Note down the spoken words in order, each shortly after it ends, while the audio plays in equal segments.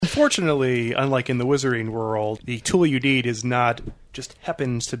Unfortunately, unlike in the Wizarding world, the tool you need is not just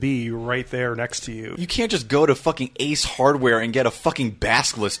happens to be right there next to you. You can't just go to fucking Ace Hardware and get a fucking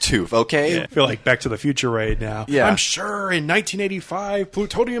basilisk tooth, okay? Yeah, I feel like Back to the Future right now. Yeah. I'm sure in 1985,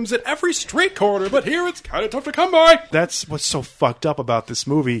 plutonium's at every street corner, but here it's kind of tough to come by. That's what's so fucked up about this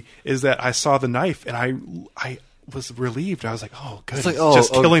movie, is that I saw the knife and I was relieved. I was like, oh, good. It's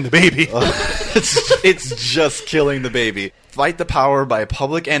just killing the baby. It's just killing the baby. Fight the Power by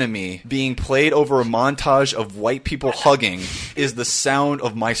Public Enemy being played over a montage of white people hugging is the sound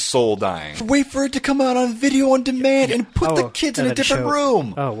of my soul dying. Wait for it to come out on video on demand and put the kids in a different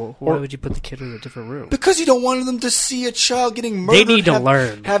room. Oh, well, why would you put the kid in a different room? Because you don't want them to see a child getting murdered. They need to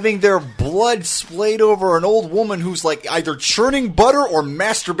learn. Having their blood splayed over an old woman who's like either churning butter or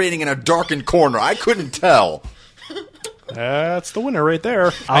masturbating in a darkened corner. I couldn't tell. That's the winner right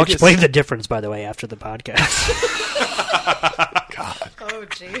there. I'll explain the difference, by the way, after the podcast. God. Oh,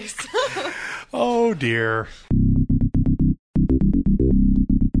 jeez. Oh, dear.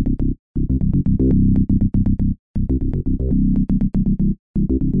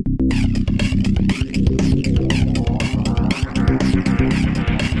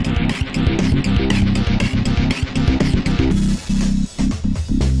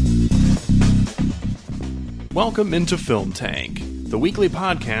 Welcome into Film Tank, the weekly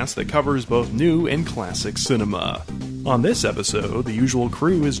podcast that covers both new and classic cinema. On this episode, the usual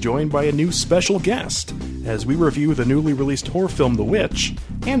crew is joined by a new special guest as we review the newly released horror film The Witch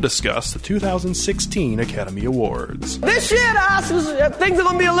and discuss the 2016 Academy Awards. This year, the Oscars, things are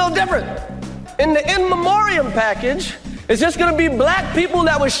going to be a little different. In the In Memoriam package, it's just going to be black people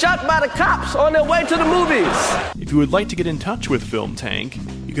that were shot by the cops on their way to the movies. If you would like to get in touch with Film Tank,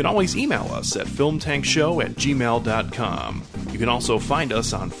 you can always email us at filmtankshow@gmail.com. You can also find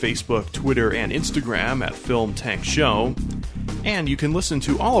us on Facebook, Twitter, and Instagram at Film Tank Show. And you can listen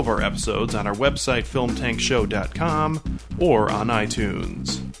to all of our episodes on our website, filmtankshow.com, or on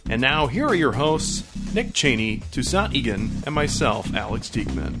iTunes. And now, here are your hosts, Nick Cheney, Toussaint Egan, and myself, Alex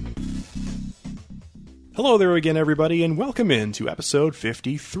Diekman. Hello there again, everybody, and welcome in to episode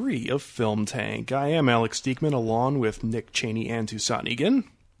 53 of Film Tank. I am Alex Diekman, along with Nick Cheney and Toussaint Egan.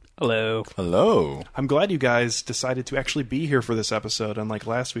 Hello. Hello. I'm glad you guys decided to actually be here for this episode, unlike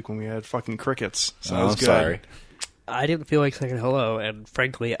last week when we had fucking crickets. So that was good. Sorry. I didn't feel like saying hello, and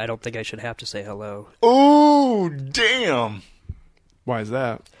frankly, I don't think I should have to say hello. Oh, damn. Why is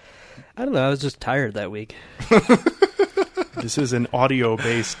that? I don't know, I was just tired that week. This is an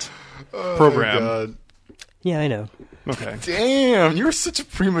audio-based program. God. Yeah, I know. Okay. Damn, you're such a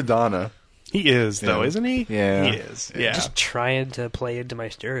prima donna. He is, though, isn't he? Yeah. He is, yeah. Just trying to play into my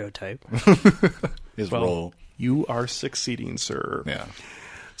stereotype. His Well, role. you are succeeding, sir. Yeah.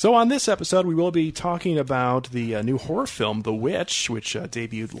 So on this episode, we will be talking about the new horror film, The Witch, which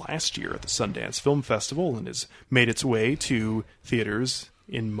debuted last year at the Sundance Film Festival and has made its way to theaters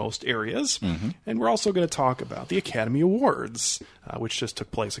in most areas. Mm-hmm. And we're also going to talk about the Academy Awards, which just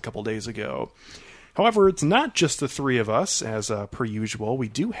took place a couple days ago. However, it's not just the three of us, as per usual. We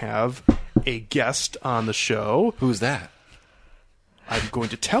do have a guest on the show. Who's that? I'm going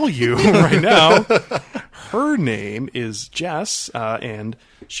to tell you right now. Her name is Jess, and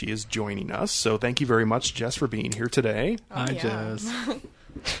she is joining us. So thank you very much, Jess, for being here today. Oh, Hi, yeah. Jess.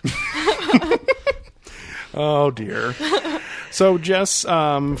 Oh, dear. So, Jess,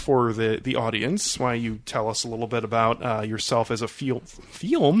 for the audience, why don't you tell us a little bit about yourself as a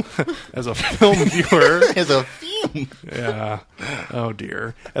film as a film viewer. As a film. Yeah. Oh,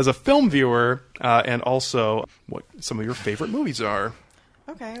 dear. As a film viewer, and also what some of your favorite movies are.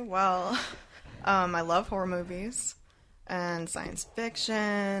 Okay, well, I love horror movies and science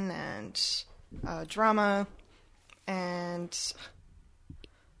fiction and drama and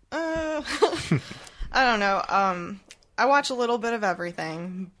I don't know. I watch a little bit of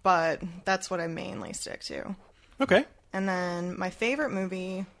everything, but that's what I mainly stick to. Okay. And then my favorite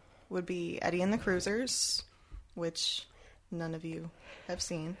movie would be Eddie and the Cruisers, which none of you have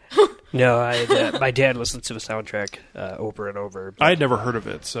seen. No, my dad listens to the soundtrack over and over. I had never heard of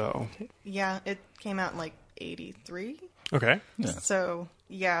it, so. Yeah, it came out in like 83. Okay. Yeah. So,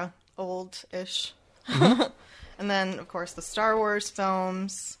 yeah, old-ish. Mm-hmm. And then, of course, the Star Wars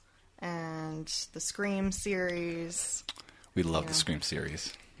films and the Scream series. We love the Scream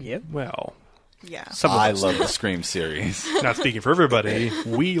series. Yep. Well, Yeah. I love the Scream series. not speaking for everybody,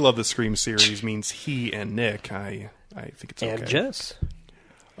 we love the Scream series means he and Nick. I think it's okay. And Jess.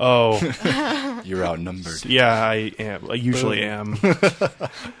 Oh, You're outnumbered. yeah, I am. I usually am.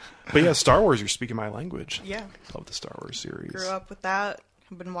 But yeah, Star Wars, you're speaking my language. Yeah. Love the Star Wars series. Grew up with that.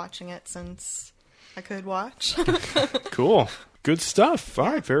 I've been watching it since I could watch. Cool. Good stuff. All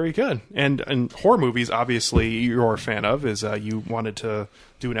right, very good. And horror movies, obviously, you're a fan of, is you wanted to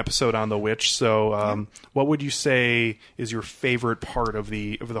do an episode on The Witch. So what would you say is your favorite part of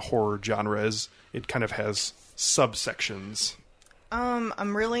the horror genre? As it kind of has subsections.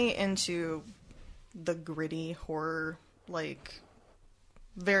 I'm really into the gritty horror, like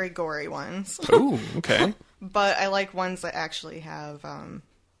very gory ones. Ooh, okay. But I like ones that actually have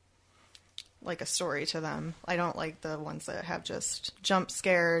like a story to them. I don't like the ones that have just jump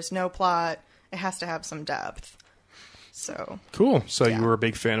scares, no plot. It has to have some depth. So Cool. So Yeah. you were a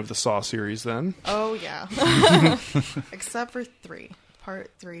big fan of the Saw series then? oh yeah. Except for 3.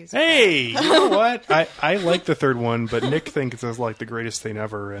 Part 3 is Hey, you know what? I like the third one, but Nick thinks it's like the greatest thing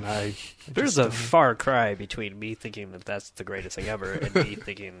ever, and There's a far cry between me thinking that that's the greatest thing ever and me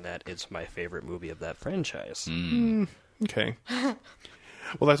thinking that it's my favorite movie of that franchise. okay.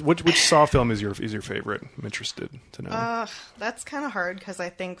 Well, that's which Saw film is your favorite? I'm interested to know. That's kind of hard because I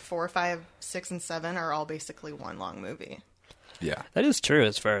think 4, 5, 6, and 7 are all basically one long movie. Yeah. That is true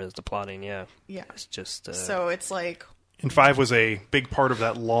as far as the plotting, yeah. Yeah. It's just... So it's like, And 5 was a big part of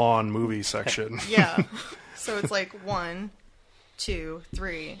that lawn movie section. yeah. So it's like 1, 2,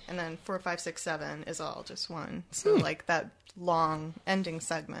 3, and then 4, 5, 6, 7 is all just one. So like that long ending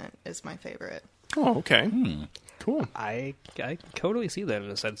segment is my favorite. Oh, okay. Cool. I totally see that in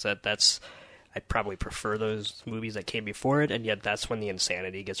the sense that I probably prefer those movies that came before it, and yet that's when the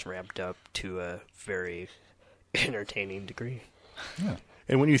insanity gets ramped up to a very entertaining degree. Yeah.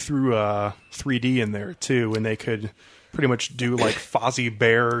 And when you threw 3D in there too, and they could pretty much do like Fozzie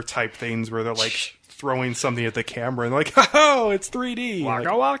Bear type things where they're like throwing something at the camera and like, oh, it's 3D.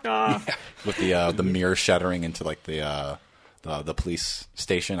 Waka waka! With the mirror shattering into like the police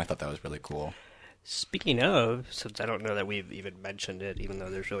station. I thought that was really cool. Speaking of, since I don't know that we've even mentioned it, even though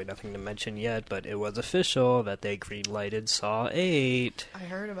there's really nothing to mention yet, but it was official that they green-lighted Saw 8. I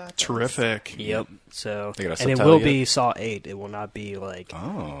heard about this. Terrific. Yep. So, They got a and it subtitle will yet? be Saw 8. It will not be like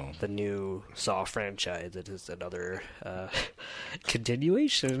Oh. the new Saw franchise. It is another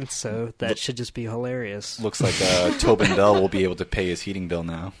continuation. So that should just be hilarious. Looks like Tobin Bell will be able to pay his heating bill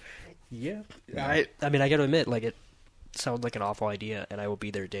now. Yeah. I mean, I got to admit, like it sounds like an awful idea, and I will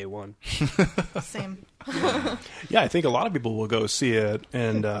be there day one. Same. Yeah, I think a lot of people will go see it,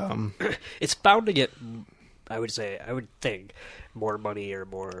 and It's bound to get, I would think, more money or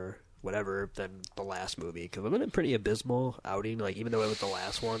more whatever than the last movie, because wasn't it pretty abysmal outing? Like, even though it was the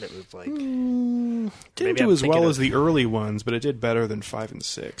last one, it was like didn't maybe do I'm as well thinking as the early ones, but it did better than 5 and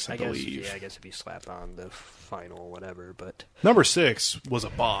 6, I guess, believe. yeah, I guess if you slap on the final whatever, but Number 6 was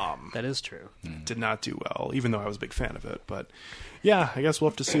a bomb. that is true. Did not do well, even though I was a big fan of it. But yeah, I guess we'll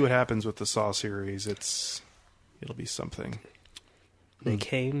have to see what happens with the Saw series. It'll be something. They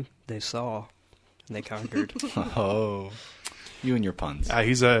came, they saw, and they conquered. Oh. You and your puns.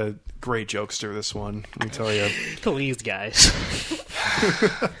 He's a great jokester, this one, let me tell you. Please, guys.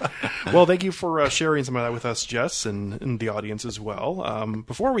 Well, thank you for sharing some of that with us, Jess, and the audience as well.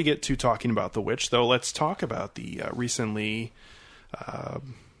 Before we get to talking about The Witch, though, let's talk about the recently...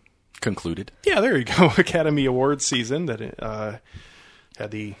 Concluded. Yeah, there you go. Academy Awards season that had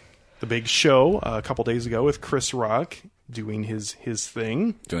the big show a couple days ago with Chris Rock doing his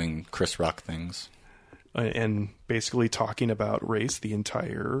thing. Doing Chris Rock things. And basically talking about race the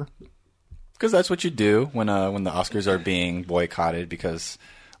entire... Because that's what you do when the Oscars are being boycotted because,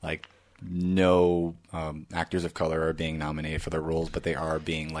 like, no actors of color are being nominated for their roles, but they are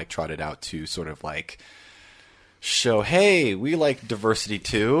being, like, trotted out to sort of, like, show, hey, we like diversity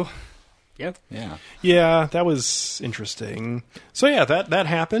too. Yep. Yeah. Yeah, that was interesting. So yeah, that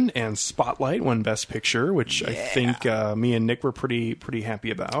happened, and Spotlight won Best Picture, which I think me and Nick were pretty happy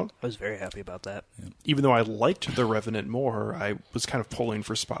about. I was very happy about that. Even though I liked The Revenant more, I was kind of pulling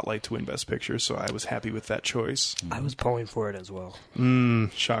for Spotlight to win Best Picture, so I was happy with that choice. I was pulling for it as well.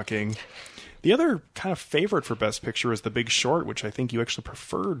 Shocking. The other kind of favorite for Best Picture was The Big Short, which I think you actually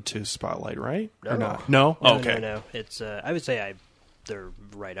preferred to Spotlight, right? Or not? No? No, Okay. no. It's I would say they're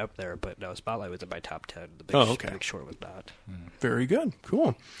right up there, but no, Spotlight was in my top 10. The Big Short was not. Very good.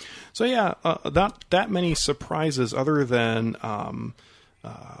 Cool. So yeah, not that many surprises other than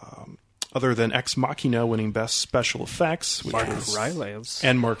Ex Machina winning Best Special Effects, which Mark was, Rylance.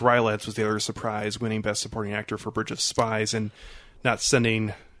 and Mark Rylance was the other surprise, winning Best Supporting Actor for Bridge of Spies, and not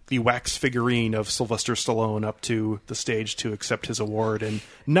sending the wax figurine of Sylvester Stallone up to the stage to accept his award, and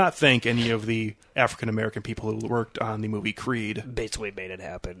not thank any of the African-American people who worked on the movie Creed. Basically made it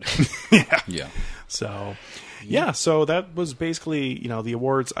happen. Yeah. So, yeah, so that was basically, the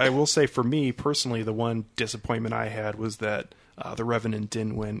awards. I will say for me, personally, the one disappointment I had was that The Revenant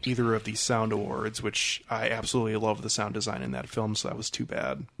didn't win either of these sound awards, which I absolutely love the sound design in that film, so that was too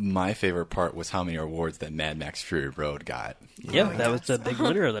bad. My favorite part was how many awards that Mad Max Fury Road got. Yeah, that was the big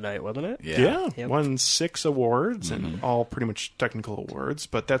winner of the night, wasn't it? Yeah. Yep. Won 6 awards, and all pretty much technical awards,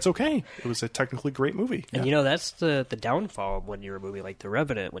 but that's okay. It was a technically great movie. And that's the downfall of when you're a movie like The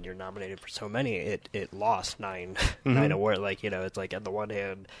Revenant, when you're nominated for so many, it lost 9 awards. Like, it's like on the one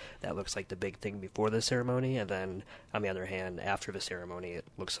hand, that looks like the big thing before the ceremony, and then on the other hand, after the ceremony, it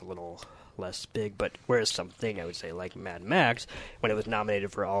looks a little less big. But whereas something, I would say, like Mad Max, when it was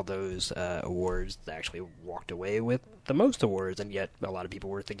nominated for all those awards, they actually walked away with the most awards, and yet a lot of people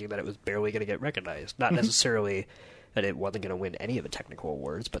were thinking that it was barely going to get recognized. Not necessarily that it wasn't going to win any of the technical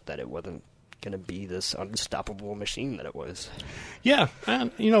awards, but that it wasn't going to be this unstoppable machine that it was. Yeah,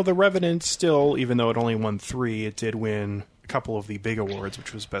 and The Revenant still, even though it only won 3, it did win a couple of the big awards,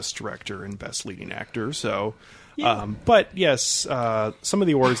 which was Best Director and Best Leading Actor. So, but yes, some of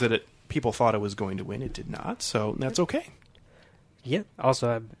the awards that people thought it was going to win, it did not. So that's okay. Yeah.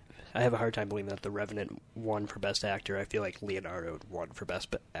 Also, I have a hard time believing that The Revenant won for Best Actor. I feel like Leonardo won for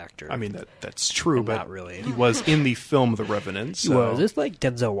Best Actor. I mean, that's true, but not really. He was in the film The Revenant. So. Well, it's like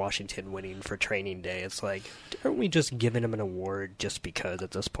Denzel Washington winning for Training Day. It's like, aren't we just giving him an award just because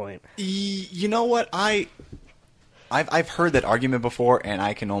at this point? You know what? I've heard that argument before, and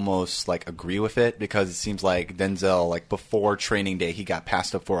I can almost agree with it, because it seems like Denzel, before Training Day, he got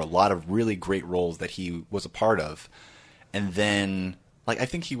passed up for a lot of really great roles that he was a part of, and then I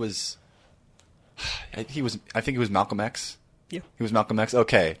think he was Malcolm X. Yeah, he was Malcolm X.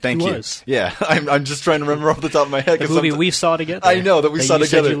 Okay, thank you. Was. Yeah, I'm just trying to remember off the top of my head. The movie we saw together. I know that we saw you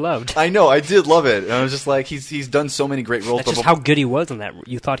together. Said you loved. I know, I did love it. And I was just like, he's done so many great roles. That's just how good he was in that.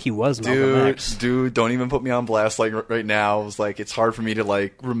 You thought he was Malcolm X. Dude, don't even put me on blast right now. It was it's hard for me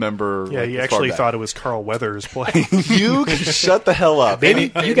to remember. Yeah, he actually thought it was Carl Weathers playing. You can shut the hell up.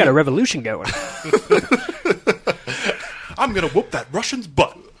 Baby, you got a revolution going. I'm gonna whoop that Russian's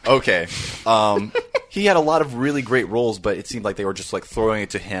butt. Okay. He had a lot of really great roles, but it seemed like they were just throwing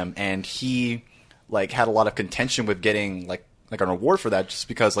it to him, and he had a lot of contention with getting an award for that, just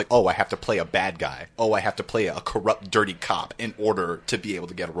because I have to play a bad guy. Oh, I have to play a corrupt, dirty cop in order to be able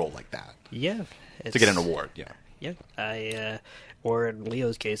to get a role like that. Yeah. To get an award, yeah. Yeah. Or in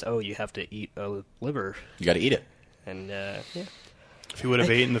Leo's case, you have to eat a liver. You got to eat it. And yeah. If he would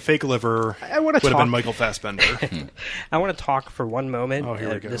have eaten the fake liver, it would have been Michael Fassbender. I want to talk for one moment. Oh,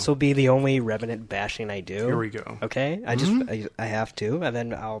 here we go. This will be the only Revenant bashing I do. Here we go. Okay? I have to, and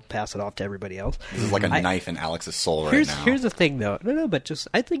then I'll pass it off to everybody else. This is like a knife in Alex's soul right now. Here's the thing, though. No, but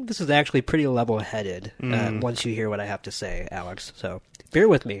I think this is actually pretty level-headed once you hear what I have to say, Alex. So bear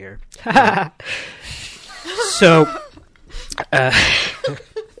with me here. So...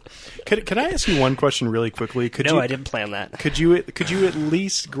 Can I ask you one question really quickly? I didn't plan that. Could you at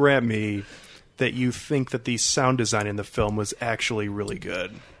least grant me that you think that the sound design in the film was actually really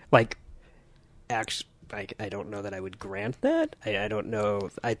good? I don't know that I would grant that. I don't know.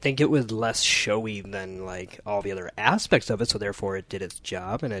 I think it was less showy than all the other aspects of it, so therefore it did its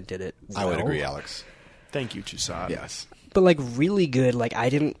job and it did it well. I would agree, Alex. Thank you, Toussaint. Yes. But really good. I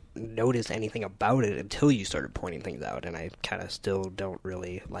didn't notice anything about it until you started pointing things out, and I kind of still don't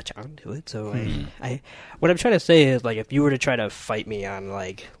really latch on to it. So what I'm trying to say is if you were to try to fight me on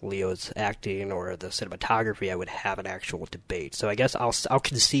Leo's acting or the cinematography, I would have an actual debate. So I guess I'll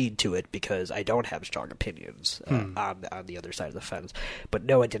concede to it because I don't have strong opinions on the other side of the fence. But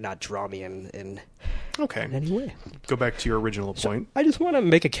no, it did not draw me in Okay. in any way. Go back to your original point. I just want to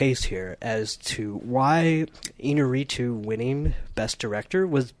make a case here as to why Inarritu winning Best Director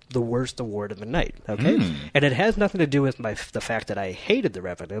was the worst award of the night, okay? And it has nothing to do with the fact that I hated The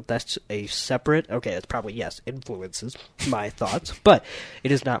Revenant. That's a separate... Okay, it's probably, yes, influences my thoughts, but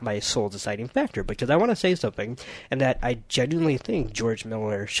it is not my sole deciding factor, because I want to say something, and that I genuinely think George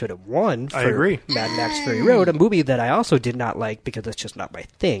Miller should have won for I agree. Mad Max Fury Road, a movie that I also did not like because it's just not my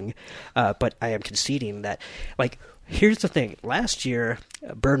thing, but I am conceding that, here's the thing. Last year,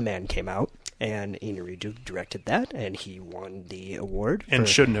 Birdman came out, and Inarritu directed that, and he won the award. And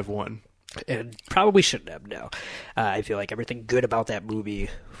shouldn't have won. And probably shouldn't have, no. I feel like everything good about that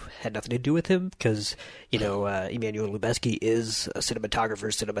movie had nothing to do with him, because, Emmanuel Lubezki is a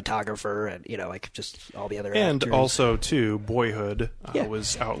cinematographer, and, just all the other And actors. also, too, Boyhood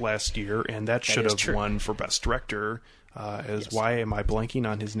was out last year, and that should have won for Best Director. Why am I blanking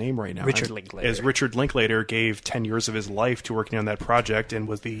on his name right now? Richard Linklater. As Richard Linklater gave 10 years of his life to working on that project and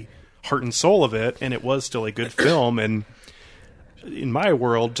was the heart and soul of it, and it was still a good film, and in my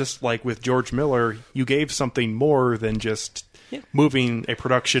world, just like with George Miller, you gave something more than just moving a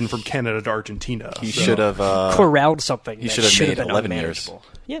production from Canada to Argentina. He should have corralled something. He should have been made 11 years. unmanageable.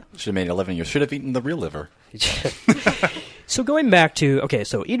 Yeah. Should have made 11 years. Should have eaten the real liver. So going back to,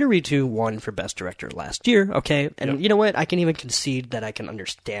 so Inarritu won for Best Director last year, okay? And you know what? I can even concede that I can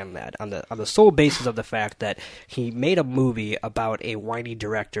understand that on the sole basis of the fact that he made a movie about a whiny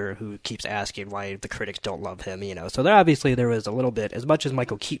director who keeps asking why the critics don't love him, you know? So there was a little bit, as much as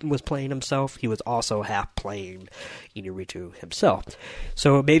Michael Keaton was playing himself, he was also half playing Inarritu himself.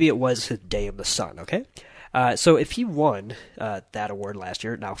 So maybe it was his day in the sun, okay? So if he won that award last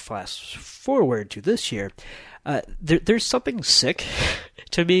year, now fast forward to this year, there's something sick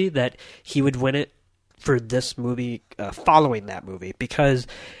to me that he would win it for this movie, following that movie, because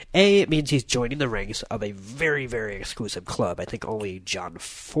A, it means he's joining the ranks of a very, very exclusive club. I think only John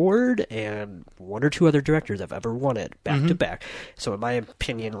Ford and one or two other directors have ever won it back to back. So in my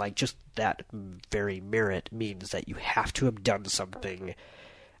opinion, like, just that very merit means that you have to have done something,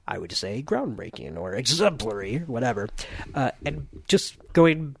 I would say, groundbreaking or exemplary, whatever. And just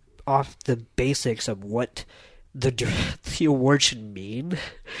going off the basics of what the award should mean,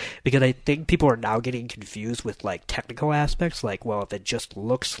 because I think people are now getting confused with, like, technical aspects, like, well, if it just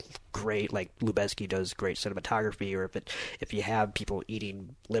looks great, like Lubezki does great cinematography, or if you have people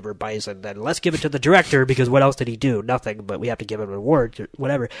eating liver bison, then let's give it to the director, because what else did he do? Nothing, but we have to give him an award, or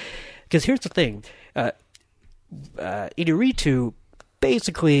whatever. Because here's the thing, Inarritu,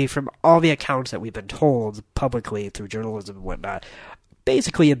 basically, from all the accounts that we've been told publicly through journalism and whatnot,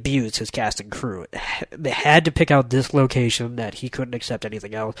 basically abused his cast and crew. They had to pick out this location that he couldn't accept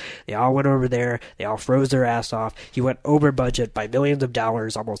anything else. They all went over there. They all froze their ass off. He went over budget by millions of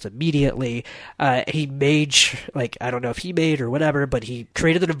dollars almost immediately. He made, I don't know if he made or whatever, but he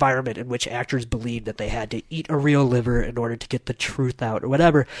created an environment in which actors believed that they had to eat a real liver in order to get the truth out or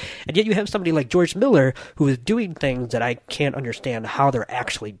whatever. And yet you have somebody like George Miller who is doing things that I can't understand how they're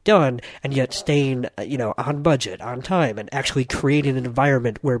actually done, and yet staying, on budget, on time, and actually creating an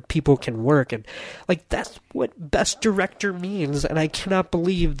environment where people can work. And that's what best director means. And I cannot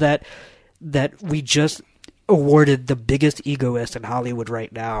believe that we just awarded the biggest egoist in Hollywood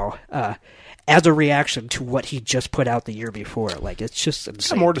right now as a reaction to what he just put out the year before. It's just insane.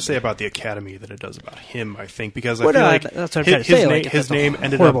 It's more to say about the Academy than it does about him, I think, because I feel like that's what I'm trying to say. His name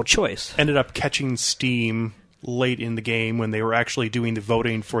ended up catching steam late in the game when they were actually doing the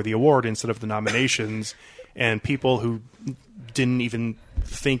voting for the award instead of the nominations, and people who didn't even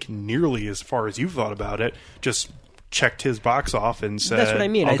think nearly as far as you thought about it just checked his box off and said, that's what I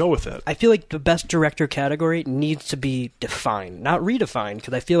mean. I'll go with it. I feel like the best director category needs to be defined, not redefined,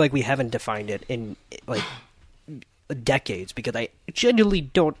 because I feel like we haven't defined it in decades, because I genuinely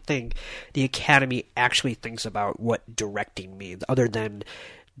don't think the Academy actually thinks about what directing means, other than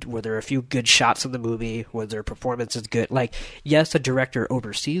were there a few good shots in the movie? Was their performances good? Yes, a director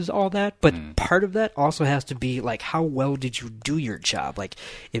oversees all that, but part of that also has to be how well did you do your job?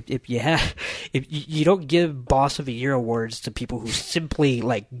 If you don't give Boss of the Year awards to people who simply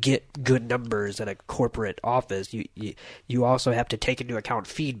get good numbers at a corporate office, you also have to take into account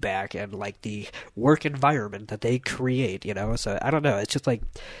feedback and the work environment that they create. So I don't know. It's just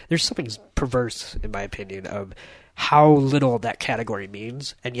there's something perverse in my opinion of how little that category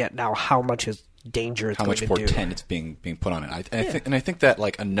means, and yet now how much is danger it's how going much to do. portent it's being put on it. I think that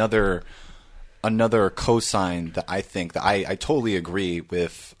another cosign that I totally agree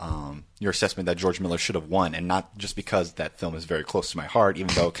with your assessment that George Miller should have won, and not just because that film is very close to my heart,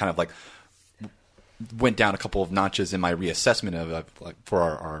 even though it kind of went down a couple of notches in my reassessment of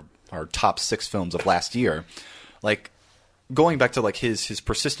for our top 6 films of last year, going back to his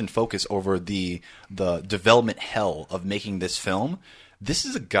persistent focus over the development hell of making this film. This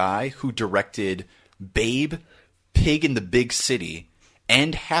is a guy who directed Babe, Pig in the Big City,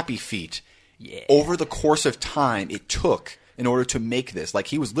 and Happy Feet over the course of time it took in order to make this.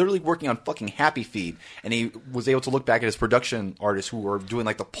 He was literally working on fucking Happy Feet, and he was able to look back at his production artists who were doing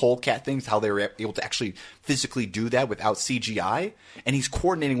the polecat things, how they were able to actually physically do that without CGI, and he's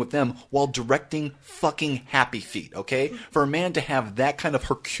coordinating with them while directing fucking Happy Feet, okay? For a man to have that kind of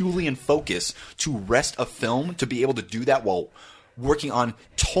Herculean focus to rest a film, to be able to do that while working on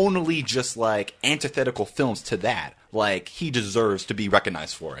tonally just antithetical films to that, he deserves to be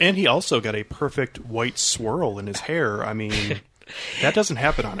recognized for it. And he also got a perfect white swirl in his hair. I mean, that doesn't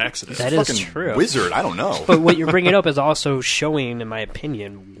happen on accident. That is true. Wizard, I don't know. But what you're bringing up is also showing, in my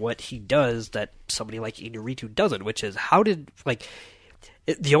opinion, what he does that somebody like Inarritu doesn't, which is the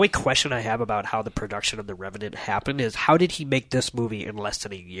only question I have about how the production of The Revenant happened is how did he make this movie in less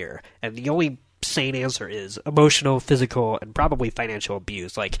than a year? And the only sane answer is emotional, physical, and probably financial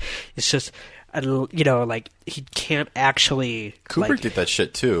abuse. Like, it's just, like, he can't actually. Kubrick like, did that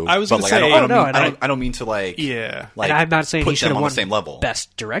shit too. I was but gonna like, say, I don't mean to like. Yeah. Like, and I'm not saying put he should them have on won the same level.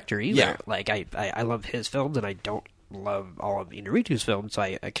 Best Director either. Yeah. Like, I love his films, and I don't love all of Inarritu's films, so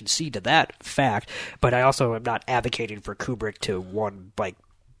I concede to that fact. But I also am not advocating for Kubrick to won like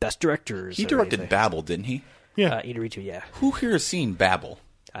Best Directors. He or directed anything. Babel, didn't he? Yeah. Inarritu, yeah, Who here has seen Babel?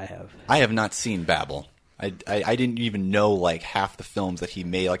 I have. I have not seen Babel. I didn't even know like half the films that he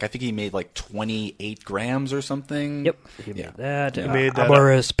made. Like I think he made like 28 grams or something. Yep, he Yeah. made that. He made that,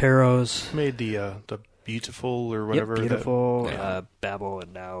 Amoris Perros. Made the Beautiful or whatever. Yep, Beautiful, yeah. Babel,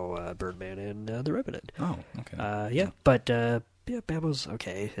 and now Birdman and The Revenant. Oh, okay. Yeah, but Babel's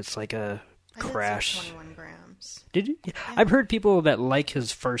okay. It's like a I did say crash. 21 grams. Did you? Yeah. I've heard people that like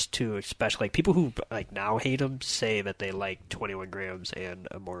his first two, especially like people who like now hate him, say that they like 21 Grams and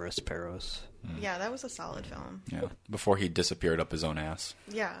Amoris Perros. Yeah, that was a solid film. Yeah. Before he disappeared up his own ass.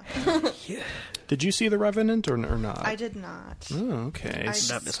 Yeah. Yeah, Did you see The Revenant or not? I did not. Oh, okay. I-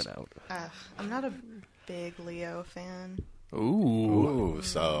 not missing out. I'm not a big Leo fan. Ooh. Ooh,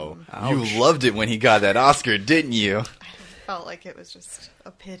 so Ouch. you loved it when he got that Oscar, didn't you? Felt like it was just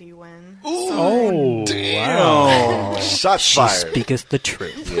a pity win. Oh, Damn. Shots She fired. speaketh the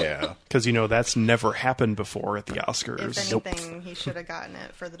truth. Yeah. Because, that's never happened before at the If Oscars. anything, he should have gotten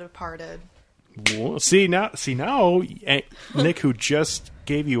it for The Departed. Whoa. See now, Nick, who just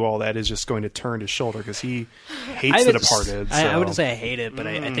gave you all that, is just going to turn his shoulder because he hates The Departed. I so. wouldn't say I hate it, but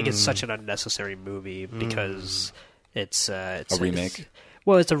I think it's such an unnecessary movie because it's A remake?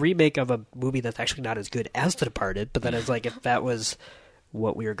 Well, it's a remake of a movie that's actually not as good as The Departed, but then it's like, if that was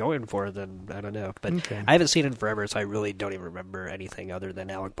what we were going for, then I don't know. But Okay. I haven't seen it in forever, so I really don't even remember anything other than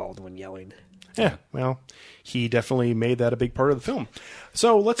Alec Baldwin yelling. Yeah, well, he definitely made that a big part of the film.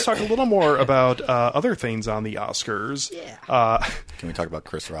 So let's talk a little more about other things on the Oscars. Yeah. Can we talk about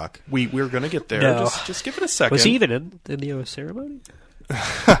Chris Rock? We're going to get there. No. Just give it a second. Was he even in the ceremony?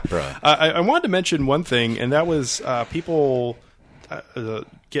 Bruh. I wanted to mention one thing, and that was people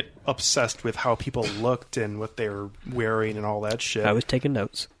get obsessed with how people looked and what they were wearing and all that shit. I was taking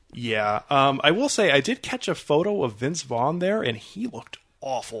notes. Yeah. I will say I did catch a photo of Vince Vaughn there, and he looked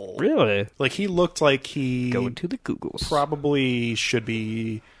awful. Really? Like, he looked like he Going to the Googles. probably should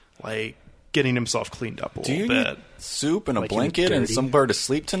be, like, getting himself cleaned up a Do you little need bit. soup and a Like he was blanket and dirty? somewhere to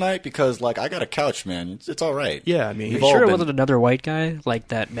sleep tonight? Because, like, I got a couch, man. It's all right. Yeah, I mean, We've You all sure it been- wasn't another white guy like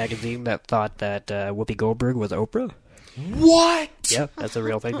that magazine that thought that Whoopi Goldberg was Oprah? What? Yeah, that's a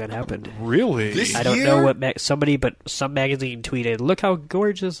real thing that happened. really? This- I don't Year? know what some magazine tweeted, "Look how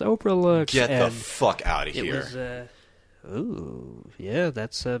gorgeous Oprah looks." Get the and fuck out of it here. was ooh, yeah,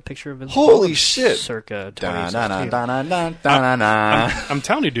 that's a picture of Vince Holy Vaughn shit. circa Da, na, na, 2016. da, na, na, da, na, na. I'm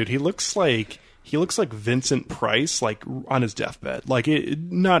telling you, dude, he looks like Vincent Price, like, on his deathbed. Like,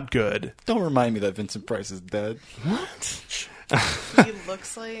 not good. Don't remind me that Vincent Price is dead. He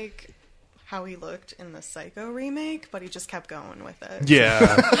looks like how he looked in the Psycho remake, but he just kept going with it.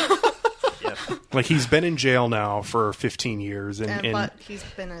 Yeah. Like, he's been in jail now for 15 years. And But he's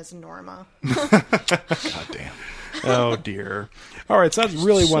been as Norma. God damn. oh, dear. All right, so that's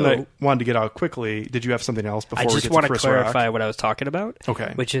really one I So- wanted to get out quickly. Did you have something else before I we just get want to to Chris clarify Rock? what I was talking about.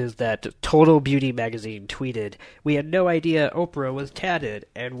 Okay. Which is that Total Beauty magazine tweeted, "We had no idea Oprah was tatted,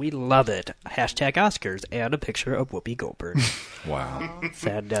 and we love it." Hashtag Oscars, and a picture of Whoopi Goldberg. Wow.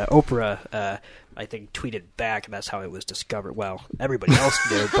 And Oprah, I think, tweeted back, and that's how it was discovered. Well, everybody else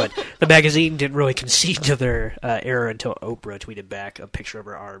knew, but the magazine didn't really concede to their error until Oprah tweeted back a picture of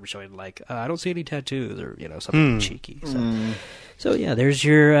her arm showing, like, I don't see any tattoos, or, something cheeky. So, yeah, there's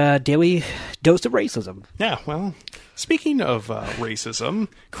your daily dose of racism. Yeah, well, speaking of racism,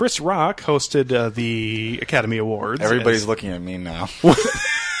 Chris Rock hosted the Academy Awards. Everybody's looking at me now.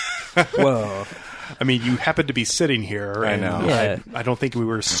 Whoa. I mean, you happen to be sitting here. I and know. Yeah. I don't think we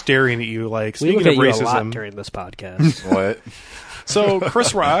were staring at you like, We speaking look at of you racism. a lot during this podcast. What? So,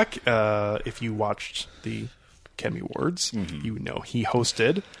 Chris Rock, if you watched the Academy Awards, you know he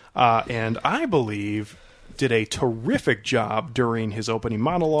hosted, and I believe did a terrific job during his opening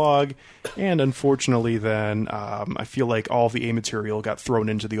monologue, and unfortunately then I feel like all the A material got thrown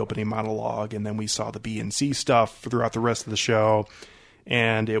into the opening monologue, and then we saw the B and C stuff throughout the rest of the show,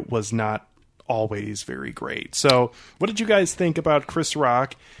 and it was not always very great. So what did you guys think about Chris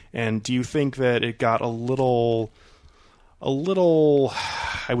Rock, and do you think that it got a little,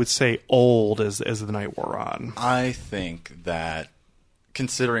 I would say, old as the night wore on? I think that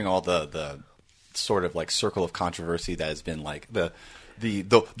considering all the sort of like circle of controversy that has been like the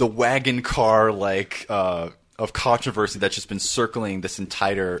wagon car like controversy that's just been circling this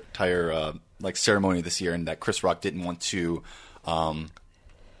entire like ceremony this year, and that Chris Rock didn't want to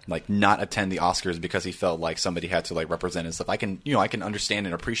like not attend the Oscars because he felt like somebody had to like represent his stuff. I can understand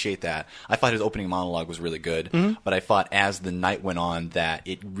and appreciate that. I thought his opening monologue was really good, but I thought as the night went on that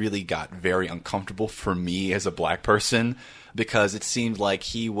it really got very uncomfortable for me as a black person, because it seemed like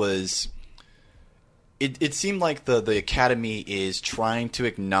he was. It seemed like the Academy is trying to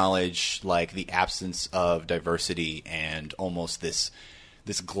acknowledge like the absence of diversity and almost this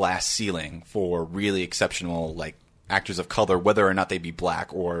glass ceiling for really exceptional like actors of color, whether or not they be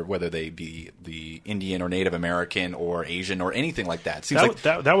black or whether they be the Indian or Native American or Asian or anything like that. It seems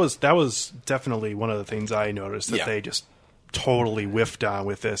that was definitely one of the things I noticed that they just totally whiffed on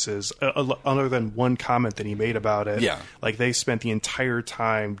with this is other than one comment that he made about it. Yeah. Like they spent the entire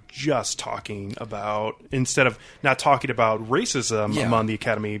time just talking about, instead of not talking about racism among the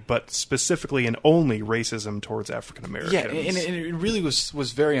Academy, but specifically and only racism towards African Americans. Yeah, and it really was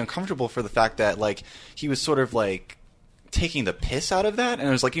very uncomfortable for the fact that like he was sort of like taking the piss out of that, and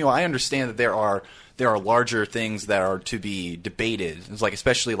it was like, I understand that there are larger things that are to be debated. It's like,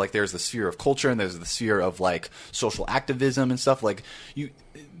 especially like there's the sphere of culture and there's the sphere of like social activism and stuff. Like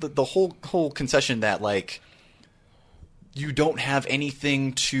the whole concession that like you don't have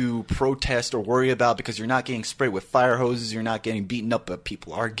anything to protest or worry about because you're not getting sprayed with fire hoses, you're not getting beaten up, but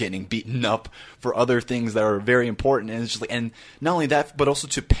people are getting beaten up for other things that are very important. And it's just like, and not only that, but also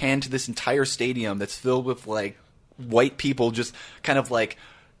to pan to this entire stadium that's filled with like white people just kind of like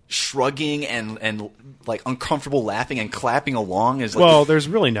shrugging and like uncomfortable laughing and clapping along is like, well, there's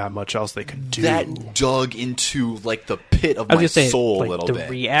really not much else they could do. That dug into like the pit of my soul like, a little the bit.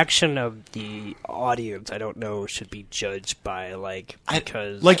 The reaction of the audience, I don't know, should be judged by like,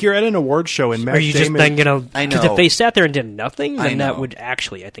 because like you're at an award show and Matt are you Damon, just then gonna? I know. Because if they sat there and did nothing, then I that know. would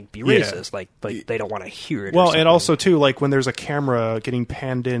actually, I think, be racist. Like they don't want to hear it. well, and also too, like when there's a camera getting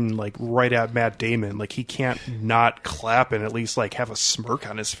panned in like right at Matt Damon, like he can't not clap and at least like have a smirk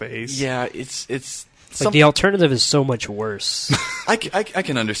on his face. Yeah, it's like the alternative is so much worse. I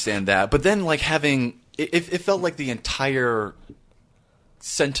can understand that, but then like having it felt like the entire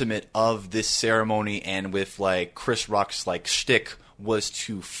sentiment of this ceremony and with like Chris Rock's like shtick was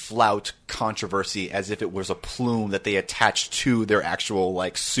to flout controversy as if it was a plume that they attached to their actual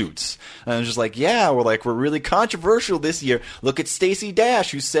like suits. And I was just like, yeah, we're really controversial this year. Look at Stacey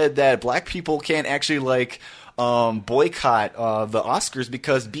Dash, who said that black people can't actually like boycott the Oscars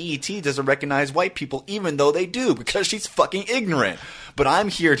because BET doesn't recognize white people, even though they do, because she's fucking ignorant. But I'm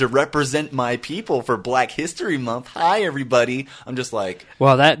here to represent my people for Black History Month. Hi, everybody. I'm just like...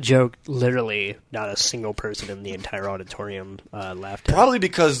 Well, that joke, literally not a single person in the entire auditorium laughed at. Probably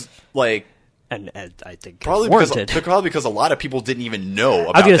because, like... And I think probably because a lot of people didn't even know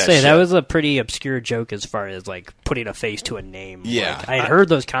about I was going to that say, shit. that was a pretty obscure joke as far as, like, putting a face to a name. Yeah. Like, I had heard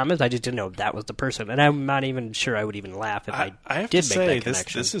those comments, I just didn't know that was the person. And I'm not even sure I would even laugh if I have did to make say, that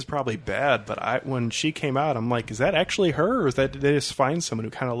connection. this is probably bad, but when she came out, I'm like, is that actually her, or is that did they just find someone who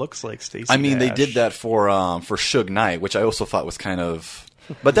kind of looks like Stacey I mean, Dash? they did that for Suge Knight, which I also thought was kind of...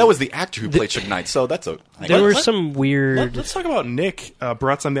 But that was the actor who played Suge Knight, so that's a... There were some weird... Let's talk about Nick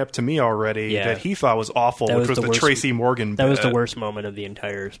brought something up to me already Yeah. that he thought was awful, That which was was the the worst- Tracy Morgan That was bit. the worst moment of the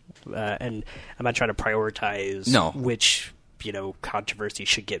entire... and I'm not trying to prioritize No. which... controversy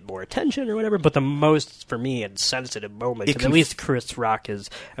should get more attention or whatever, but the most, for me, insensitive moment, because at least Chris Rock is,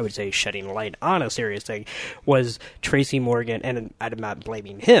 I would say, shedding light on a serious thing, was Tracy Morgan, and I'm not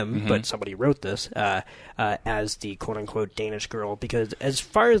blaming him, but somebody wrote this, as the quote-unquote Danish girl, because as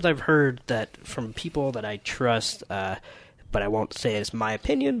far as I've heard that from people that I trust, but I won't say it's my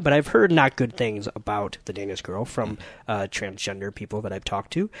opinion, but I've heard not good things about the Danish girl from transgender people that I've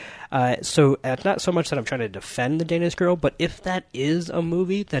talked to. So it's not so much that I'm trying to defend the Danish girl, but if that is a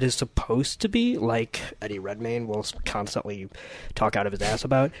movie that is supposed to be, like Eddie Redmayne will constantly talk out of his ass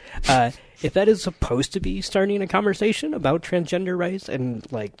about, if that is supposed to be starting a conversation about transgender rights and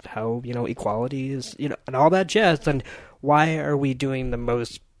like how, equality is, and all that jazz, then why are we doing the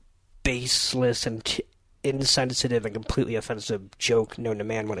most baseless and insensitive and completely offensive joke known to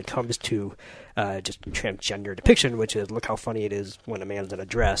man when it comes to just transgender depiction, which is look how funny it is when a man's in a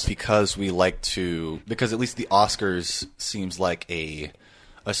dress. Because at least the Oscars seems like a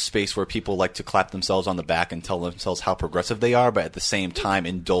space where people like to clap themselves on the back and tell themselves how progressive they are, but at the same time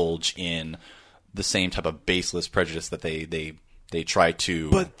indulge in the same type of baseless prejudice that they try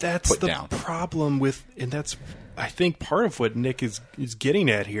to But that's put the down. problem with, and that's I think part of what Nick is getting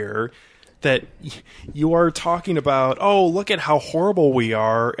at here. that you are talking about, oh, look at how horrible we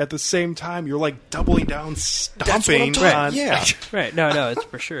are. At the same time, you're like doubling down, stomping on. Yeah. Right. No, it's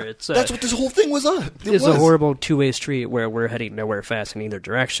for sure. It's That's what this whole thing was on. It's a horrible two-way street where we're heading nowhere fast in either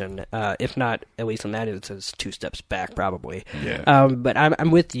direction. If not, at least in that instance, 2 steps back, probably. Yeah. But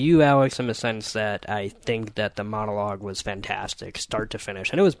I'm with you, Alex, in the sense that I think that the monologue was fantastic, start to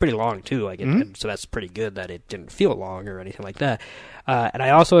finish, and it was pretty long too. Like, so that's pretty good that it didn't feel long or anything like that. And I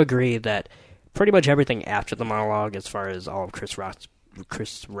also agree that pretty much everything after the monologue, as far as all of Chris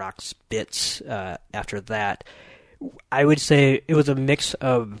Rock's bits after that, I would say it was a mix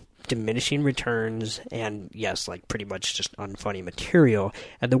of diminishing returns and, yes, like pretty much just unfunny material.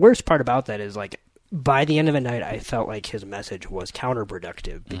 And the worst part about that is, like, by the end of the night, I felt like his message was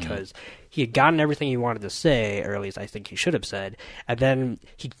counterproductive because he had gotten everything he wanted to say, or at least I think he should have said, and then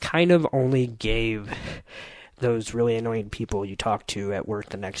he kind of only gave those really annoying people you talk to at work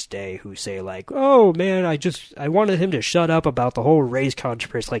the next day who say, like, oh man, I wanted him to shut up about the whole race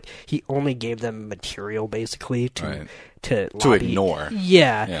controversy. Like, he only gave them material basically to ignore.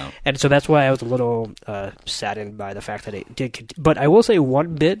 Yeah. And so that's why I was a little saddened by the fact that it did. But I will say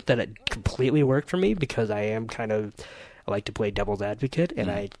one bit that it completely worked for me, because I am I like to play devil's advocate,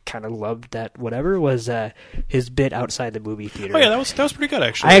 and I kind of loved that whatever was his bit outside the movie theater. Oh yeah, that was pretty good,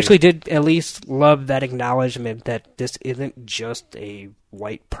 actually. I actually did at least love that acknowledgement that this isn't just a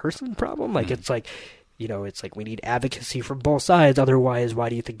white person problem. Like, it's like, you know, it's like we need advocacy from both sides. Otherwise, why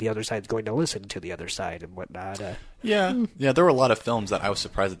do you think the other side's going to listen to the other side and whatnot? Yeah, there were a lot of films that I was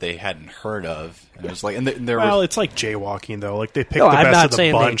surprised that they hadn't heard of. And it was like, it's like jaywalking though. Like, they picked the best of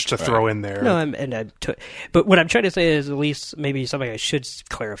the bunch to throw in there. No, but what I'm trying to say is, at least maybe something I should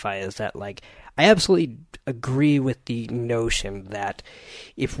clarify is that, like, I absolutely agree with the notion that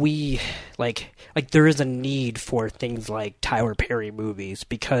if we like there is a need for things like Tyler Perry movies,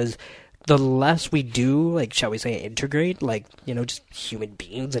 because the less we do, like, shall we say, integrate, like, you know, just human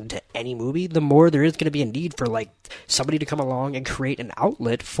beings into any movie, the more there is going to be a need for, like, somebody to come along and create an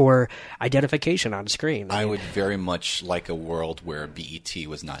outlet for identification on screen. I would very much like a world where BET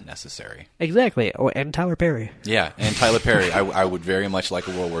was not necessary. Exactly. Oh, and Tyler Perry. Yeah, and Tyler Perry. I would very much like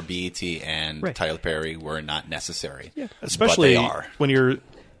a world where BET and Tyler Perry were not necessary. Yeah. Especially but they are. When you're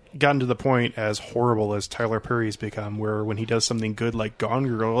gotten to the point as horrible as Tyler Perry's become, where when he does something good like Gone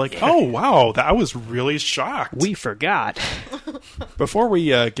Girl, like, oh wow, I was really shocked. We forgot. Before we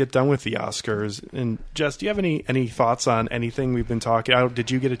get done with the Oscars, and Jess, do you have any thoughts on anything we've been talking about? Did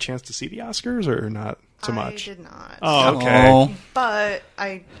you get a chance to see the Oscars or not so much? I did not. Oh, okay. But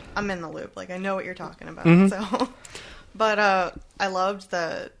I'm in the loop. Like, I know what you're talking about. So, but I loved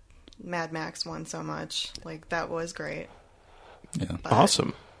the Mad Max one so much. Like, that was great. Yeah.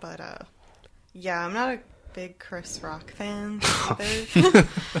 Awesome. But, yeah, I'm not a big Chris Rock fan either.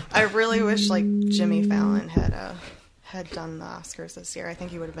 I really wish, like, Jimmy Fallon had done the Oscars this year. I think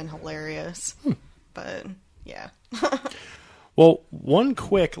he would have been hilarious. But, yeah. Well, one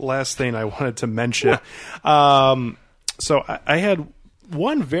quick last thing I wanted to mention. So I had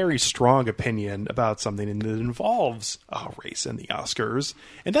one very strong opinion about something, and it involves a race in the Oscars,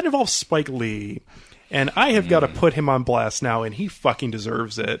 and that involves Spike Lee. And I have got to put him on blast now, and he fucking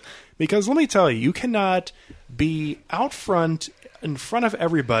deserves it. Because let me tell you, you cannot be out front, in front of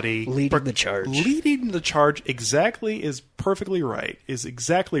everybody. Leading the charge. Leading the charge exactly is perfectly right. Is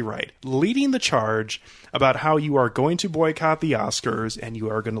exactly right. Leading the charge about how you are going to boycott the Oscars, and you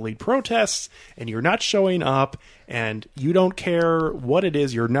are going to lead protests, and you're not showing up, and you don't care what it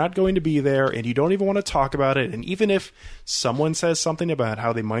is, you're not going to be there, and you don't even want to talk about it. And even if someone says something about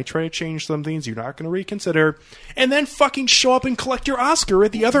how they might try to change some things, you're not going to reconsider, and then fucking show up and collect your Oscar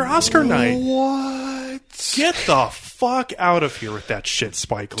at the other Oscar night. What? Get the fuck out of here with that shit,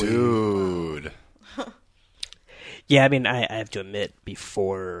 Spike Lee. Dude. Yeah, I mean, I have to admit,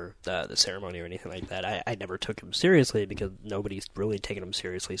 before the ceremony or anything like that, I never took him seriously, because nobody's really taken him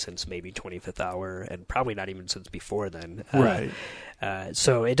seriously since maybe 25th Hour, and probably not even since before then. Right.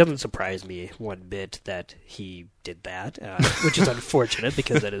 So it doesn't surprise me one bit that he did that, which is unfortunate,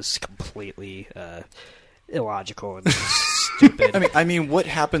 because that is completely illogical and stupid. I mean, what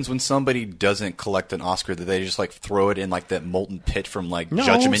happens when somebody doesn't collect an Oscar? That they just, like, throw it in, like, that molten pit from, like,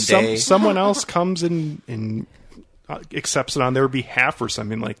 Judgment Day? Someone else comes and accepts it on their behalf or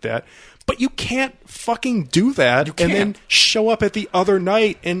something like that. But you can't fucking do that and then show up at the other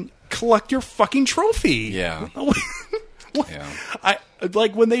night and collect your fucking trophy. Yeah. Yeah. I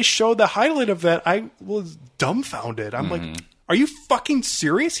like, when they showed the highlight of that, I was dumbfounded. I'm like, are you fucking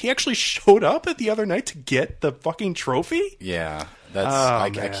serious? He actually showed up at the other night to get the fucking trophy? Yeah. That's I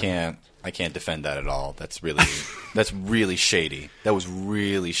can't. I can't defend that at all. That's really shady. That was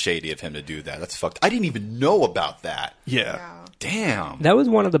really shady of him to do that. That's fucked. I didn't even know about that. Yeah. Damn. That was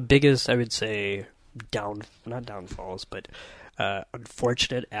one of the biggest, I would say, not downfalls, but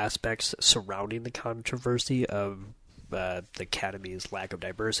unfortunate aspects surrounding the controversy of the Academy's lack of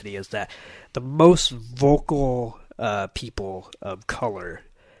diversity, is that the most vocal people of color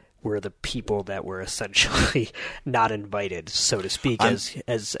were the people that were essentially not invited, so to speak,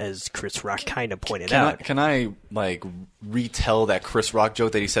 as Chris Rock kind of pointed out. Can I like retell that Chris Rock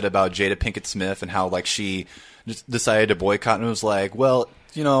joke that he said about Jada Pinkett Smith and how like she just decided to boycott, and it was like, well,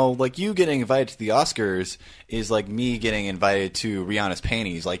 you know, like you getting invited to the Oscars is like me getting invited to Rihanna's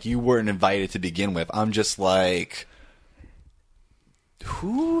panties. Like you weren't invited to begin with. I'm just like,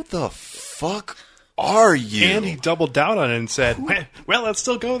 who the fuck are you? And he doubled down on it and said, well, let's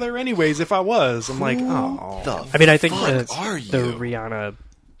still go there anyways if I was. I'm like, oh. I mean, I think the you? Rihanna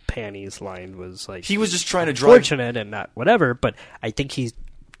panties line was like, he was just trying to drive fortunate and not whatever, but I think he's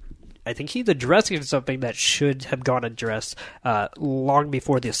addressing something that should have gone addressed long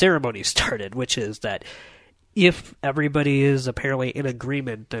before the ceremony started, which is that if everybody is apparently in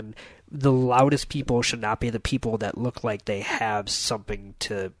agreement, then the loudest people should not be the people that look like they have something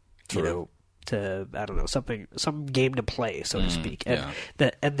to, you know, to, I don't know, some game to play, so to speak. And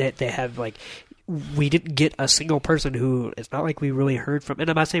that they have, like, we didn't get a single person who, it's not like we really heard from, and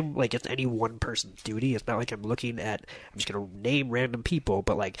I'm not saying like it's any one person's duty. It's not like I'm just going to name random people,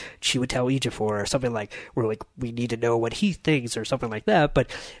 but like Chiwetel Ejiofor or something, like where like we need to know what he thinks or something like that. But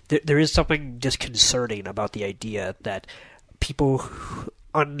there is something disconcerting about the idea that people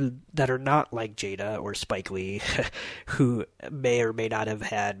that are not like Jada or Spike Lee, who may or may not have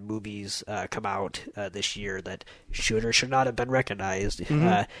had movies come out this year that should or should not have been recognized,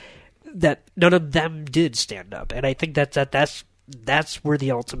 that none of them did stand up. And I think that's where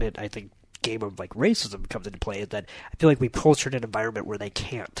the ultimate, I think, game of like racism comes into play, is that I feel like we cultured an environment where they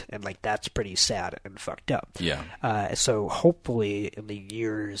can't, and like that's pretty sad and fucked up. Yeah. So hopefully in the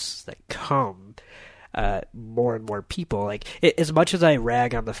years that come, more and more people, like, as much as I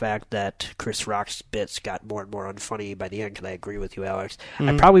rag on the fact that Chris Rock's bits got more and more unfunny by the end, because I agree with you, Alex,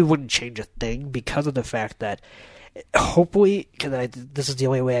 I probably wouldn't change a thing because of the fact that hopefully, because this is the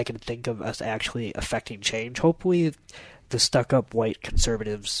only way I can think of us actually affecting change, hopefully the stuck-up white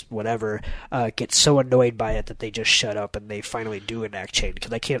conservatives, whatever, get so annoyed by it that they just shut up and they finally do enact change,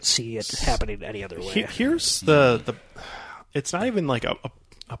 because I can't see it happening any other way. Here's the it's not even like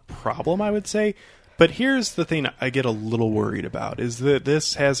a problem, I would say, but here's the thing I get a little worried about, is that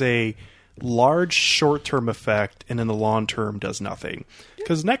this has a large short-term effect and in the long term does nothing.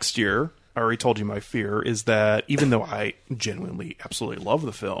 Because next year, I already told you my fear is that even though I genuinely absolutely love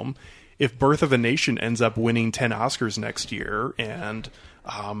the film, if Birth of a Nation ends up winning 10 Oscars next year, and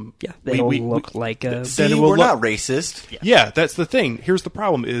it'll look like a... See, we're not racist. Yeah, that's the thing. Here's the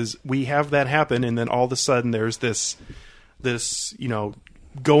problem: is we have that happen, and then all of a sudden there's this, you know,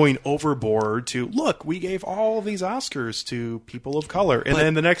 going overboard to, look, we gave all of these Oscars to people of color, and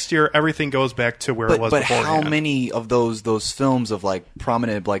then the next year everything goes back to where it was beforehand. But how many of those films of like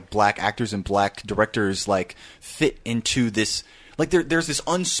prominent like black actors and black directors like fit into this? Like there's this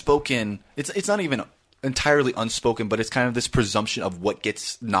unspoken. It's not even entirely unspoken, but it's kind of this presumption of what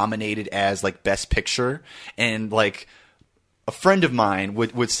gets nominated as like Best Picture, and like a friend of mine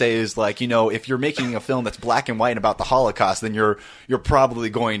would say is like, you know, if you're making a film that's black and white and about the Holocaust, then you're probably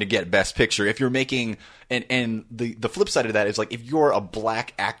going to get Best Picture. If you're making and the flip side of that is like, if you're a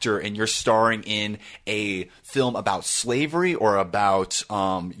black actor and you're starring in a film about slavery or about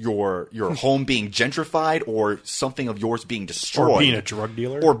your home being gentrified or something of yours being destroyed,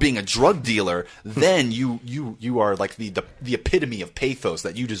 or being a drug dealer, then you are like the epitome of pathos,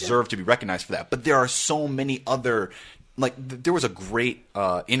 that you deserve to be recognized for that. But there are so many other, like there was a great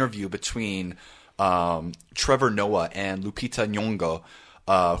interview between Trevor Noah and Lupita Nyong'o,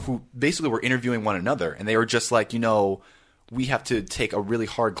 who basically were interviewing one another, and they were just like, you know, we have to take a really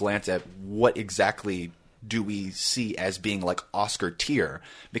hard glance at what exactly do we see as being like Oscar tier,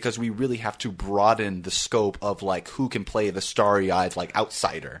 because we really have to broaden the scope of like who can play the starry-eyed like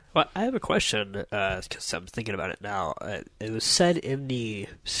outsider. Well, I have a question, because I'm thinking about it now. It was said in the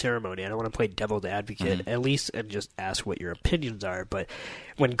ceremony, I don't want to play devil's advocate, at least, and just ask what your opinions are, but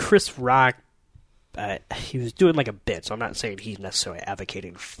when Chris Rock, he was doing like a bit, so I'm not saying he's necessarily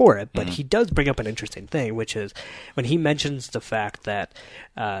advocating for it, but he does bring up an interesting thing, which is when he mentions the fact that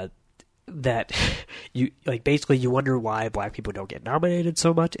that you like basically you wonder why black people don't get nominated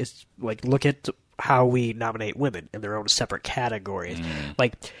so much. It's like, look at how we nominate women in their own separate categories.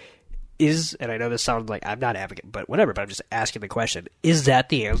 Like, and I know this sounds like I'm not advocate, but whatever, but I'm just asking the question, is that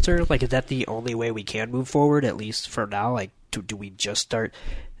the answer? Like, is that the only way we can move forward, at least for now? Like, do we just start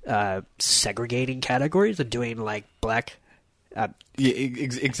segregating categories and doing, like, black... yeah,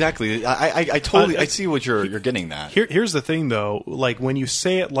 exactly. I totally I see what you're getting at. Here's the thing, though. Like, when you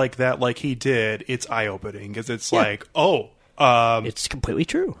say it like that, like he did, it's eye-opening, because it's like, it's completely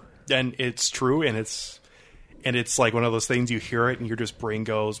true. And it's true, and it's like one of those things, you hear it and your just brain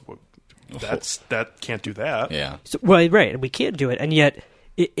goes, well, that can't do that. Yeah. So, well, right, and we can't do it, and yet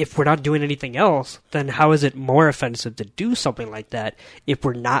if we're not doing anything else, then how is it more offensive to do something like that if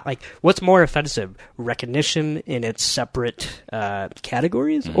we're not, like, what's more offensive? Recognition in its separate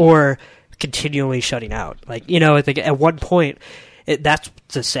categories, or continually shutting out? Like, I think at one point, that's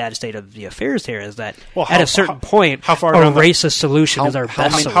the sad state of the affairs here, is that at a certain point, a racist solution is our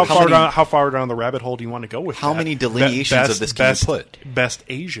best solution. How far down the rabbit hole do you want to go with how many delineations of this can you put? Best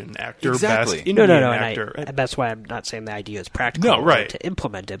Asian actor, exactly. Best Indian actor. And that's why I'm not saying the idea is practical to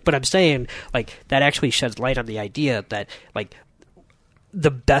implement it, but I'm saying, like, that actually sheds light on the idea that, like,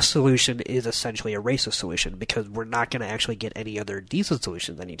 the best solution is essentially a racist solution, because we're not going to actually get any other decent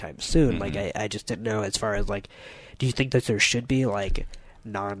solutions anytime soon. Like, I just didn't know, as far as, like, do you think that there should be, like,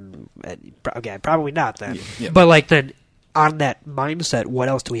 okay, probably not then. Yeah. But, like, then on that mindset, what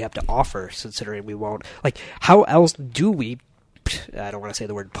else do we have to offer, considering we won't, like, how else do we, I don't want to say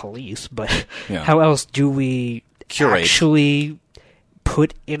the word police, but how else do we actually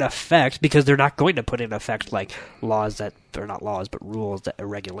put in effect, because they're not going to put in effect, like, laws that are not laws, but rules that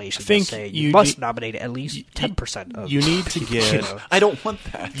regulations that say you must nominate at least 10% of. You need to get. I don't want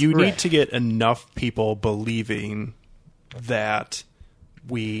that. You need to get enough people believing that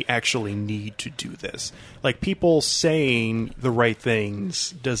we actually need to do this. Like, people saying the right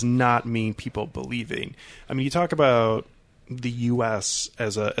things does not mean people believing. I mean, you talk about the U.S.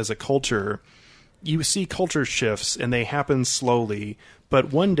 as a culture. You see culture shifts, and they happen slowly,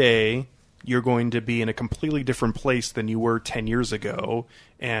 but one day you're going to be in a completely different place than you were 10 years ago,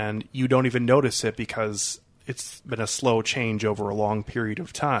 and you don't even notice it because it's been a slow change over a long period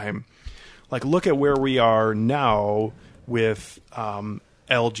of time. Like, look at where we are now with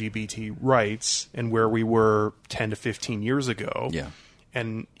LGBT rights and where we were 10 to 15 years ago. Yeah.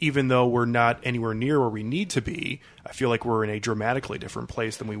 And even though we're not anywhere near where we need to be, I feel like we're in a dramatically different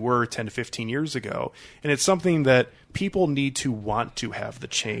place than we were 10 to 15 years ago. And it's something that people need to want to have the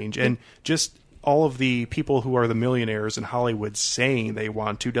change. And just all of the people who are the millionaires in Hollywood saying they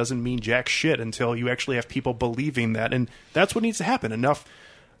want to doesn't mean jack shit until you actually have people believing that. And that's what needs to happen. Enough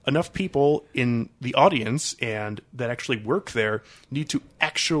people in the audience and that actually work there need to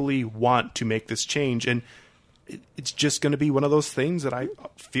actually want to make this change. And it's just going to be one of those things that I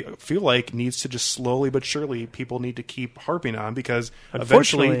feel like needs to just slowly but surely people need to keep harping on, because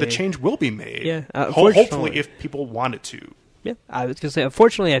eventually the change will be made. Yeah, hopefully, if people want it to. Yeah, I was going to say,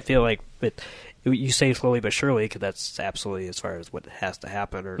 unfortunately, I feel like you say slowly but surely, because that's absolutely as far as what has to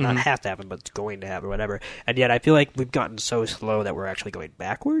happen, or not has to happen, but it's going to happen, or whatever. And yet I feel like we've gotten so slow that we're actually going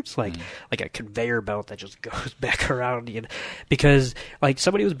backwards, like a conveyor belt that just goes back around. Because, like,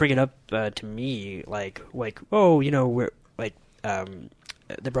 somebody was bringing up to me, like, oh, we're like,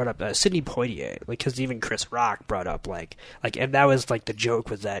 they brought up Sidney Poitier, like, because even Chris Rock brought up like, and that was like the joke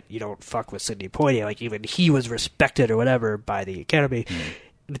was that you don't fuck with Sidney Poitier, like, even he was respected or whatever by the Academy.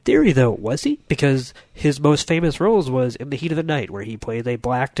 In theory, though, was he? Because his most famous roles was In the Heat of the Night, where he played a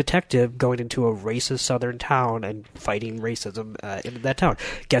black detective going into a racist southern town and fighting racism in that town.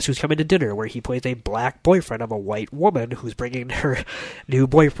 Guess Who's Coming to Dinner, where he plays a black boyfriend of a white woman who's bringing her new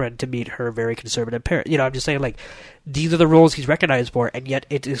boyfriend to meet her very conservative parent. I'm just saying, like, these are the roles he's recognized for, and yet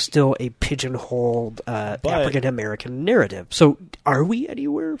it is still a pigeonholed African-American narrative. So are we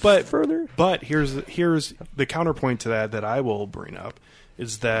anywhere further? But here's the counterpoint to that I will bring up,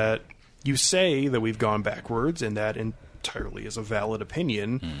 is that you say that we've gone backwards, and that entirely is a valid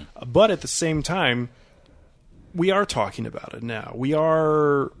opinion. But at the same time, we are talking about it now. We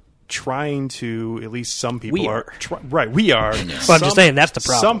are trying to, at least some people are. We are. Well, I'm just saying that's the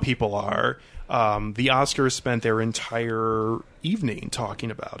problem. Some people are. The Oscars spent their entire evening talking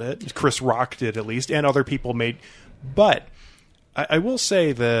about it. Chris Rock did, at least, and other people made. But I will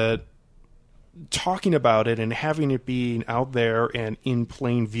say that talking about it and having it being out there and in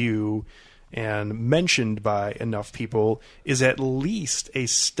plain view and mentioned by enough people is at least a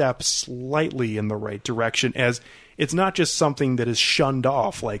step slightly in the right direction, as it's not just something that is shunned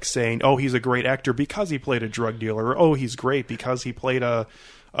off, like saying, oh, he's a great actor because he played a drug dealer, or oh, he's great because he played a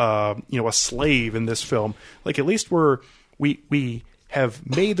slave in this film. Like, at least we have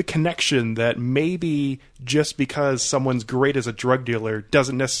made the connection that maybe just because someone's great as a drug dealer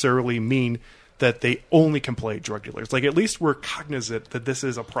doesn't necessarily mean that they only can play drug dealers. Like, at least we're cognizant that this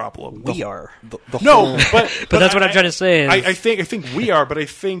is a problem. We are. No, but that's what I'm trying to say. I think we are, but I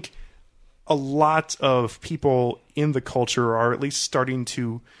think a lot of people in the culture are at least starting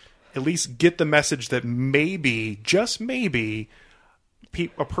to at least get the message that maybe, just maybe,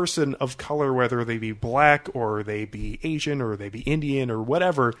 a person of color, whether they be black or they be Asian or they be Indian or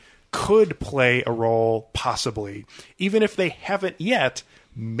whatever, could play a role possibly. Even if they haven't yet,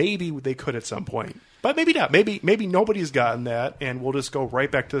 maybe they could at some point. But maybe not. Maybe nobody's gotten that, and we'll just go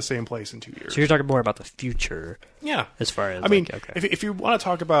right back to the same place in 2 years. So you're talking more about the future. Yeah. As far as, I mean, okay. if you want to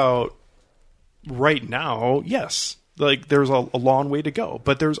talk about right now, yes. Like, there's a long way to go.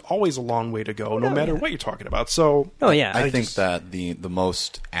 But there's always a long way to go, no matter what you're talking about. So, I think that the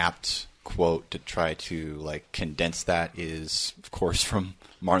most apt quote to try to, like, condense that is, of course, from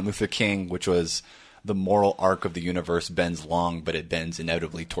Martin Luther King, which was, "The moral arc of the universe bends long, but it bends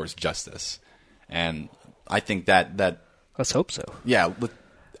inevitably towards justice." And I think that let's hope so. Yeah,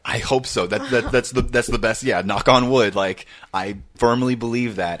 I hope so. That's the best. Yeah, knock on wood. Like, I firmly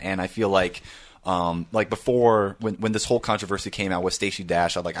believe that, and I feel like before when this whole controversy came out with Stacey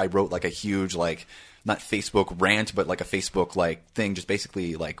Dash, I wrote like a huge, like, not Facebook rant, but like a Facebook like thing, just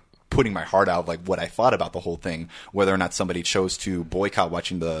basically like putting my heart out, like what I thought about the whole thing, whether or not somebody chose to boycott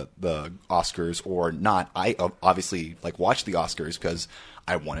watching the Oscars or not. I obviously like watched the Oscars because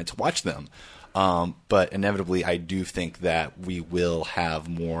I wanted to watch them. But inevitably, I do think that we will have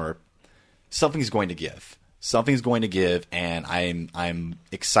more. Something's going to give. Something's going to give, and I'm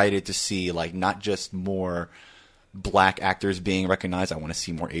excited to see, like, not just more black actors being recognized. I want to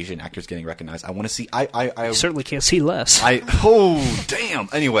see more Asian actors getting recognized. I want to see. I certainly can't see less. Oh damn.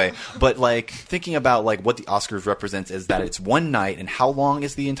 Anyway, but like thinking about like what the Oscars represents is that it's one night, and how long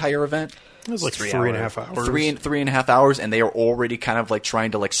is the entire event? It was like 3.5 hours. Three and a half hours, and they are already kind of like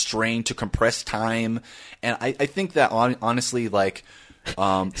trying to like strain to compress time. And I think that honestly, like,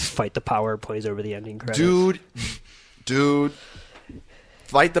 Fight the Power plays over the ending credits. Dude,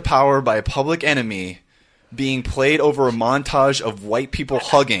 Fight the Power by Public Enemy being played over a montage of white people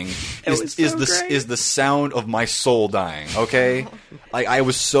hugging is the sound of my soul dying. Okay, like I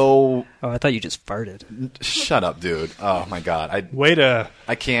was so. Oh, I thought you just farted. Shut up, dude. Oh my god. Way to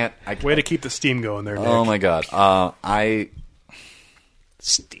keep the steam going there, Nick. Oh my god.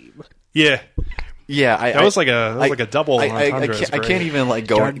 Steam. Yeah. Yeah, that was like a double entendre. I can't even like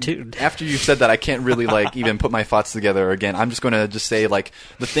go after you said that. I can't really like even put my thoughts together again. I'm just going to just say like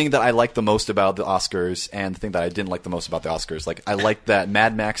the thing that I like the most about the Oscars and the thing that I didn't like the most about the Oscars. Like I like that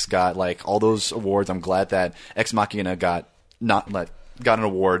Mad Max got like all those awards. I'm glad that Ex Machina got an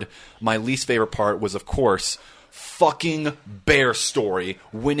award. My least favorite part was, of course, fucking Bear Story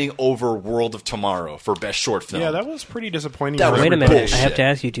winning over World of Tomorrow for Best Short Film. Yeah, that was pretty disappointing. Wait a minute. Bullshit. I have to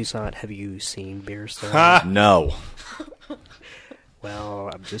ask you, Toussaint, have you seen Bear Story? No. Well,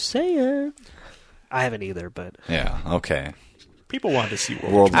 I'm just saying. I haven't either, but... Yeah, okay. People want to see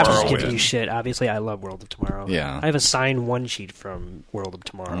World of I'm Tomorrow. just giving you shit. Obviously, I love World of Tomorrow. Yeah. I have a signed one sheet from World of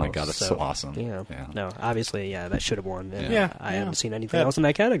Tomorrow. Oh my god, that's so awesome. Yeah. No, obviously, that should have won. And, Yeah. I haven't seen anything else in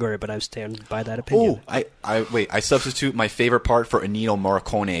that category, but I stand by that opinion. Oh, I substitute my favorite part for Ennio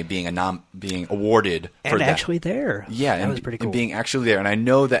Morricone being awarded for that. Actually there. Yeah, that was pretty cool. And being actually there. And I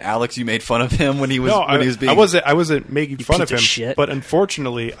know that Alex, you made fun of him when he was being. I wasn't making fun of him. Shit. But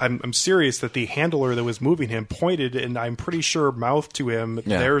unfortunately, I'm serious that the handler that was moving him pointed, and I'm pretty sure mouthed to him,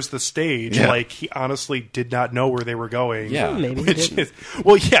 "There's the stage." Yeah. Like he honestly did not know where they were going. Yeah. Maybe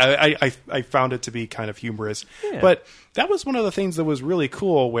I found it to be kind of humorous. Yeah. But that was one of the things that was really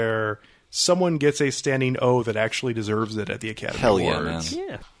cool, where someone gets a standing O that actually deserves it at the Academy Awards. Man.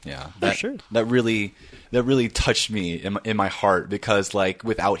 Yeah. Yeah, For sure. That really touched me in my heart, because like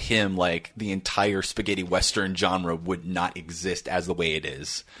without him, like the entire spaghetti western genre would not exist as the way it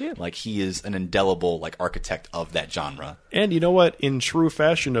is. Yeah. Like he is an indelible like architect of that genre. And you know what? In true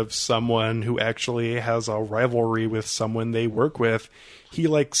fashion of someone who actually has a rivalry with someone they work with, he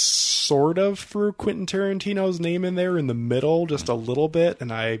like sort of threw Quentin Tarantino's name in there in the middle just a little bit,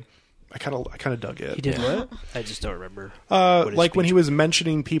 and I kind of dug it. He did what? I just don't remember. Like when he was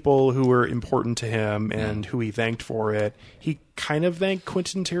mentioning people who were important to him and who he thanked for it, he kind of thanked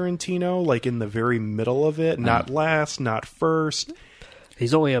Quentin Tarantino like in the very middle of it, not last, not first.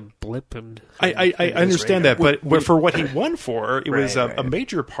 He's only a blip. And I understand that, but for what he won for, it was Right. a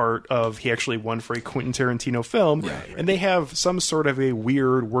major part of he actually won for a Quentin Tarantino film, and they have some sort of a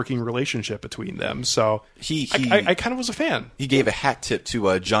weird working relationship between them. So I kind of was a fan. He gave a hat tip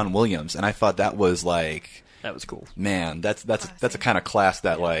to John Williams, and I thought that was like That was cool. Man, that's a kind of class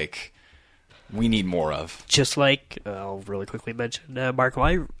that like we need more of. Just like I'll really quickly mention Mark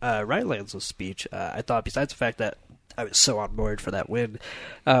Rylance' speech. I thought, besides the fact that I was so on board for that win,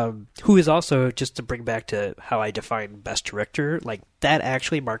 who is also, just to bring back to how I define best director, like that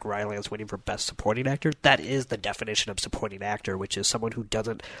actually Mark Rylance winning for best supporting actor, that is the definition of supporting actor, which is someone who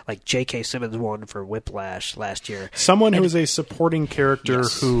doesn't, like J.K. Simmons won for Whiplash last year. Someone who is a supporting character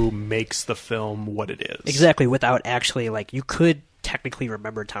who makes the film what it is. Exactly, without actually, like, you could technically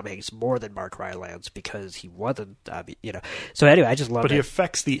remember Tom Hanks more than Mark Rylance because he wasn't, So anyway, I just love it. But he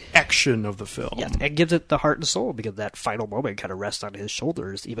affects the action of the film. Yeah, and gives it the heart and soul because that final moment kind of rests on his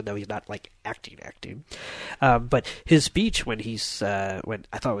shoulders, even though he's not like acting. But his speech when when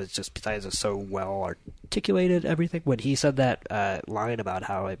I thought it was just, besides it's so well articulated, everything, when he said that line about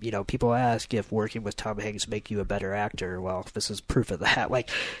how people ask if working with Tom Hanks make you a better actor. Well, this is proof of that. Like,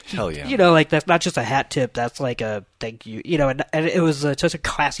 hell yeah. Like that's not just a hat tip. That's like a thank you. And it was such a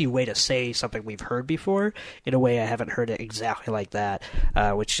classy way to say something we've heard before in a way I haven't heard it exactly like that,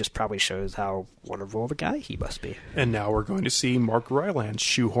 which just probably shows how wonderful of a guy he must be. And now we're going to see Mark Rylance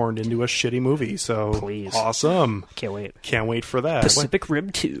shoehorned into a shitty movie. So please, awesome! Can't wait. Can't wait for that. Pacific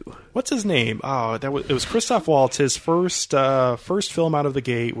Rim 2. What's his name? Oh, it was Christoph Waltz. His first film out of the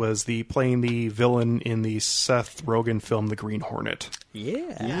gate was playing the villain in the Seth Rogen film The Green Hornet.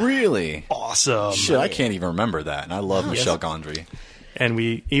 Yeah. Really? Awesome. Shit, I can't even remember that. And I love Michel Gondry. And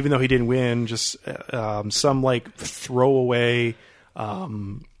even though he didn't win, just some like throwaway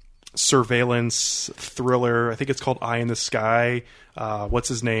surveillance thriller. I think it's called Eye in the Sky. What's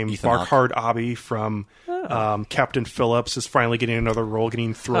his name? Farhad Abi from Captain Phillips is finally getting another role,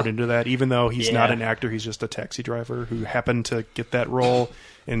 getting thrown into that. Even though he's not an actor, he's just a taxi driver who happened to get that role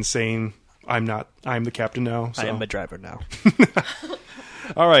and saying, I'm the captain now. So. I am a driver now.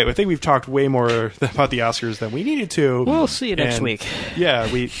 All right, I think we've talked way more about the Oscars than we needed to. We'll see you next week. Yeah,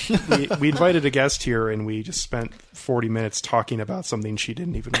 we invited a guest here, and we just spent 40 minutes talking about something she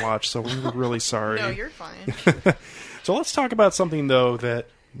didn't even watch, so we're really sorry. No, you're fine. So let's talk about something, though, that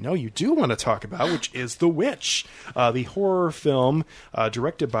you do want to talk about, which is The Witch, the horror film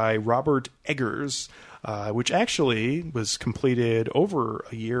directed by Robert Eggers, which actually was completed over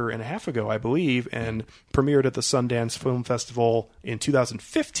a year and a half ago, I believe, and premiered at the Sundance Film Festival in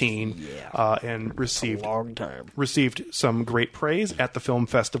 2015, and received some great praise at the film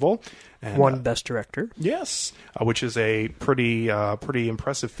festival. And, won Best Director. Yes, which is a pretty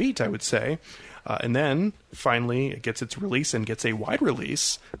impressive feat, I would say. And then finally, it gets its release and gets a wide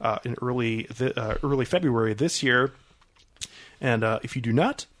release in early February this year. And if you do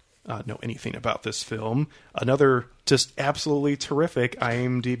not know anything about this film, another just absolutely terrific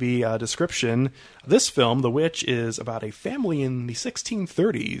IMDb description. This film, The Witch, is about a family in the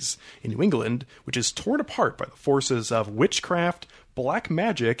 1630s in New England, which is torn apart by the forces of witchcraft, black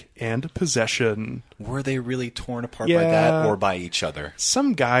magic, and possession. Were they really torn apart by that or by each other?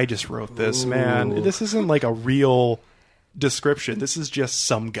 Some guy just wrote this, man. This isn't like a real description. This is just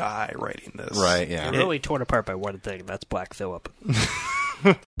some guy writing this. Right, yeah. They're really torn apart by one thing. That's Black Phillip.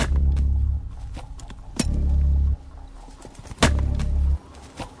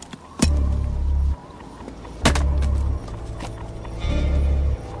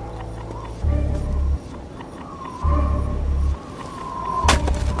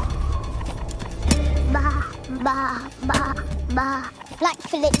 Black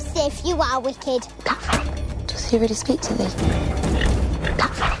Phillip Sif, you are wicked. Does he really speak to thee?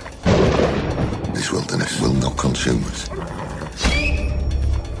 This wilderness will not consume us.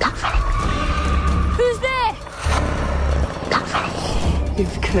 Who's there?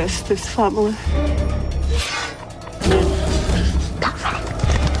 You've cursed this family.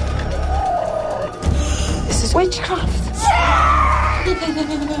 This is witchcraft.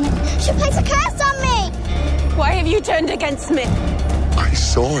 She placed a curse on me. Why have you turned against me? I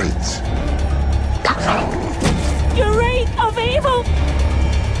saw it. Your reign of evil.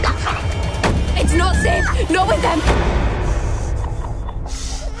 It's not safe. Not with them.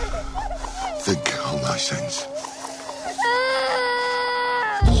 Think on thy sins.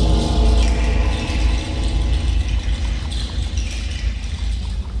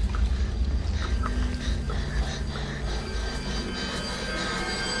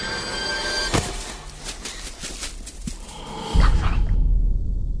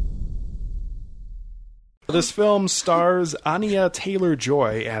 This film stars Anya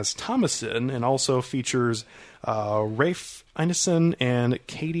Taylor-Joy as Thomasin and also features Rafe Ineson and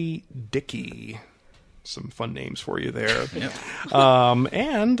Katie Dickey. Some fun names for you there.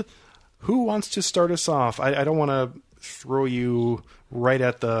 And who wants to start us off? I don't want to throw you right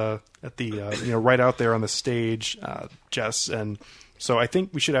at the right out there on the stage, Jess. And so I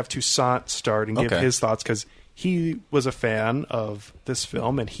think we should have Toussaint start and give his thoughts, because he was a fan of this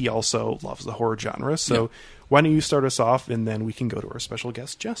film and he also loves the horror genre. So why don't you start us off, and then we can go to our special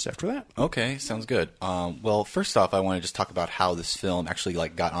guest, Jess, after that. Okay, sounds good. Well, first off, I want to just talk about how this film actually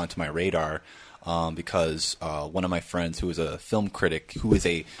got onto my radar, because one of my friends who is a film critic, who is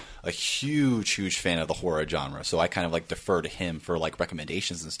a huge fan of the horror genre, so I kind of defer to him for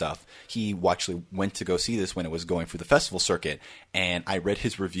recommendations and stuff. He actually went to go see this when it was going through the festival circuit, and I read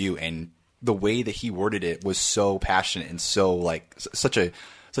his review, and the way that he worded it was so passionate and so such a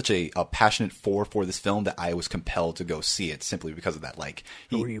passionate for this film that I was compelled to go see it simply because of that.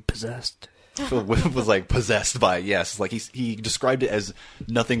 Were you possessed? Was possessed by it, yes. He described it as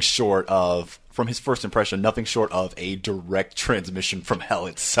nothing short of, from his first impression, nothing short of a direct transmission from hell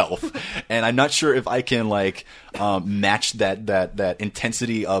itself. And I'm not sure if I can match that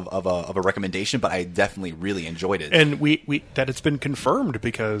intensity of a recommendation, but I definitely really enjoyed it. And we that it's been confirmed,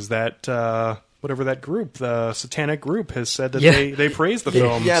 because that whatever that group, the Satanic Group, has said that they praise the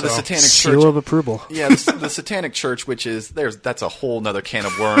film. Yeah, so. the Satanic Church. Seal of approval. Yeah, the Satanic Church, which is that's a whole nother can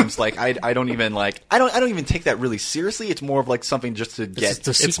of worms. I don't even take that really seriously. It's more of something just to get.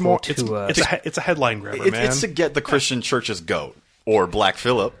 It's a headline grabber, man. It's to get the Christian church's goat or Black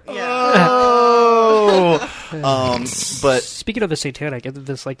Phillip. Yeah. But speaking of the Satanic, isn't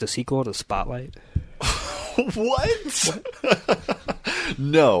this the sequel to Spotlight? What?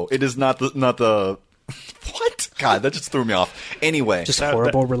 No, it is not the. What? God, that just threw me off. Anyway, just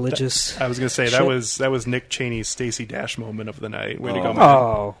horrible religious. I was going to say shit. that was Nick Cheney's Stacey Dash moment of the night. Way to go, man.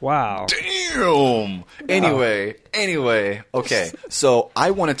 Oh, wow. Damn. Anyway. Okay, so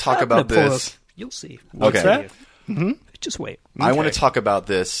I want to talk about this. You'll see. What's that? Mm-hmm. Just wait. Okay. I want to talk about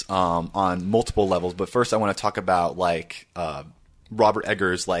this on multiple levels, but first I want to talk about Robert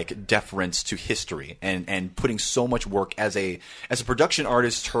Eggers' deference to history and putting so much work as a production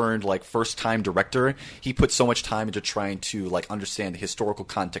artist turned first time director. He put so much time into trying to understand the historical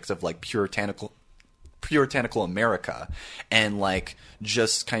context of puritanical America, and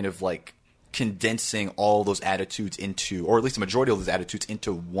just kind of condensing all those attitudes into, or at least the majority of those attitudes,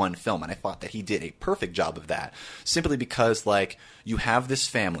 into one film. And I thought that he did a perfect job of that, simply because you have this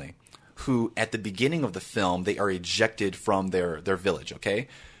family who, at the beginning of the film, they are ejected from their village, okay?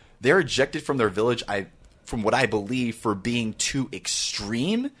 They're ejected from their village, from what I believe, for being too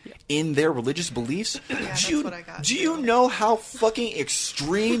extreme in their religious beliefs. Do you know how fucking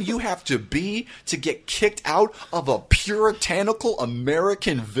extreme you have to be to get kicked out of a puritanical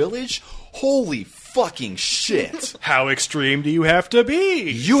American village? Holy fucking shit. How extreme do you have to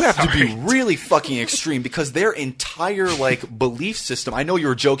be? You have to be really fucking extreme, because their entire belief system. I know you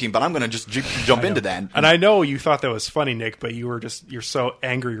were joking, but I'm going to just jump into that. And I know you thought that was funny, Nick, but you're so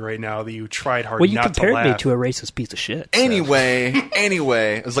angry right now that you tried hard not to laugh. Well, you compared me to a racist piece of shit. So.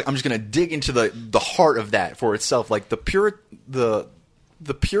 Anyway, it's I'm just going to dig into the heart of that for itself. The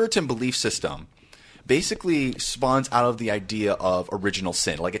Puritan belief system basically spawns out of the idea of original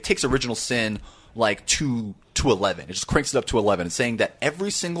sin. It takes original sin to 11. It just cranks it up to 11, and saying that every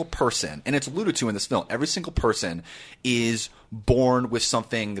single person, and it's alluded to in this film, every single person is born with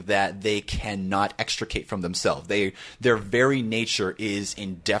something that they cannot extricate from themselves. Their very nature is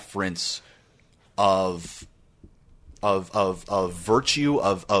in deference of virtue,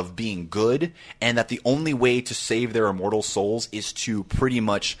 of being good, and that the only way to save their immortal souls is to pretty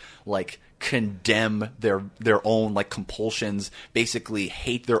much condemn their own compulsions, basically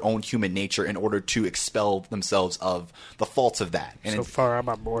hate their own human nature in order to expel themselves of the faults of that. And so far, I'm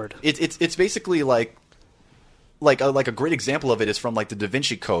on board. It's basically a great example of it is from the Da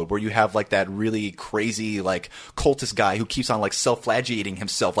Vinci Code, where you have that really crazy cultist guy who keeps on self-flagellating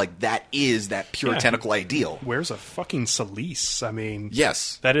himself. That is that puritanical ideal. Wears a fucking cilice. I mean,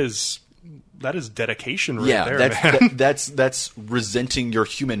 yes, that is dedication there, man. That's resenting your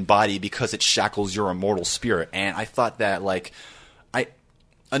human body because it shackles your immortal spirit. And I thought that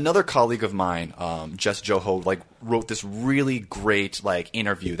another colleague of mine, Jess Joho, wrote this really great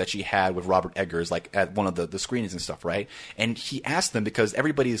interview that she had with Robert Eggers at one of the screenings and stuff, right? And he asked them, because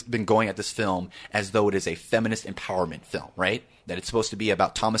everybody's been going at this film as though it is a feminist empowerment film, right? That it's supposed to be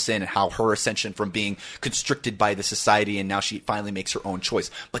about Thomasin and how her ascension from being constricted by the society, and now she finally makes her own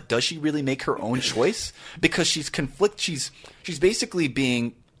choice. But does she really make her own choice? Because she's she's basically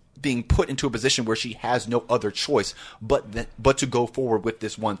being put into a position where she has no other choice but to go forward with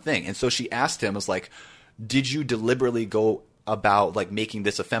this one thing. And so she asked him, did you deliberately go about making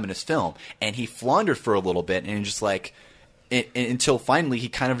this a feminist film? And he floundered for a little bit, and just until finally he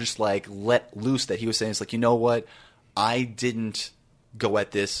kind of just let loose that he was saying, you know what? I didn't go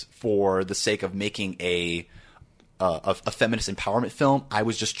at this for the sake of making a feminist empowerment film. I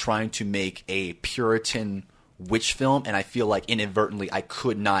was just trying to make a Puritan witch film, and I feel like inadvertently I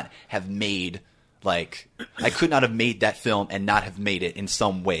could not have made that film and not have made it in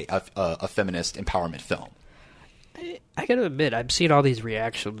some way a feminist empowerment film. I gotta admit, I'm seeing all these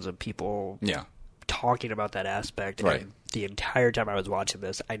reactions of people talking about that aspect, Right. and the entire time I was watching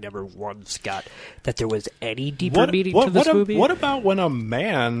this, I never once got that there was any deeper meaning to this movie. What about when a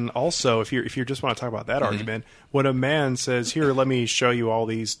man also, if you just want to talk about that argument, when a man says, "Here, let me show you all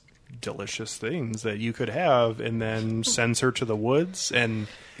these delicious things that you could have," and then sends her to the woods, and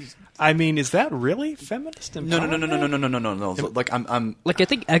I mean, is that really feminist empowerment? No. Like I'm Like, I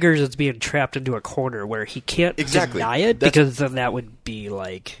think Eggers is being trapped into a corner where he can't deny it, because then that would be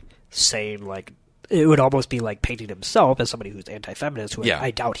like saying, like, it would almost be like painting himself as somebody who's anti-feminist, who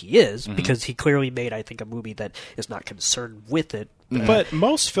I doubt he is, because he clearly made, I think, a movie that is not concerned with it. But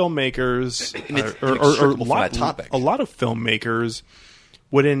most filmmakers, a lot of filmmakers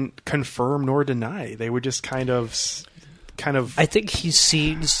wouldn't confirm nor deny. They would just kind of. I think he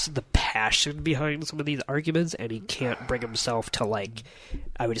sees the passion behind some of these arguments, and he can't bring himself to, like,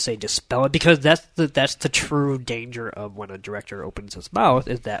 I would say, dispel it, because that's the true danger of when a director opens his mouth,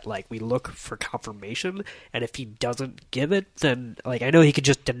 is that, like, we look for confirmation, and if he doesn't give it, then, like, I know he could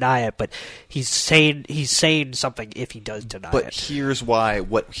just deny it, but he's saying something if he does deny it. But here's why: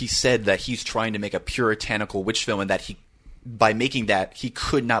 what he said, that he's trying to make a puritanical witch film, and that by making that, he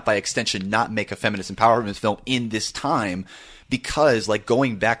could not, by extension, not make a feminist empowerment film in this time, because, like,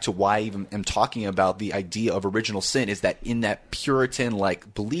 going back to why I even am talking about the idea of original sin, is that in that Puritan,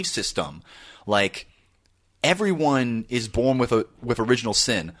 like, belief system, like, everyone is born with original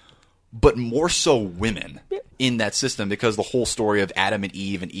sin, but more so women in that system, because the whole story of Adam and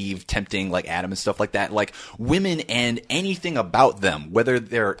Eve tempting, like, Adam and stuff like that, like, women and anything about them, whether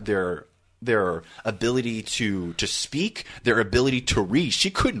their ability to speak, their ability to read.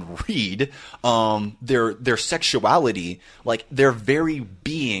 She couldn't read. Their sexuality, like, their very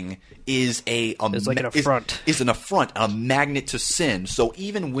being is like an affront. Is an affront, a magnet to sin. So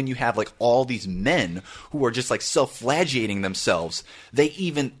even when you have, like, all these men who are just, like, self-flagellating themselves, they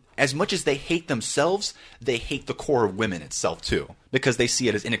even, as much as they hate themselves, they hate the core of women itself too, because they see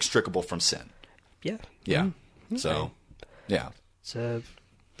it as inextricable from sin. Yeah. Yeah. Mm-hmm. So, yeah. So.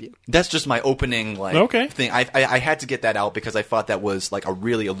 That's just my opening thing. I had to get that out because I thought that was, like, a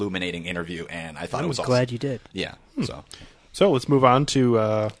really illuminating interview, and I thought it was awesome. Glad you did. Yeah. So let's move on to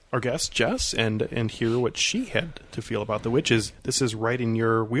our guest Jess and hear what she had to feel about The Witches. This is right in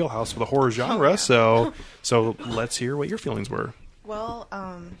your wheelhouse for the horror genre. So let's hear what your feelings were. Well,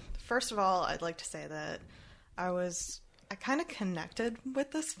 first of all, I'd like to say that I kind of connected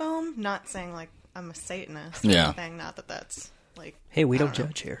with this film. Not saying, like, I'm a Satanist or anything. Not that that's, like... Hey, we don't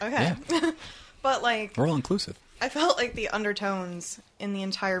judge here. Okay. Yeah. But, like... We're all inclusive. I felt like the undertones in the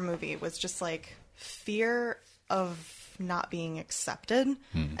entire movie was just, like, fear of not being accepted.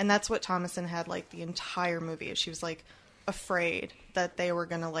 And that's what Thomasin had, like, the entire movie. She was, like, afraid that they were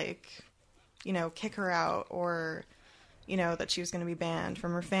going to, like, you know, kick her out, or... you know, that she was going to be banned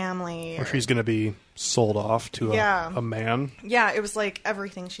from her family. Or she's going to be sold off to a man. Yeah, it was like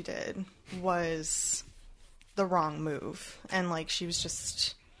everything she did was the wrong move. And, like, she was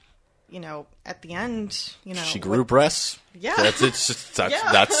just, you know, at the end, you know... She grew breasts. Yeah.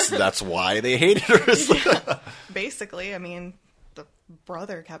 That's why they hated her. Yeah. Basically, I mean, the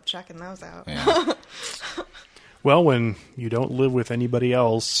brother kept checking those out. Yeah. Well, when you don't live with anybody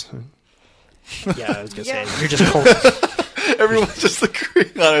else... Yeah, I was going to say, you're just cultivating. Everyone's just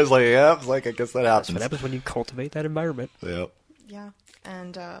agreeing on it. I was like, yeah, I guess that happens. That's what happens when you cultivate that environment. Yep. Yeah.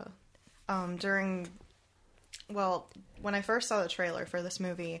 And when I first saw the trailer for this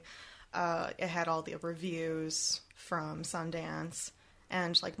movie, it had all the reviews from Sundance.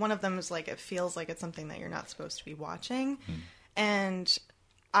 And, like, one of them was, like, it feels like it's something that you're not supposed to be watching. And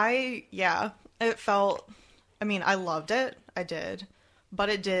it felt, I mean, I loved it. I did. But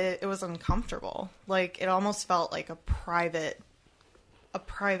it was uncomfortable. Like, it almost felt like a private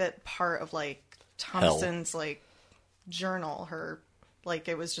part of, like, Thomasin's, like, journal. Like,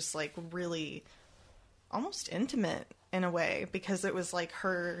 it was just, like, really almost intimate in a way, because it was, like,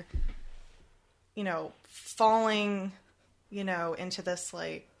 her, you know, falling, you know, into this,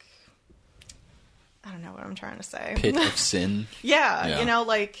 like, I don't know what I'm trying to say. Pit of sin. Yeah, you know,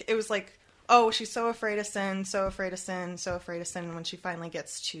 like, it was like, oh, she's so afraid of sin, so afraid of sin, so afraid of sin. And when she finally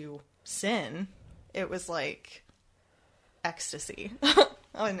gets to sin, it was like ecstasy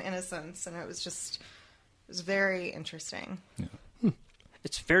in a sense. And it was very interesting. Yeah.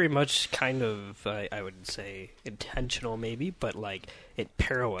 It's very much kind of, I would say, intentional maybe, but like it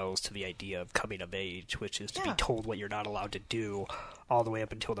parallels to the idea of coming of age, which is to be told what you're not allowed to do, all the way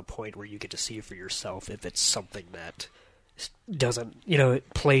up until the point where you get to see for yourself if it's something that doesn't,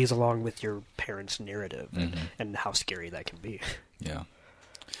 it plays along with your parents' narrative and how scary that can be. Yeah.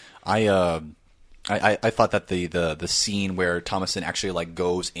 I thought that the scene where Thomasin actually like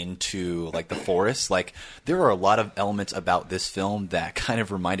goes into like the forest, like there are a lot of elements about this film that kind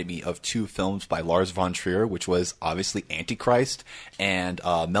of reminded me of two films by Lars von Trier, which was obviously Antichrist and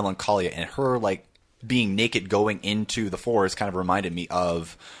Melancholia, and her like being naked going into the forest kind of reminded me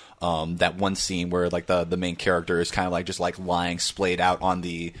of that one scene where like the main character is kind of like just like lying splayed out on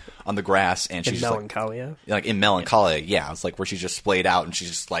the grass, and she's in Melancholia, like in Melancholia, yeah, it's like where she's just splayed out and she's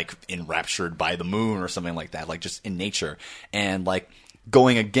just like enraptured by the moon or something like that, like just in nature. And like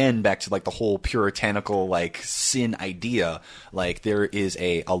going again back to like the whole puritanical like sin idea, like there is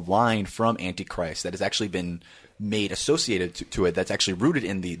a line from Antichrist that has actually been made associated to it that's actually rooted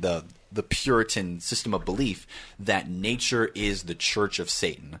in the Puritan system of belief that nature is the church of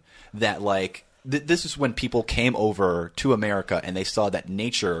Satan. That like this is when people came over to America and they saw that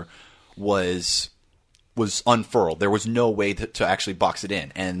nature was unfurled. There was no way to actually box it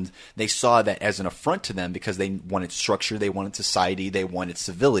in, and they saw that as an affront to them because they wanted structure, they wanted society, they wanted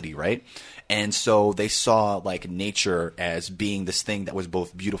civility, right? And so they saw like nature as being this thing that was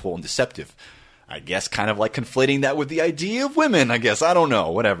both beautiful and deceptive. I guess kind of like conflating that with the idea of women, I guess. I don't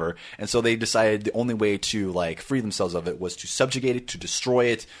know, whatever. And so they decided the only way to like free themselves of it was to subjugate it, to destroy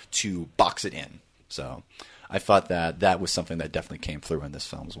it, to box it in. So I thought that was something that definitely came through in this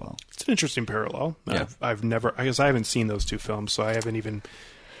film as well. It's an interesting parallel. Yeah. I guess I haven't seen those two films, so I haven't even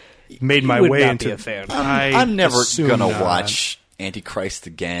made my way into. Be a fan. I'm never gonna not. watch Antichrist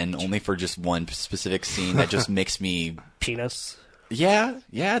again, only for just one specific scene that just makes me Penis. Yeah,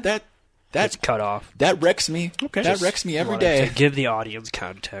 That's cut off. That wrecks me. Okay. That wrecks me every Wanted day. to give the audience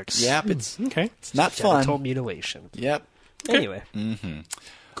context. Yep, it's not Genital fun. mutilation. Yep. Anyway,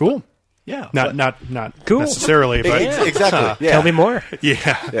 Cool. Yeah. Not Cool. necessarily, but Exactly. Yeah. tell me more.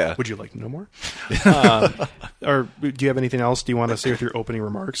 Yeah. Would you like to know more? Or do you have anything else? Do you want to say with your opening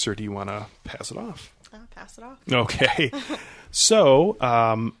remarks, or do you want to pass it off? I'll pass it off. Okay. So,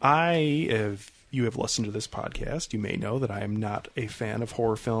 you have listened to this podcast, you may know that I am not a fan of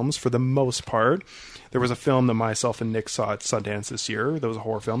horror films for the most part. There was a film that myself and Nick saw at Sundance this year. There was a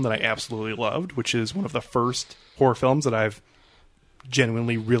horror film that I absolutely loved, which is one of the first horror films that I've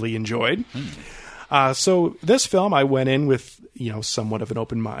genuinely really enjoyed. So this film, I went in with, somewhat of an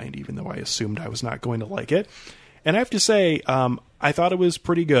open mind, even though I assumed I was not going to like it. And I have to say, I thought it was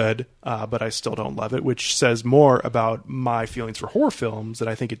pretty good, but I still don't love it, which says more about my feelings for horror films than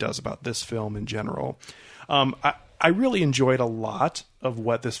I think it does about this film in general. I really enjoyed a lot of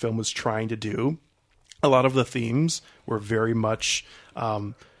what this film was trying to do. A lot of the themes were very much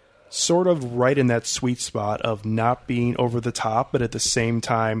sort of right in that sweet spot of not being over the top, but at the same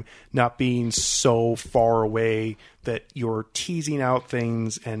time not being so far away that you're teasing out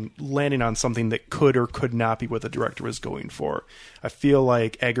things and landing on something that could or could not be what the director was going for. I feel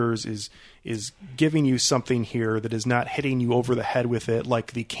like Eggers is giving you something here that is not hitting you over the head with it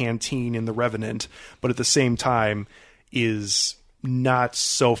like the canteen in The Revenant, but at the same time is not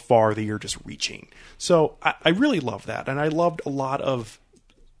so far that you're just reaching. So I really love that, and I loved a lot of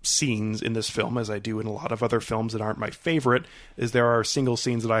scenes in this film, as I do in a lot of other films that aren't my favorite. Is there are single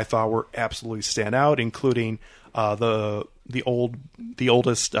scenes that I thought were absolutely stand out, including the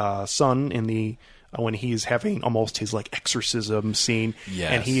oldest son in the when he's having almost his like exorcism scene,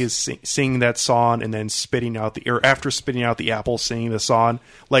 yes. And he is singing that song and then after spitting out the apple, singing the song.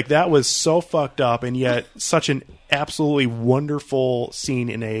 Like, that was so fucked up, and yet such an absolutely wonderful scene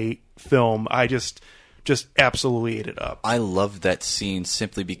in a film. I just absolutely ate it up. I love that scene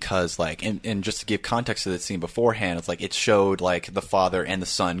simply because, like, and just to give context to that scene beforehand, it's like it showed like the father and the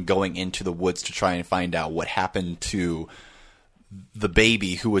son going into the woods to try and find out what happened to the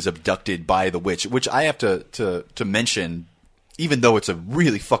baby who was abducted by the witch, which I have to mention, even though it's a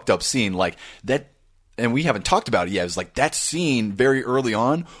really fucked up scene, like that, and we haven't talked about it yet. It's like that scene very early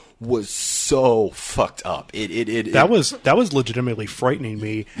on was so fucked up. That was legitimately frightening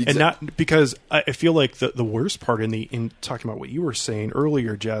me, and not because I feel like the worst part in talking about what you were saying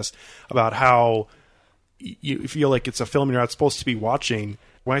earlier, Jess, about how you feel like it's a film you're not supposed to be watching.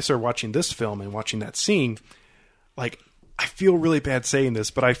 When I started watching this film and watching that scene, like, I feel really bad saying this,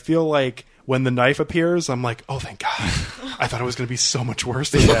 but I feel like when the knife appears, I'm like, oh, thank God. I thought it was going to be so much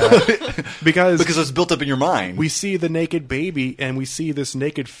worse than that. because it's built up in your mind. We see the naked baby, and we see this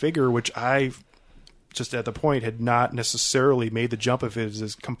naked figure, which I just at the point had not necessarily made the jump if it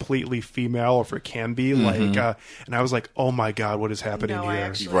is completely female or if it can be and I was like, oh my god, what is happening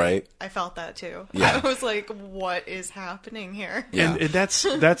here? I felt that too. Yeah. I was like, what is happening here? And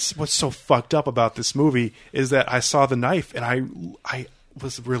that's what's so fucked up about this movie is that I saw the knife and I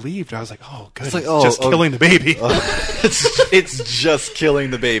was relieved. I was like, oh good, it's killing the baby. It's just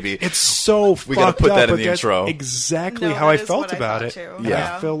killing the baby. It's so we gotta put that in the that's intro. Exactly how I felt about it. Too.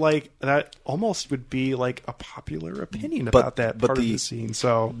 Yeah. I feel like that almost would be like a popular opinion about that part of the scene.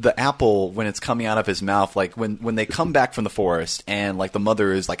 So the apple, when it's coming out of his mouth, like when they come back from the forest and like the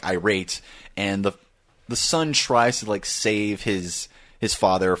mother is like irate and the son tries to like save his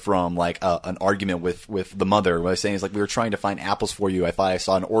father from like an argument with the mother. What I was saying is like, we were trying to find apples for you. I thought I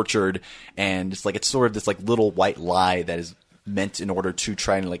saw an orchard, and it's sort of this like little white lie that is meant in order to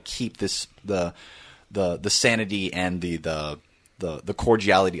try and like keep this the sanity and the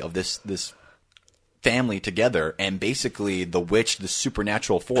cordiality of this family together. And basically the witch, the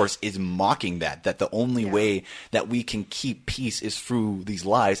supernatural force, is mocking that the only way that we can keep peace is through these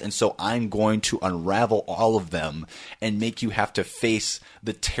lies, and so I'm going to unravel all of them and make you have to face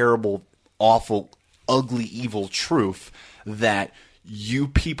the terrible, awful, ugly, evil truth that you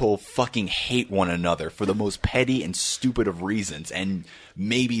people fucking hate one another for the most petty and stupid of reasons, and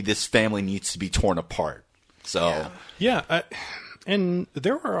maybe this family needs to be torn apart. So and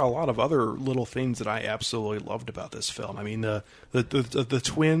there are a lot of other little things that I absolutely loved about this film. I mean, the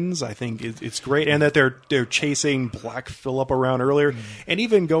twins, I think it's great, and that they're chasing Black Phillip around earlier, and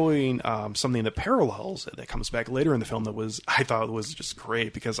even going something that parallels that comes back later in the film I thought was just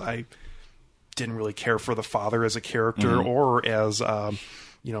great, because I didn't really care for the father as a character or as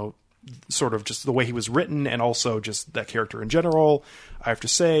sort of just the way he was written, and also just that character in general. I have to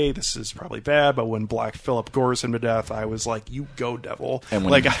say, this is probably bad, but when Black Phillip gores him to death, I was like, you go, devil. And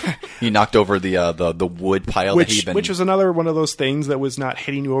when he knocked over the wood pile which was another one of those things that was not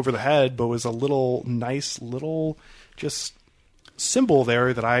hitting you over the head, but was a nice little just symbol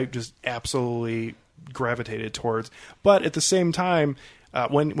there that I just absolutely gravitated towards. But at the same time,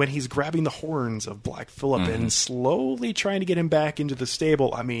 when he's grabbing the horns of Black Phillip and slowly trying to get him back into the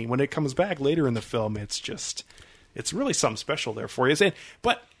stable, I mean, when it comes back later in the film, it's really something special there for you.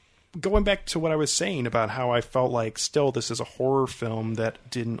 But going back to what I was saying about how I felt like still this is a horror film that I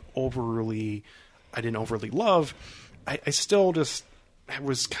didn't overly love, I still just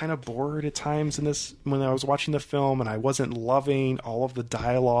was kind of bored at times in this when I was watching the film, and I wasn't loving all of the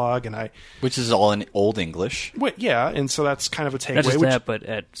dialogue, which is all in Old English. And so that's kind of a takeaway. Not just that, but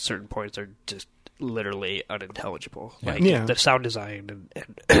at certain points they're just literally unintelligible. The sound design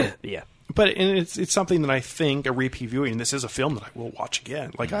and But it's something that I think a repeat viewing. This is a film that I will watch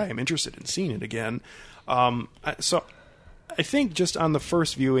again. Like I am interested in seeing it again. So I think just on the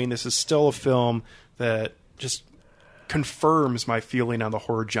first viewing, this is still a film that just confirms my feeling on the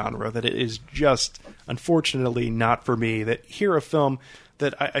horror genre, that it is just, unfortunately, not for me. That here a film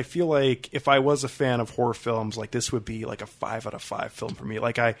that I feel like if I was a fan of horror films, like this would be like a 5 out of 5 film for me.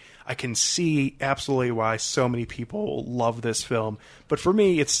 Like I can see absolutely why so many people love this film, but for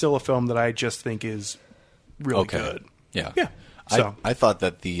me, it's still a film that I just think is really good. Yeah. So I thought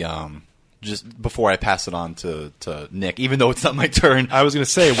that the just before I pass it on to Nick, even though it's not my turn, I was going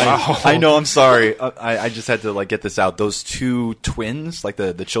to say, wow. I know, I'm sorry. I just had to get this out. Those two twins, like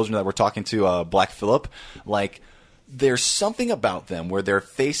the children that we're talking to, Black Phillip, there's something about them where their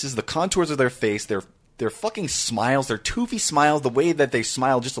faces, the contours of their face, their fucking smiles, their toothy smiles, the way that they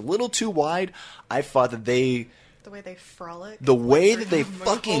smile just a little too wide, I thought that the way they frolic. The way that they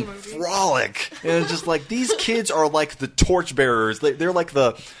fucking frolic. And it's just like, these kids are like the torchbearers. They're like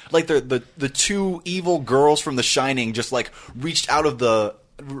the two evil girls from The Shining, just like reached out of the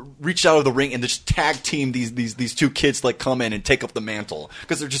ring and just tag team these two kids to come in and take up the mantle,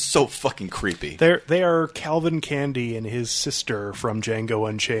 because they're just so fucking creepy. They are Calvin Candy and his sister from Django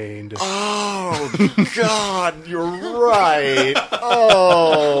Unchained. Oh God, you're right.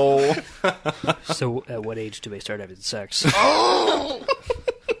 Oh. So at what age do they start having sex? Oh.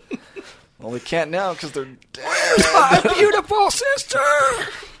 Well, they can't now because they're dead. Where's my beautiful sister?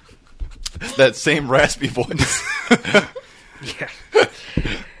 That same raspy voice. Yeah.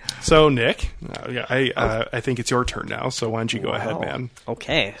 So Nick, I think it's your turn now. So why don't you go ahead, man?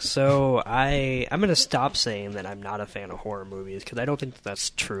 Okay, so I'm going to stop saying that I'm not a fan of horror movies, because I don't think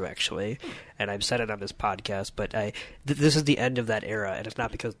that's true, actually. And I've said it on this podcast, but this is the end of that era, and it's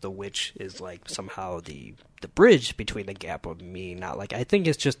not because The Witch is somehow the bridge between the gap of me. Not I think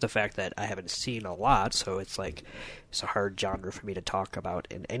it's just the fact that I haven't seen a lot, so it's it's a hard genre for me to talk about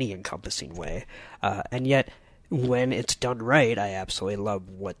in any encompassing way. And yet, when it's done right, I absolutely love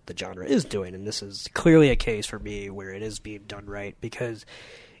what the genre is doing, and this is clearly a case for me where it is being done right, because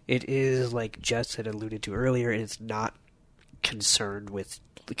it is, like Jess had alluded to earlier, it's not concerned with,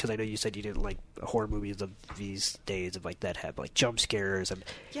 because I know you said you didn't like horror movies of these days of like that have like jump scares and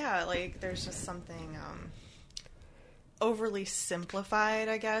yeah, like there's just something overly simplified,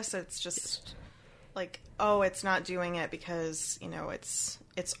 I guess. It's just like, oh, it's not doing it because, you know, it's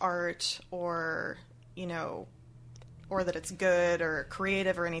art, or, you know, or that it's good or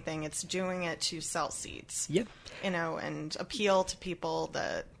creative or anything. It's doing it to sell seats. Yep. You know, and appeal to people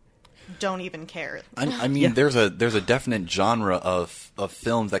that don't even care. I mean, there's a definite genre of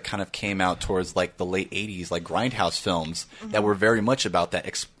films that kind of came out towards like the late 80s, like grindhouse films that were very much about that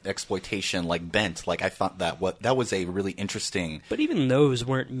exploitation, like bent. Like I thought that was a really interesting. But even those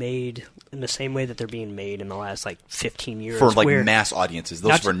weren't made in the same way that they're being made in the last like 15 years for like mass audiences.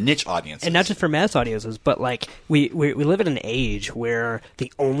 Those were niche audiences, and not just for mass audiences, but like we live in an age where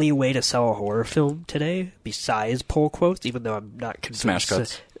the only way to sell a horror film today, besides pull quotes, even though I'm not convinced, smash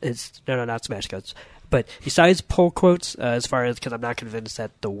cuts. It's not smash cuts. But besides pull quotes, as far as, because I'm not convinced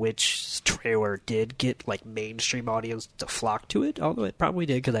that The Witch trailer did get like mainstream audience to flock to it, although it probably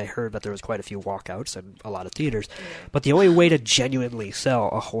did, because I heard that there was quite a few walkouts and a lot of theaters. Yeah. But the only way to genuinely sell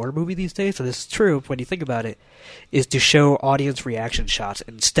a horror movie these days, and this is true when you think about it, is to show audience reaction shots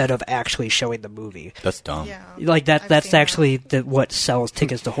instead of actually showing the movie. That's dumb. Yeah. Like that's actually what sells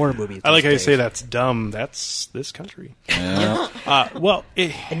tickets to horror movies. I like how you days. say that's dumb. That's this country. Yeah.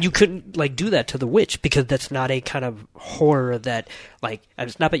 And you couldn't like do that to The Witch, because that's not a kind of horror that, like,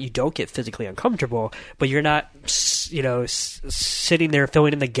 it's not that you don't get physically uncomfortable, but you're not, you know, sitting there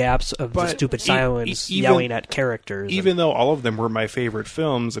filling in the gaps of the stupid silence, yelling at characters. Even though all of them were my favorite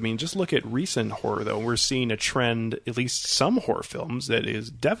films, I mean, just look at recent horror, though. We're seeing a trend, at least some horror films, that is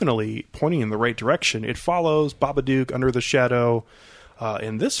definitely pointing in the right direction. It follows Babadook, Under the Shadow,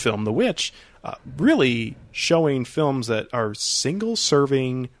 in this film, The Witch, really showing films that are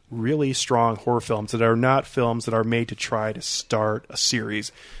single-serving, really strong horror films that are not films that are made to try to start a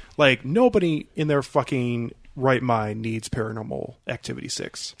series. Like, nobody in their fucking right mind needs Paranormal Activity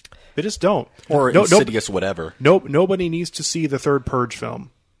 6. They just don't. Or Insidious whatever. Nobody needs to see the third Purge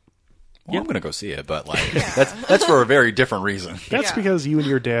film. Well, I'm going to go see it, but like that's for a very different reason. That's because you and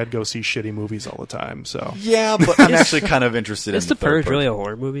your dad go see shitty movies all the time. So yeah, but I'm actually kind of interested in the Purge really a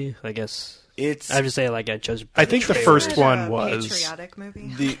horror movie? I guess I'm just saying, like, I chose. I think the first one was patriotic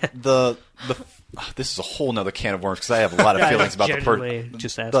movie. The this is a whole nother can of worms, because I have a lot of feelings about the Purge.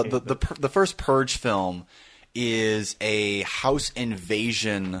 Just the first Purge film is a house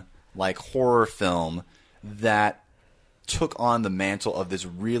invasion like horror film that took on the mantle of this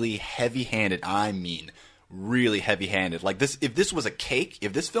really heavy-handed, I mean really heavy-handed. Like this, if this was a cake,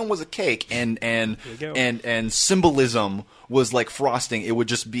 if this film was a cake and symbolism was like frosting, it would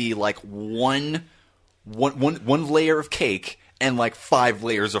just be like one layer of cake and like 5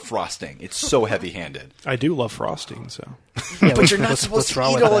 layers of frosting. It's so heavy-handed. I do love frosting, so. Yeah, but you're not supposed to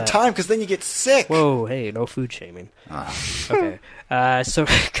eat all the time, because then you get sick. Whoa, hey, no food shaming. Okay. So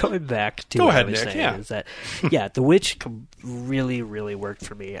going back to what I was saying is that, The Witch really, really worked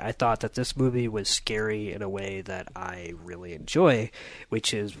for me. I thought that this movie was scary in a way that I really enjoy,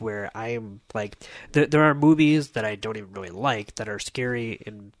 which is where I am like, there are movies that I don't even really like that are scary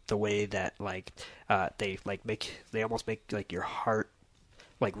in the way that like they almost make like your heart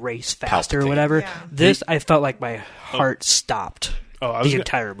like race faster or whatever. Yeah. This, I felt like my heart stopped. The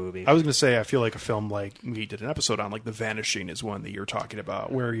entire movie. I was going to say, I feel like a film like we did an episode on, like The Vanishing is one that you're talking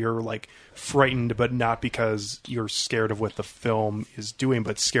about, where you're like frightened, but not because you're scared of what the film is doing,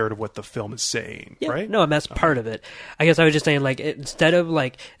 but scared of what the film is saying, right? No, and that's part of it. I guess I was just saying, like, instead of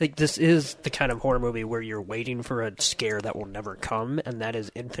like this is the kind of horror movie where you're waiting for a scare that will never come, and that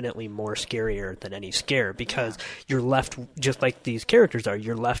is infinitely more scarier than any scare, because you're left, just like these characters are,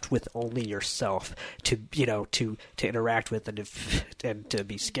 you're left with only yourself to interact with and to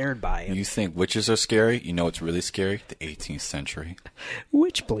be scared by. You think witches are scary? You know what's really scary? The 18th century.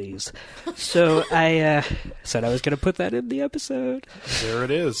 Witch, please. So I said I was going to put that in the episode. There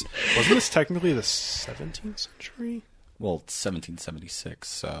it is. Wasn't this technically the 17th century? Well, 1776,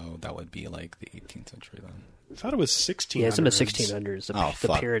 so that would be like the 18th century then. I thought it was 1600s. Yeah, it's in the 1600s.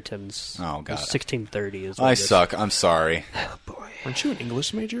 The Puritans. Oh, God. 1630 is I suck. I'm sorry. Oh, boy. Aren't you an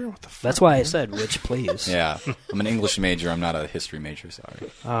English major? What the fuck? That's why I said, witch, please. Yeah. I'm an English major. I'm not a history major.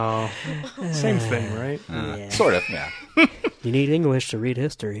 Sorry. Oh. Same thing, right? Sort of, yeah. You need English to read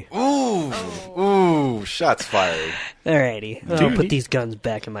history. Ooh, shots fired. Alrighty. I'll put these guns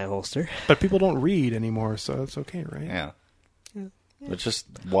back in my holster. But people don't read anymore, so it's okay, right? Yeah. It's just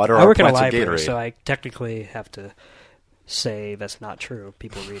water I our work in a plants with library, Gatorade. so I technically have to say that's not true.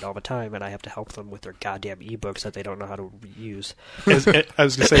 People read all the time, and I have to help them with their goddamn ebooks that they don't know how to use. I was going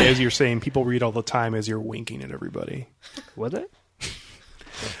to say, as you're saying, people read all the time as you're winking at everybody. Was it?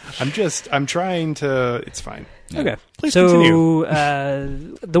 I'm trying to. It's fine. Okay. Please so,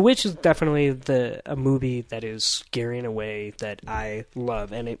 continue. The Witch is definitely a movie that is scary in a way that I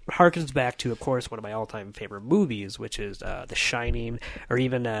love. And it harkens back to, of course, one of my all-time favorite movies, which is The Shining, or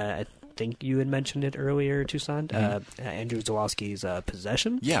even, I think you had mentioned it earlier, Toussaint, Andrew Zawalski's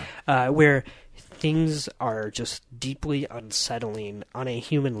Possession. Yeah. Where things are just deeply unsettling on a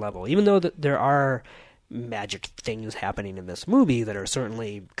human level. Even though there are magic things happening in this movie that are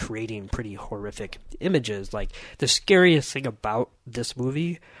certainly creating pretty horrific images. Like, the scariest thing about this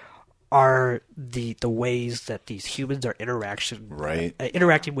movie are the ways that these humans are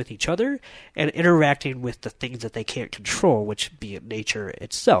interacting with each other and interacting with the things that they can't control, which be nature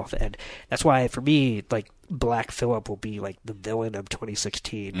itself. And that's why, for me, like, Black Phillip will be like the villain of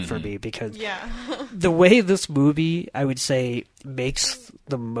 2016 for me, because the way this movie, I would say, makes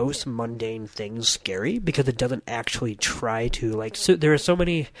the most mundane things scary, because it doesn't actually try to, like, so there are so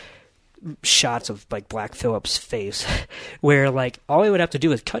many shots of like Black Phillip's face where like all I would have to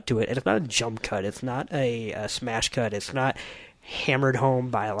do is cut to it, and it's not a jump cut, it's not a smash cut, it's not hammered home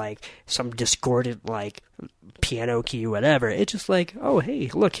by like some discordant like piano key or whatever. It's just like, oh hey,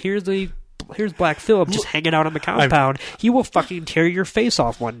 look, here's Black Phillip just hanging out on the compound. He will fucking tear your face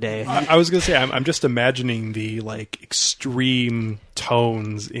off one day. I was gonna say, I'm just imagining the like extreme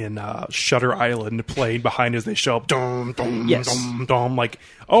tones in Shutter Island playing behind as they show up. Dum dum dum dum. Like,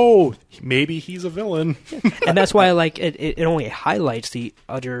 oh, maybe he's a villain. And that's why, like, it only highlights the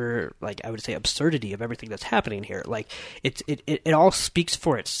utter, like, I would say, absurdity of everything that's happening here. Like, it all speaks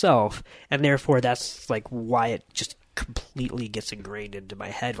for itself, and therefore that's like why it just completely gets ingrained into my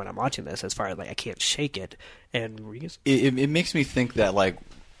head when I'm watching this, as far as like I can't shake it. And it makes me think that like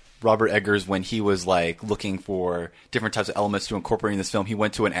Robert Eggers, when he was like looking for different types of elements to incorporate in this film, he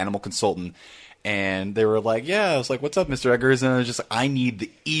went to an animal consultant, and they were like, yeah, I was like, what's up, Mr. Eggers? And I was just like, I need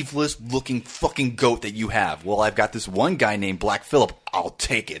the evilest looking fucking goat that you have. Well, I've got this one guy named Black Phillip. I'll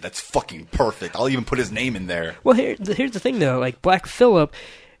take it. That's fucking perfect. I'll even put his name in there. Well, here's the thing though, like Black Phillip,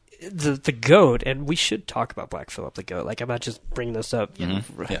 the goat, and we should talk about Black Phillip the goat. Like, I'm not just bringing this up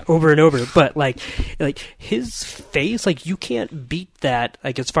over and over, but like his face, like, you can't beat that.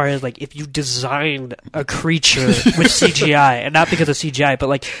 Like, as far as like if you designed a creature with CGI, and not because of CGI, but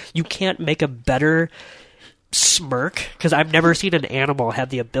like you can't make a better smirk, because I've never seen an animal have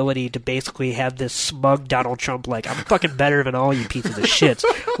the ability to basically have this smug Donald Trump, like, I'm fucking better than all you pieces of shit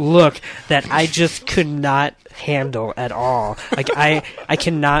look, that I just could not handle at all. Like, I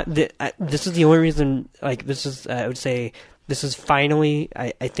cannot, this is the only reason, like, this is, I would say, this is finally,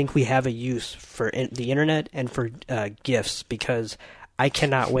 I think we have a use for the internet and for GIFs, because I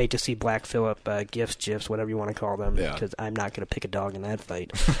cannot wait to see Black Phillip GIFs, whatever you want to call them, because I'm not going to pick a dog in that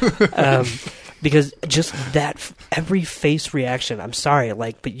fight. Because just that, every face reaction, I'm sorry,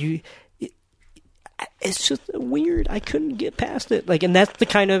 like, but it's just weird. I couldn't get past it. Like, and that's the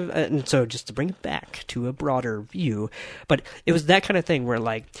kind of, and so just to bring it back to a broader view, but it was that kind of thing where,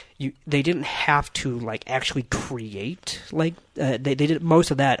 like, they didn't have to, like, actually create, like, they did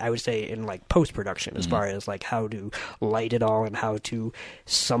most of that, I would say, in, like, post-production, as far as, like, how to light it all and how to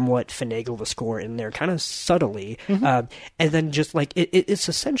somewhat finagle the score in there kind of subtly. And then just, like, it's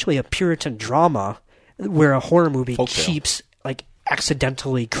essentially a Puritan drama where a horror movie keeps, like,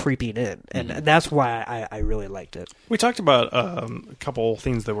 accidentally creeping in, and that's why I really liked it. We talked about a couple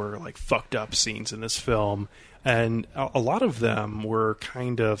things that were like fucked up scenes in this film, and a lot of them were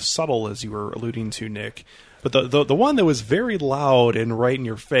kind of subtle, as you were alluding to, Nick. But the one that was very loud and right in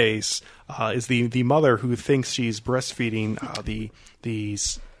your face is the mother who thinks she's breastfeeding the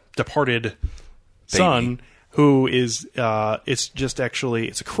departed son, who is, it's just actually,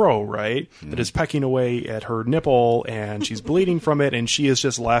 it's a crow, right? That is pecking away at her nipple, and she's bleeding from it, and she is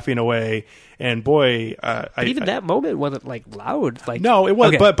just laughing away. And boy, that moment wasn't, like, loud. Like, no, it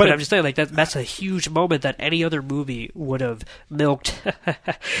wasn't. Okay, but I'm just saying, like, that's a huge moment that any other movie would have milked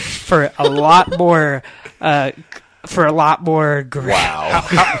for a lot more, gravitas.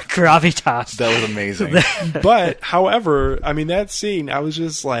 That was amazing. But, however, I mean, that scene, I was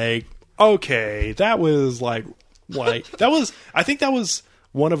just like, okay, that was I think that was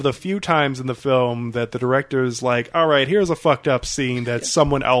one of the few times in the film that the director's like, all right, here's a fucked up scene that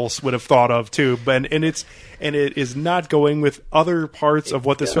someone else would have thought of too, and it is not going with other parts of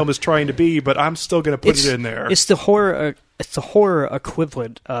what this film is trying to be, but I'm still going to put it in there. It's the horror it's the horror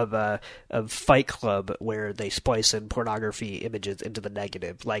equivalent of Fight Club, where they splice in pornography images into the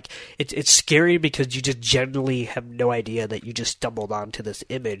negative. Like it's scary because you just generally have no idea that you just stumbled onto this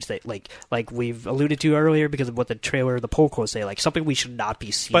image that like we've alluded to earlier because of what the trailer, the poll quotes say, like something we should not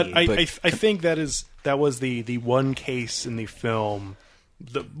be seeing. But I think that was the one case in the film,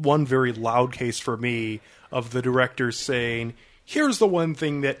 the one very loud case for me of the director saying, here's the one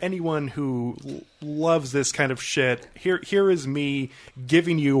thing that anyone who loves this kind of shit, here is me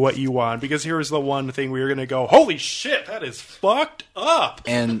giving you what you want, because here's the one thing where you're going to go, holy shit, that is fucked up.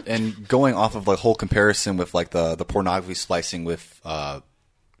 And going off of the whole comparison with like the pornography splicing with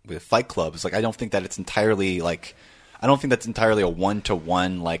Fight Club, it's like I don't think that's entirely a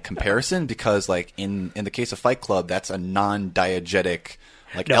one-to-one like comparison, because like in the case of Fight Club, that's a non-diegetic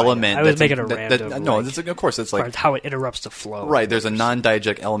element. I was making a random. Of course, it's like how it interrupts the flow. Right, there's a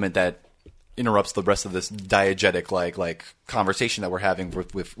non-diegetic element that interrupts the rest of this diegetic like conversation that we're having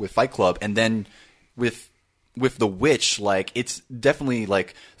with Fight Club, and then with The Witch, like it's definitely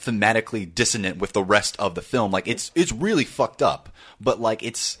like thematically dissonant with the rest of the film. Like it's really fucked up, but like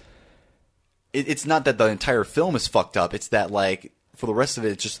it's not that the entire film is fucked up. It's that like for the rest of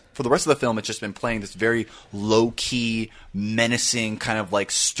the film, it's just been playing this very low key, menacing kind of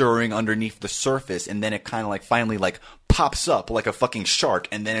like stirring underneath the surface, and then it kind of like finally like pops up like a fucking shark,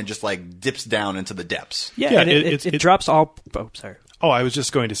 and then it just like dips down into the depths. Yeah, and it drops all. Oh, sorry. Oh, I was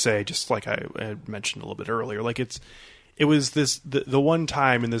just going to say, just like I had mentioned a little bit earlier, like it was the one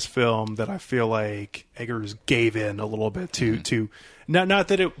time in this film that I feel like Eggers gave in a little bit to not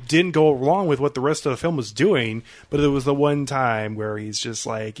that it didn't go along with what the rest of the film was doing, but it was the one time where he's just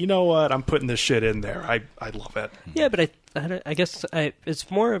like, you know what, I'm putting this shit in there. I love it. Yeah, but I guess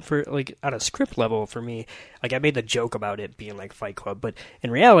it's more for like on a script level for me. Like I made the joke about it being like Fight Club, but in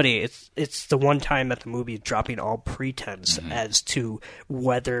reality, it's the one time that the movie is dropping all pretense as to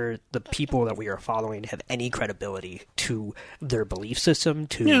whether the people that we are following have any credibility to their belief system,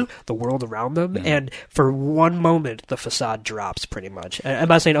 to the world around them. And for one moment, the facade drops pretty much. I'm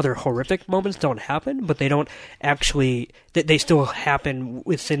not saying other horrific moments don't happen, but they don't actually. They still happen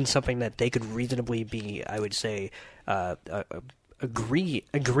within something that they could reasonably be, I would say,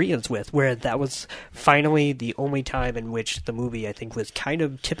 agreeance with, where that was finally the only time in which the movie, I think, was kind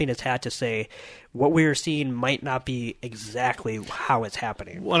of tipping its hat to say what we are seeing might not be exactly how it's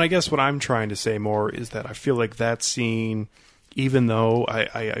happening. Well, and I guess what I'm trying to say more is that I feel like that scene, even though I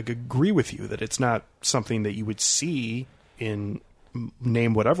agree with you that it's not something that you would see in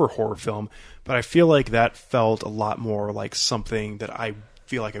name whatever horror film, but I feel like that felt a lot more like something that I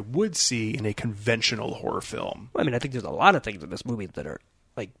feel like I would see in a conventional horror film. Well, I mean, I think there's a lot of things in this movie that are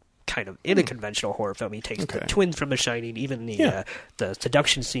like kind of in a conventional horror film. He takes the twins from The Shining, even the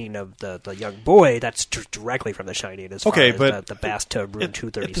seduction scene of the young boy, that's directly from The Shining, as far as but the bathtub room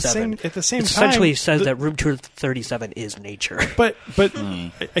 237. At the same it time, essentially says that room 237 is nature. But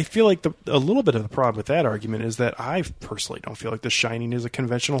I feel like a little bit of the problem with that argument is that I personally don't feel like The Shining is a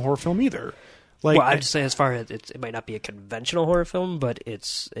conventional horror film either. Like, well, I'd just say as far as it might not be a conventional horror film, but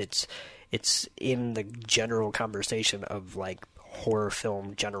it's in the general conversation of like horror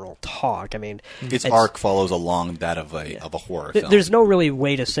film general talk. I mean, its arc follows along that of a horror film. There's no really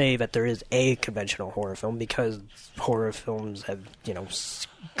way to say that there is a conventional horror film, because horror films have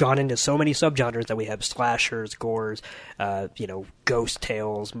gone into so many subgenres that we have slashers, gores, ghost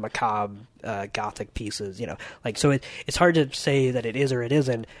tales, macabre, gothic pieces, so it's hard to say that it is or it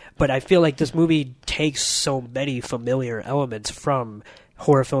isn't, but I feel like this movie takes so many familiar elements from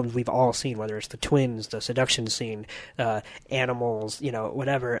horror films we've all seen, whether it's the twins, the seduction scene, animals,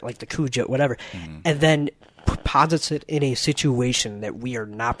 whatever, like the Cujo, whatever, and then posits it in a situation that we are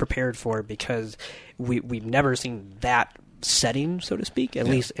not prepared for, because we've never seen that setting, so to speak, at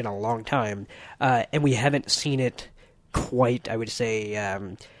least in a long time, and we haven't seen it quite, I would say,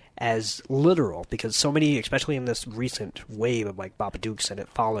 as literal, because so many, especially in this recent wave of like Babadooks and It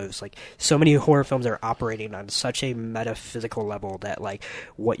Follows, like so many horror films are operating on such a metaphysical level that like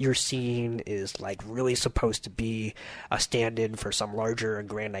what you're seeing is like really supposed to be a stand-in for some larger and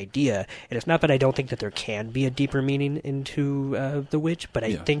grand idea. And it's not that I don't think that there can be a deeper meaning into The Witch, but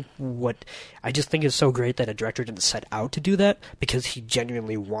I think what I just think is so great that a director didn't set out to do that, because he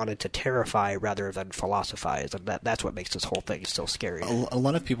genuinely wanted to terrify rather than philosophize, and that's what makes this whole thing so scary. A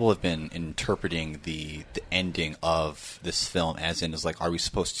lot of people have been interpreting the ending of this film as in, is like, are we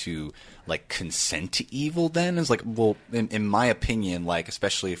supposed to like consent to evil then? It's like, well, in my opinion, like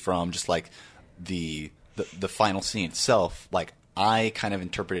especially from just like the final scene itself, like I kind of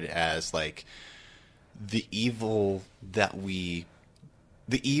interpret it as like the evil that we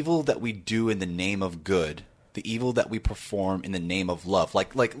do in the name of good the evil that we perform in the name of love.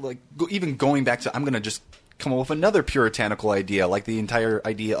 Even going back to, I'm going to just come up with another puritanical idea, like the entire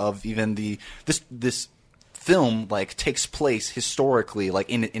idea of even this film like takes place historically, like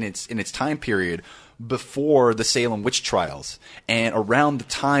in its time period before the Salem witch trials. And around the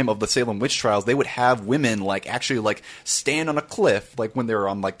time of the Salem witch trials, they would have women like actually like stand on a cliff, like when they were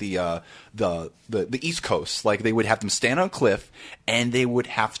on like the East Coast, like they would have them stand on a cliff and they would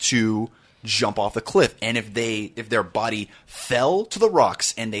have to jump off the cliff. And if their body fell to the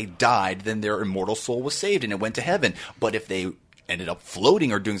rocks and they died, then their immortal soul was saved and it went to heaven. But if they ended up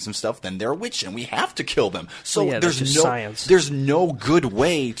floating or doing some stuff, then they're a witch and we have to kill them. So there's no good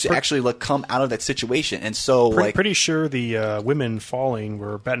way to actually like come out of that situation. And so pretty sure the women falling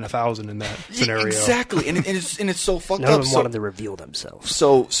were betting 1,000 in that scenario. Exactly. and it's so fucked None up. of them wanted to reveal themselves.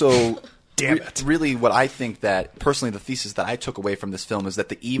 So damn it. Really what I think that personally the thesis that I took away from this film is that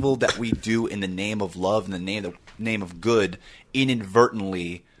the evil that we do in the name of love, in the name of good,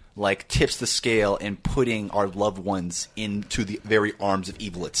 inadvertently like tips the scale in putting our loved ones into the very arms of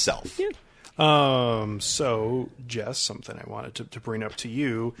evil itself. Yeah. So, Jess, something I wanted to bring up to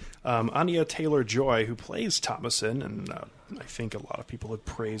you. Anya Taylor-Joy, who plays Thomasin, and I think a lot of people have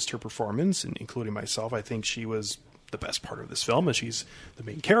praised her performance, and including myself. I think she was the best part of this film, and she's the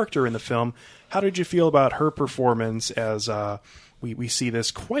main character in the film. How did you feel about her performance as we see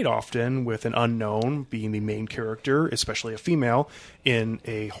this quite often with an unknown being the main character, especially a female, in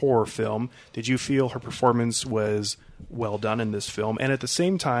a horror film? Did you feel her performance was well done in this film? And at the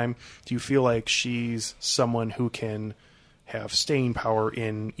same time, do you feel like she's someone who can have staying power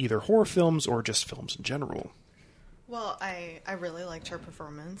in either horror films or just films in general? Well, I really liked her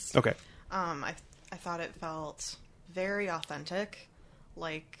performance. Okay. I thought it felt very authentic.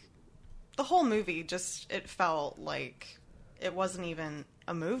 Like, the whole movie it felt like it wasn't even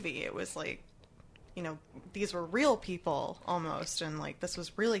a movie. It was like, you know, these were real people almost, and like this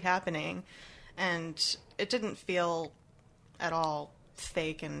was really happening, and it didn't feel at all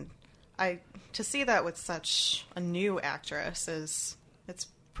fake. And to see that with such a new actress it's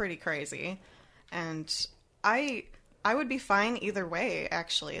pretty crazy. And I would be fine either way,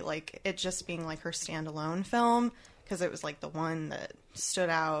 actually, like it just being like her standalone film, because it was like the one that stood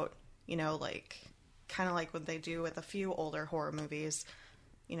out, you know, like kind of like what they do with a few older horror movies.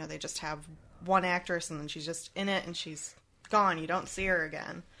 You know, they just have one actress and then she's just in it and she's gone. You don't see her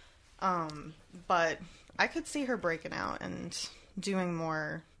again. But I could see her breaking out and doing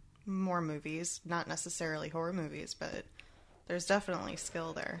more movies, not necessarily horror movies, but there's definitely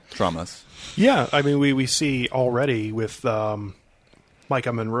skill there. Dramas. Yeah, I mean, we see already with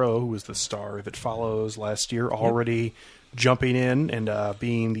Micah Monroe, who was the star of It Follows last year, already jumping in and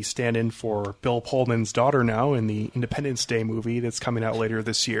being the stand-in for Bill Pullman's daughter now in the Independence Day movie that's coming out later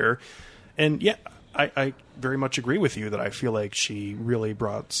this year. And yeah, I very much agree with you that I feel like she really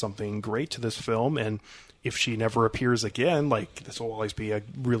brought something great to this film. And if she never appears again, like, this will always be a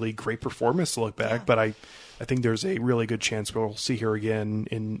really great performance to look back. Yeah. But I think there's a really good chance we'll see her again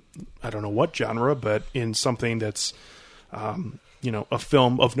in, I don't know what genre, but in something that's, a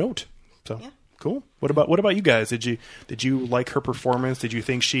film of note. So. Yeah. Cool. What about you guys? Did you like her performance? Did you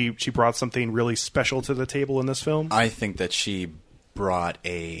think she brought something really special to the table in this film? I think that she brought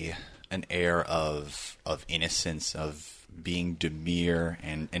an air of innocence, of being demure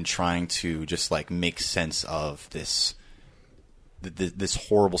and trying to just like make sense of this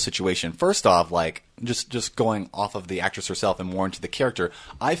horrible situation. First off, like just going off of the actress herself and more into the character,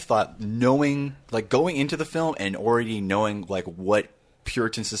 I thought going into the film and already knowing like what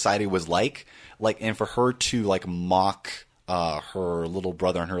Puritan society was like, and for her to like mock her little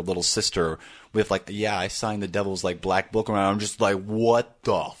brother and her little sister with like, yeah, I signed the devil's like black book around. I'm just like, what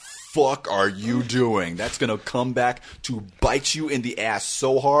the fuck are you doing? That's gonna come back to bite you in the ass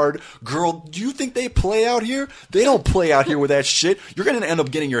so hard. Girl, do you think they play out here? They don't play out here with that shit. You're gonna end up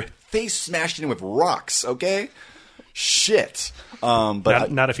getting your face smashed in with rocks, okay? Shit.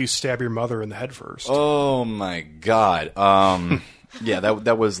 But not if you stab your mother in the head first. Oh my god. Yeah,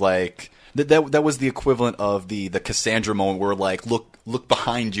 that was like that was the equivalent of the Cassandra moment where like look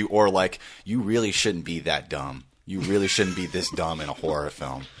behind you, or like, you really shouldn't be that dumb. You really shouldn't be this dumb in a horror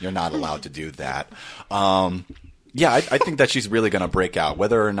film. You're not allowed to do that. Yeah, I think that she's really going to break out,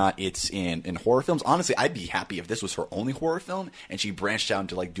 whether or not it's in horror films. Honestly, I'd be happy if this was her only horror film and she branched out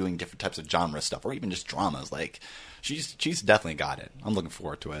into like doing different types of genre stuff, or even just dramas. Like, she's definitely got it. I'm looking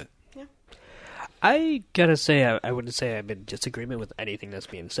forward to it. I gotta say, I wouldn't say I'm in disagreement with anything that's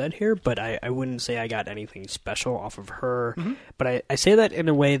being said here, but I wouldn't say I got anything special off of her. Mm-hmm. But I say that in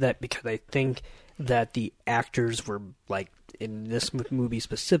a way that because I think that the actors were, like, in this movie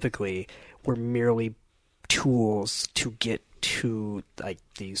specifically, were merely tools to get to like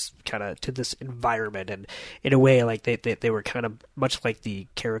these kind of to this environment, and in a way like they were kind of much like the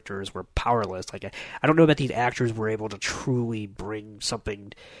characters were powerless. Like I don't know that these actors were able to truly bring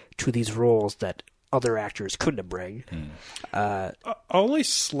something to these roles that other actors couldn't bring. I'll only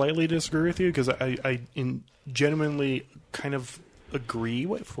slightly disagree with you because I genuinely kind of agree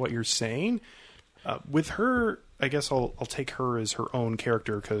with what you're saying. With her, I guess I'll take her as her own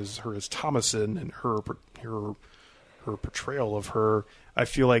character because her as Thomasin and her portrayal of her, I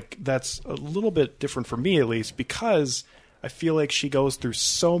feel like that's a little bit different for me, at least, because I feel like she goes through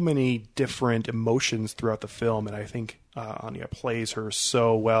so many different emotions throughout the film, and I think Anya plays her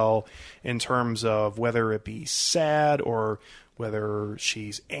so well in terms of whether it be sad or whether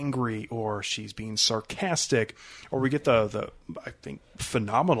she's angry or she's being sarcastic, or we get the I think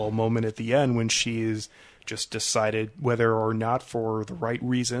phenomenal moment at the end when she's just decided whether or not for the right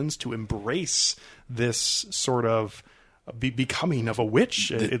reasons to embrace this sort of becoming of a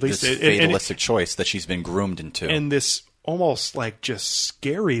witch, at least this fatalistic choice that she's been groomed into, and this almost like just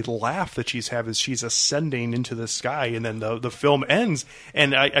scary laugh that she's having as she's ascending into the sky, and then the film ends,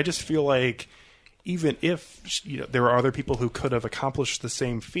 and I just feel like even if there are other people who could have accomplished the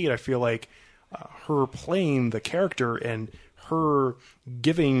same feat, I feel like her playing the character and her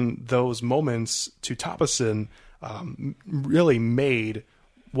giving those moments to Thomasin really made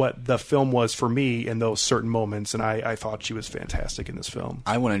what the film was for me in those certain moments, and I thought she was fantastic in this film.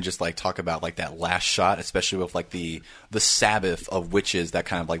 I want to just like talk about like that last shot, especially with like the Sabbath of witches that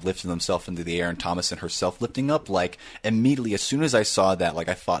kind of like lifted themselves into the air, and Thomasin herself lifting up. Like immediately, as soon as I saw that, like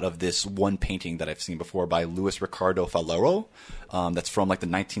I thought of this one painting that I've seen before by Luis Ricardo Fallero, that's from like the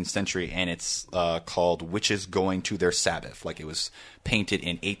 19th century, and it's called "Witches Going to Their Sabbath." Like it was painted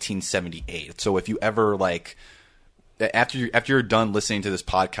in 1878. So if you ever like. After you're done listening to this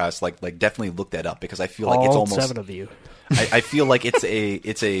podcast, like definitely look that up, because I feel like it's almost 7 of you. I feel like it's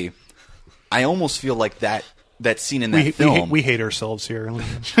a. I almost feel like that scene in that film. We hate ourselves here.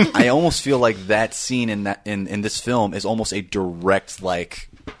 I almost feel like that scene in this film is almost a direct like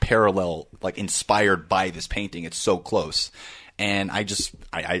parallel, like inspired by this painting. It's so close, and I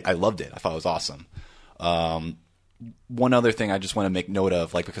loved it. I thought it was awesome. One other thing I just want to make note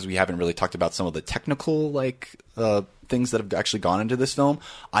of, like, because we haven't really talked about some of the technical, like, things that have actually gone into this film.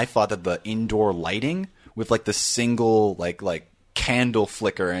 I thought that the indoor lighting with, like, the single, like candle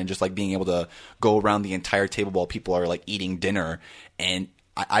flicker and just, like, being able to go around the entire table while people are, like, eating dinner, and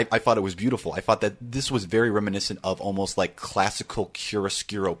I thought it was beautiful. I thought that this was very reminiscent of almost, like, classical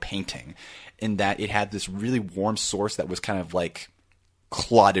chiaroscuro painting, in that it had this really warm source that was kind of, like,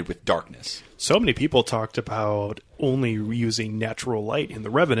 clotted with darkness. So many people talked about only using natural light in The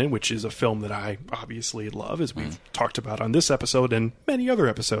Revenant, which is a film that I obviously love, as we've talked about on this episode and many other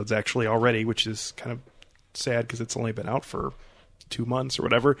episodes actually already, which is kind of sad because it's only been out for 2 months or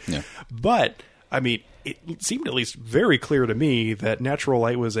whatever. Yeah. But, I mean, it seemed at least very clear to me that natural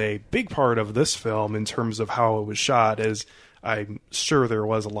light was a big part of this film in terms of how it was shot, as I'm sure there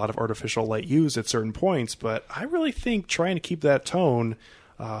was a lot of artificial light used at certain points, but I really think trying to keep that tone,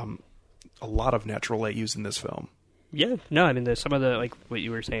 a lot of natural light used in this film. Yeah, no, I mean, there's some of the, like what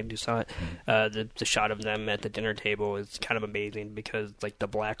you were saying, Toussaint, the shot of them at the dinner table is kind of amazing because, like, the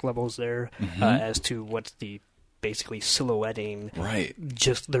black levels there as to what's the basically silhouetting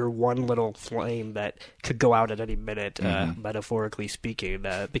just their one little flame that could go out at any minute, metaphorically speaking,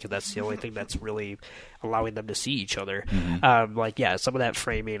 because that's the only thing that's really allowing them to see each other. Like, yeah, some of that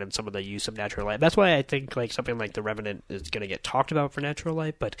framing and some of the use of natural light. That's why I think like something like The Revenant is going to get talked about for natural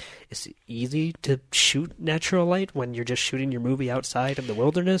light, but it's easy to shoot natural light when you're just shooting your movie outside in the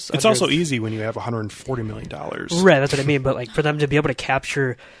wilderness. It's also easy when you have $140 million. Right, that's what I mean. But like for them to be able to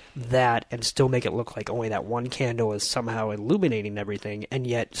capture that and still make it look like only that one candle is somehow illuminating everything, and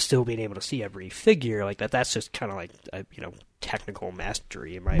yet still being able to see every figure like that's just kind of like technical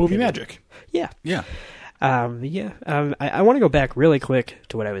mastery in my movie opinion. Magic. Yeah. I want to go back really quick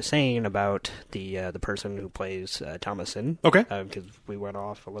to what I was saying about the person who plays Thomasin. Okay. Because we went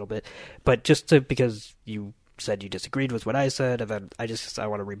off a little bit, but because you said you disagreed with what I said, and then I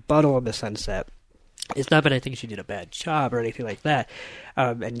want to rebuttal in the sense that it's not that I think she did a bad job or anything like that.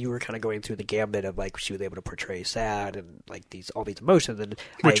 And you were kind of going through the gambit of like she was able to portray sad and like all these emotions. And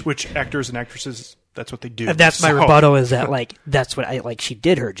which actors and actresses, that's what they do. And that's my rebuttal, is that like that's what I like. She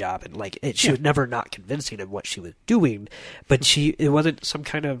did her job, and like she was never not convincing of what she was doing. But it wasn't some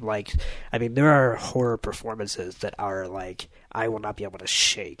kind of like. I mean, there are horror performances that are like I will not be able to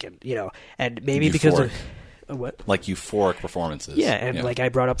shake, and and maybe because of. What? Like euphoric performances. Yeah, and like I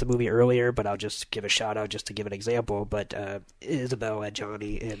brought up the movie earlier, but I'll just give a shout out just to give an example. But Isabelle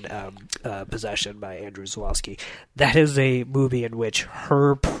Adjani in Possession by Andrew Zawalski, that is a movie in which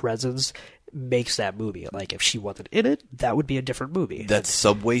her presence makes that movie. Like if she wasn't in it, that would be a different movie. That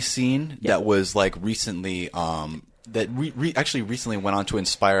subway scene that was like recently that actually recently went on to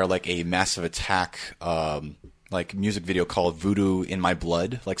inspire like a Massive Attack like music video called Voodoo in My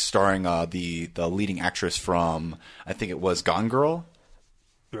Blood, like starring the leading actress from, I think it was Gone Girl.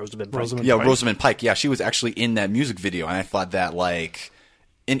 Rosamund Pike. Rosamund Pike. Yeah, she was actually in that music video, and I thought that like,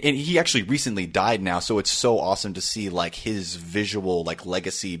 and he actually recently died now, so it's so awesome to see like his visual like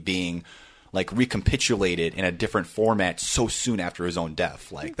legacy being like recapitulated in a different format so soon after his own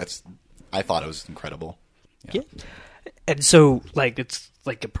death. Like I thought it was incredible. Yeah. And so, like, it's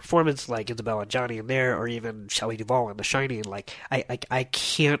like a performance like Isabelle Adjani in there, or even Shelley Duvall in The Shining. Like, I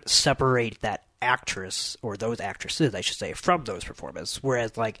can't separate that actress, or those actresses, I should say, from those performances.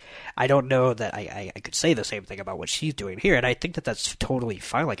 Whereas, like, I don't know that I could say the same thing about what she's doing here, and I think that that's totally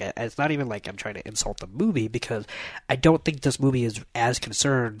fine. Like, it's not even like I'm trying to insult the movie, because I don't think this movie is as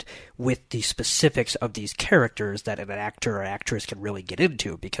concerned with the specifics of these characters that an actor or actress can really get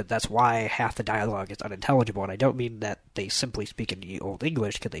into, because that's why half the dialogue is unintelligible. And I don't mean that they simply speak in Old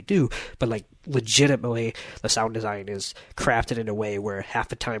English, because they do, but like legitimately the sound design is crafted in a way where half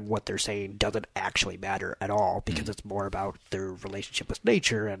the time what they're saying doesn't actually matter at all, because it's more about their relationship with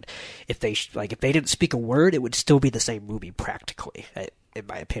nature. And if they didn't speak a word, it would still be the same movie practically, in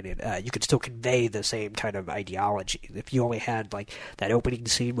my opinion. You could still convey the same kind of ideology if you only had like that opening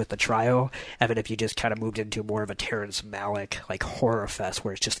scene with the trial, and then if you just kind of moved into more of a Terrence Malick like horror fest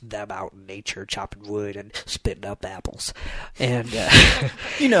where it's just them out in nature chopping wood and spitting up apples, and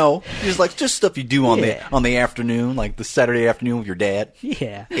just stuff you do on the afternoon, like the Saturday afternoon with your dad.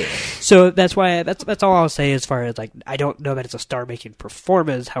 Yeah. So that's why that's all I'll say as far as like, I don't know that it's a star-making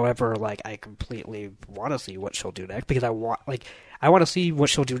performance. However, like I completely want to see what she'll do next, because I want to see what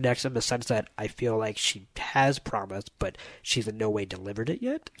she'll do next, in the sense that I feel like she has promised, but she's in no way delivered it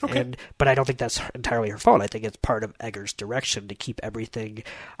yet. Okay. But I don't think that's entirely her fault. I think it's part of Eggers' direction to keep everything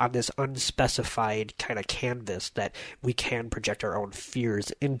on this unspecified kind of canvas that we can project our own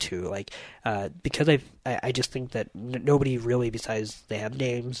fears into. Like, because I just think that nobody really, besides they have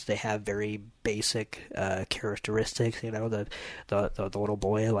names, they have very basic characteristics. The little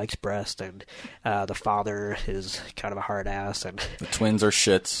boy likes breast, and the father is kind of a hard ass, and the twins are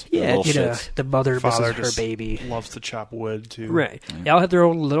shits. Yeah, shits. The mother Father misses her baby. Loves to chop wood too. Right. They all have their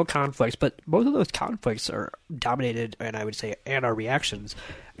own little conflicts, but most of those conflicts are dominated, and I would say, and our reactions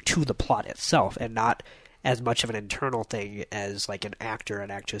to the plot itself, and not as much of an internal thing as like an actor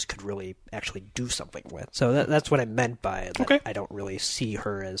and actress could really actually do something with. So that's what I meant by it. Okay. I don't really see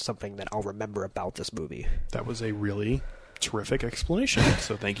her as something that I'll remember about this movie. That was a really terrific explanation,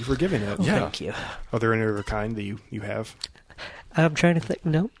 so thank you for giving it. Yeah. Thank you. Are there any other kind that you have? I'm trying to think.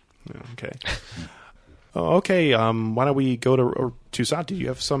 No. Okay. Okay. Why don't we go to Toussaint? Did you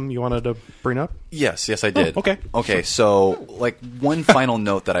have some you wanted to bring up? Yes, I did. Okay. So, like, one final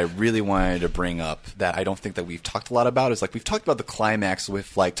note that I really wanted to bring up that I don't think that we've talked a lot about is, like, we've talked about the climax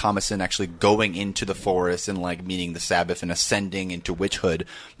with, like, Thomasin actually going into the forest and, like, meeting the Sabbath and ascending into witchhood,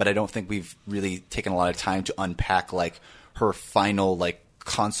 but I don't think we've really taken a lot of time to unpack, like, her final, like,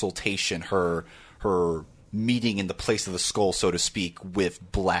 consultation, her meeting in the place of the skull, so to speak, with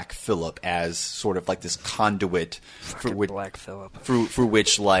Black Phillip as sort of like this conduit through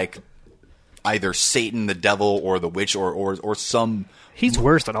which like either Satan, the devil, or the witch, or some he's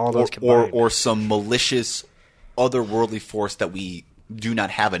worse than all those combined, or some malicious otherworldly force that we do not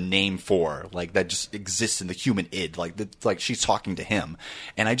have a name for, like that just exists in the human id, like she's talking to him.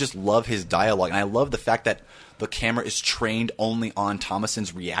 And I just love his dialogue, and I love the fact that the camera is trained only on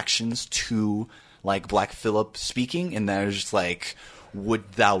Thomasin's reactions to like Black Phillip speaking, and that is just like,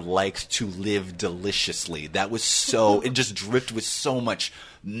 would thou like to live deliciously? That was so, it just dripped with so much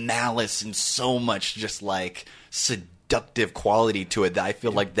malice and so much just like seductive quality to it that I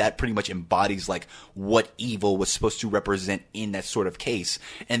feel like that pretty much embodies like what evil was supposed to represent in that sort of case.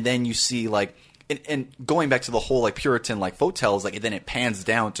 And then you see like, and going back to the whole like Puritan like folk tales, like, and then it pans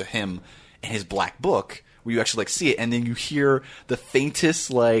down to him and his black book where you actually like see it, and then you hear the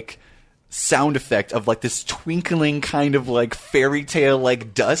faintest like sound effect of like this twinkling kind of like fairy tale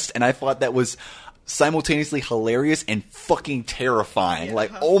like dust, and I thought that was simultaneously hilarious and fucking terrifying. Yeah.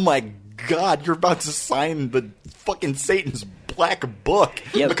 Like, oh my god, you're about to sign the fucking Satan's black book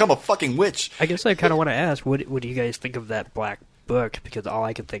and become a fucking witch. I guess I kind of want to ask, what do you guys think of that black book because all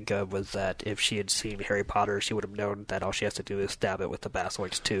I could think of was that if she had seen Harry Potter, she would have known that all she has to do is stab it with the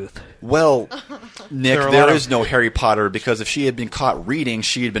basilic's tooth. Well, Nick, there is no Harry Potter because if she had been caught reading,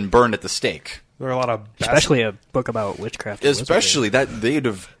 she had been burned at the stake. There are a lot of especially a book about witchcraft. And especially that they'd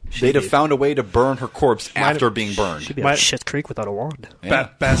have found a way to burn her corpse after being burned. She'd be on Schitt's Creek without a wand. Yeah.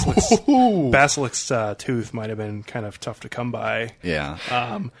 Basilic's tooth might have been kind of tough to come by. Yeah.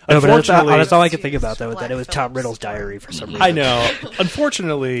 Unfortunately, that's all I could think about, though, that it was Tom Riddle's diary for some reason. I know.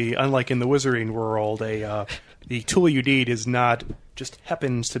 Unfortunately, unlike in the Wizarding world, the tool you need is not just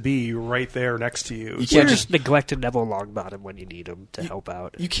happens to be right there next to you. You can't just neglected Neville Longbottom when you need him to help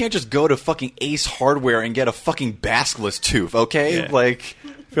out. You can't just go to fucking Ace Hardware and get a fucking Basilisk tooth, okay? Yeah. Like,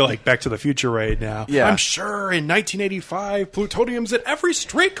 I feel like Back to the Future right now. Yeah. I'm sure in 1985, plutonium's at every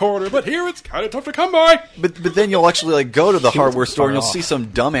street corner, but here it's kind of tough to come by. But then you'll actually like go to the hardware store and you'll see some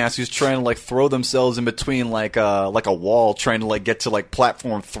dumbass who's trying to like throw themselves in between like a wall, trying to like get to like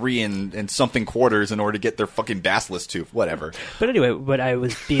platform 3 and something quarters in order to get their fucking Basilisk tooth, whatever. But anyway, but I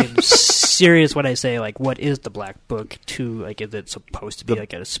was being serious when I say like, what is the Black Book to? Like, is it supposed to be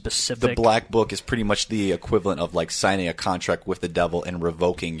like a specific? The Black Book is pretty much the equivalent of like signing a contract with the devil and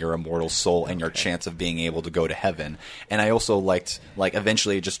revoking your immortal soul and your chance of being able to go to heaven. And I also liked like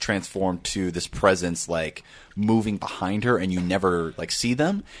eventually it just transformed to this presence like moving behind her and you never like see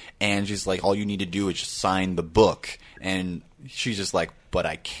them, and she's like, all you need to do is just sign the book. And she's just like, but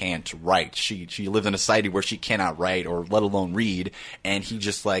I can't write. She lives in a society where she cannot write or let alone read, and he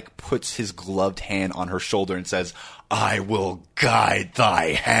just like puts his gloved hand on her shoulder and says, I will guide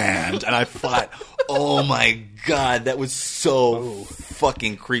thy hand. And I thought, oh my god, that was so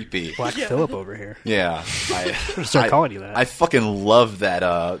fucking creepy. Black Phillip over here. Yeah. Start calling you that. I fucking love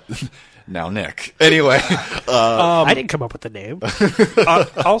that now, Nick. Anyway. I didn't come up with the name.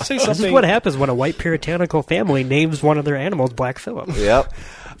 I'll say something. This is what happens when a white puritanical family names one of their animals Black Phillip. Yep.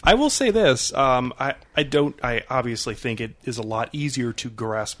 I will say this. I obviously think it is a lot easier to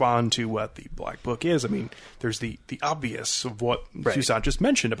grasp onto what the Black Book is. I mean, there's the obvious of what Susan just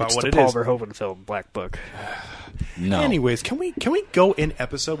mentioned about what it is. It's the Paul Verhoeven film, Black Book. No. Anyways, can we go an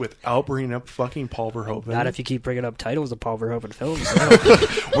episode without bringing up fucking Paul Verhoeven? Not if you keep bringing up titles of Paul Verhoeven films.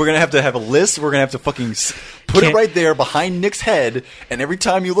 We're going to have a list. We're going to have to fucking put it right there behind Nick's head, and every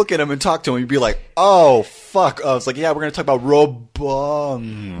time you look at him and talk to him, you'd be like, oh, fuck. It's like, yeah, we're going to talk about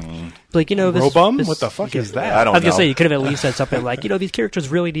Robum. Like, you know, Robum? What the fuck is that? I don't know. I was going to say, you could have at least said something like, you know, these characters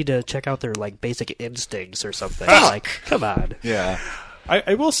really need to check out their, like, basic instincts or something. Like, come on. Yeah.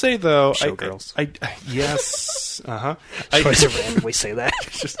 I will say, though... Showgirls. Yes. Uh-huh. Try to randomly say that.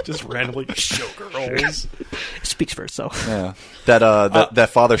 just randomly showgirls. It speaks for itself. Yeah. That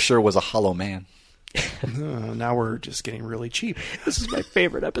father sure was a hollow man. Now we're just getting really cheap. This is my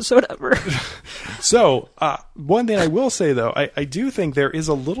favorite episode ever. So, one thing I will say, though, I do think there is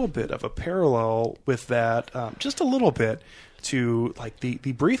a little bit of a parallel with that, just a little bit, to like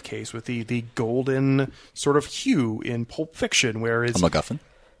the briefcase with the golden sort of hue in Pulp Fiction, where it's... A MacGuffin?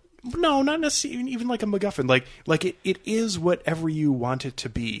 No, not necessarily even like a MacGuffin. Like it is whatever you want it to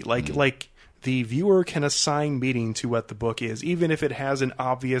be. Like the viewer can assign meaning to what the book is, even if it has an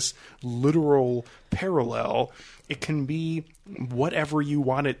obvious literal parallel. It can be whatever you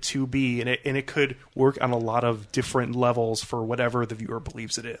want it to be, and it could work on a lot of different levels for whatever the viewer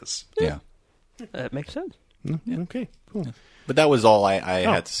believes it is. Yeah. That makes sense. Okay, cool. Yeah. But that was all I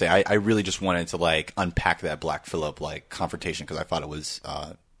had to say. I really just wanted to like unpack that Black Phillip like confrontation because I thought it was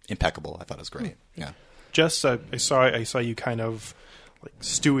impeccable. I thought it was great. Yeah. Jess, I saw you kind of like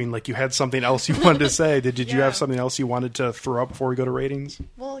stewing, like you had something else you wanted to say. Did you have something else you wanted to throw up before we go to ratings?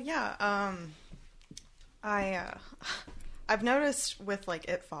 Well, yeah. I've noticed with like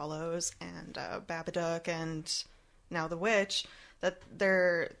It Follows and Babadook and now The Witch that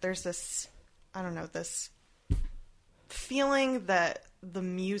there's this, I don't know, this feeling that the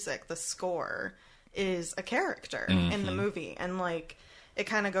music, the score, is a character in the movie. And like it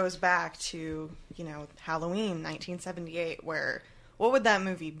kind of goes back to, you know, Halloween 1978, where what would that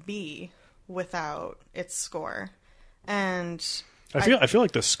movie be without its score? And I feel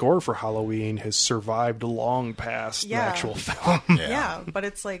like the score for Halloween has survived long past the actual film. Yeah, but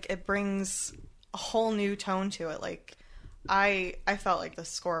it's like it brings a whole new tone to it. Like I felt like the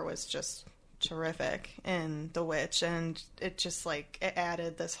score was just terrific in The Witch, and it just like it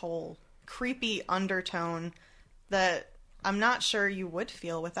added this whole creepy undertone that I'm not sure you would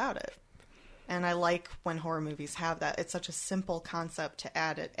feel without it. And I like when horror movies have that. It's such a simple concept to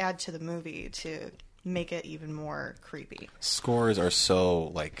add to the movie to make it even more creepy. Scores are so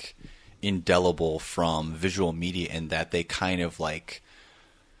like indelible from visual media in that they kind of like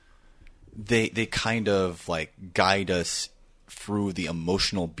they kind of like guide us through the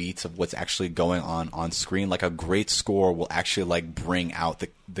emotional beats of what's actually going on screen. Like a great score will actually like bring out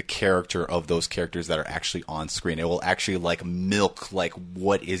the character of those characters that are actually on screen. It will actually like milk like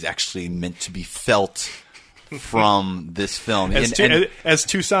what is actually meant to be felt from this film. As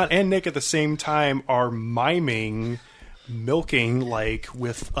Toussaint and Nick at the same time are miming milking like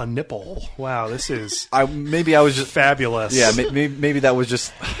with a nipple. Wow, this is maybe I was just fabulous. Yeah, maybe that was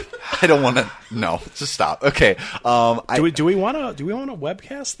just. I don't want to. No, just stop. Okay. Do we want to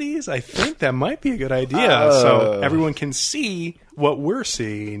webcast these? I think that might be a good idea, so everyone can see what we're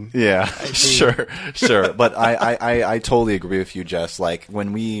seeing. Yeah, sure. But I totally agree with you, Jess. Like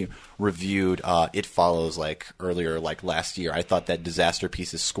when we reviewed It Follows like earlier, like last year, I thought that Disaster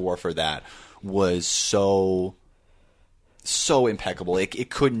Pieces score for that was so impeccable. It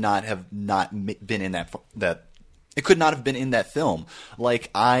could not have been in that. It could not have been in that film. Like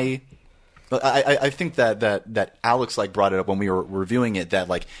I think that Alex like brought it up when we were reviewing it, that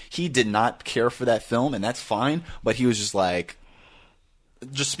like he did not care for that film, and that's fine. But he was just like,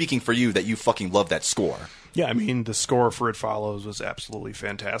 just speaking for you, that you fucking love that score. Yeah, I mean the score for It Follows was absolutely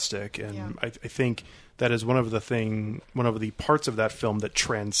fantastic, and I think that is one of the parts of that film that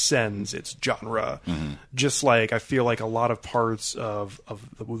transcends its genre. Mm-hmm. Just like I feel like a lot of parts of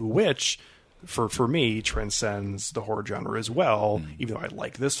The Witch, for me, transcends the horror genre as well, even though I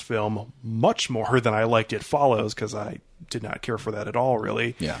like this film much more than I liked It Follows, because I did not care for that at all,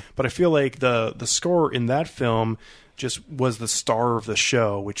 really. Yeah. But I feel like the score in that film just was the star of the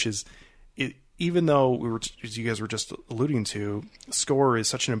show, which is, even though as you guys were just alluding to, score is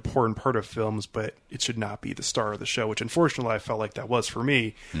such an important part of films, but it should not be the star of the show, which unfortunately I felt like that was for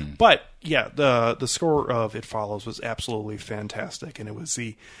me. But yeah, the score of It Follows was absolutely fantastic, and it was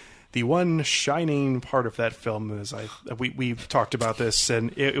the one shining part of that film is we've talked about this,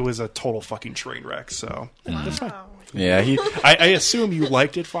 and it was a total fucking train wreck. So that's fine. Yeah, I assume you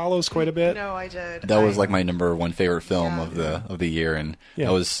liked It Follows quite a bit. No, I did. That was like my number one favorite film of the year, and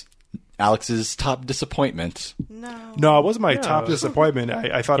that was Alex's top disappointment. No, it wasn't my top disappointment.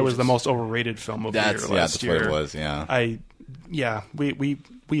 I thought it was the most overrated film of the year last year. That's what it was. Yeah.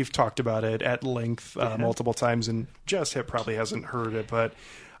 We've talked about it at length multiple times, and Jess probably hasn't heard it, but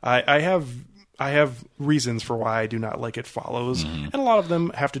I have reasons for why I do not like It Follows, and a lot of them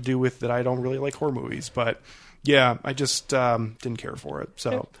have to do with that I don't really like horror movies. But yeah, I just didn't care for it.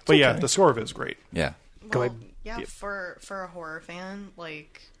 So, but yeah, the score of it is great. Yeah. Well, yeah, for a horror fan,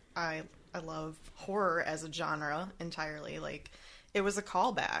 like I love horror as a genre entirely. Like it was a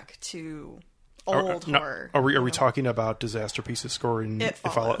callback to old horror. Are we talking about Disaster Pieces score in It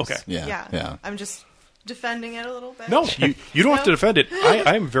Follows? Okay. Yeah. I'm just defending it a little bit. No, you don't have to defend it.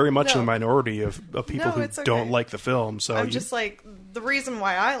 I am very much in the minority of people who don't like the film. So I'm just like, the reason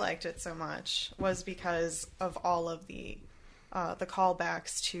why I liked it so much was because of all of the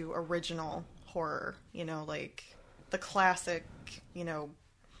callbacks to original horror. You know, like the classic,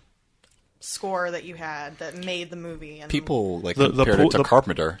 score that you had that made the movie. And people like compared it to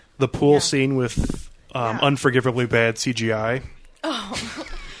Carpenter. The pool scene with unforgivably bad CGI. Oh.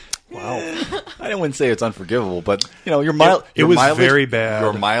 Wow. I wouldn't say it's unforgivable, but your it was mileage, very bad.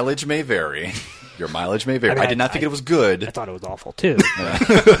 Your mileage may vary. I did not think it was good. I thought it was awful too. I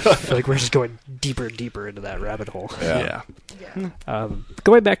feel like we're just going deeper and deeper into that rabbit hole. Yeah.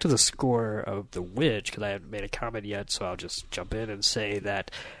 Going back to the score of The Witch, because I haven't made a comment yet, so I'll just jump in and say that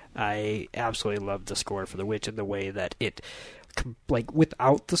I absolutely love the score for The Witch in the way that it, like,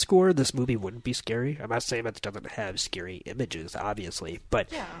 without the score, this movie wouldn't be scary. I'm not saying that it doesn't have scary images, obviously, but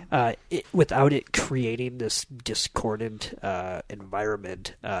without it creating this discordant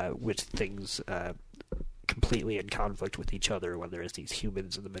environment with things completely in conflict with each other, whether it's these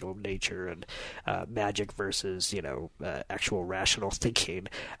humans in the middle of nature and magic versus, actual rational thinking.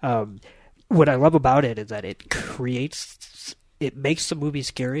 What I love about it is that it makes the movie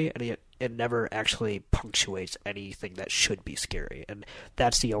scary, and it never actually punctuates anything that should be scary. And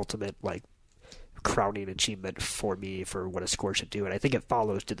that's the ultimate, like, crowning achievement for me for what a score should do. And I think It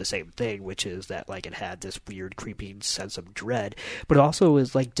Follows did the same thing, which is that, like, it had this weird, creeping sense of dread, but it also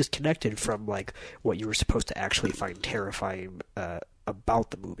is, like, disconnected from, like, what you were supposed to actually find terrifying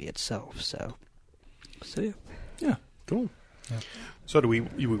about the movie itself. So yeah. Yeah, cool. Yeah. So do we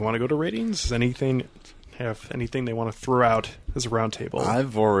want to go to ratings? Does anything they want to throw out as a round table?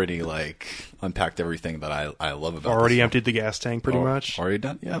 I've already unpacked everything that I love about already this. Emptied the gas tank pretty much? Already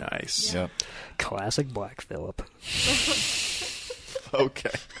done? Yeah. Nice. Yep. Classic Black Phillip.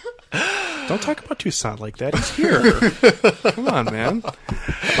 Okay. Don't talk about Toussaint like that. He's here. Come on, man.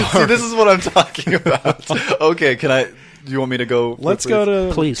 See, this is what I'm talking about. Okay, do you want me to go? Let's go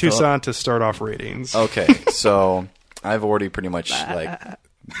to Toussaint to start off ratings. Okay, so I've already pretty much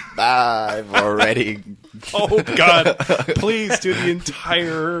I've already. Oh God! Please do the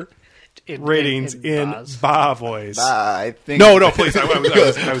entire ratings in Ba voice. I think. No, please.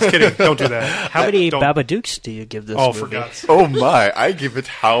 I was kidding. Don't do that. How many Don't. Babadooks do you give this Oh, movie? for God's sake. Oh my! I give it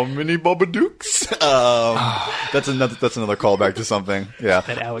how many Babadooks? That's another callback to something. Yeah.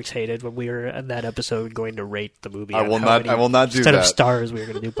 That Alex hated when we were in that episode going to rate the movie. I on will how not- many- I will not do instead that. of stars, we were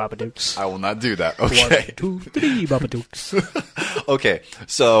going to do Babadooks. I will not do that. Okay. 1, 2, 3 Babadooks. Okay.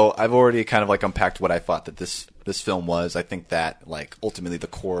 So I've already kind of like unpacked what I thought that this film was. I think that like ultimately the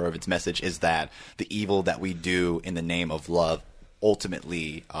core of its message is that the evil that we do in the name of love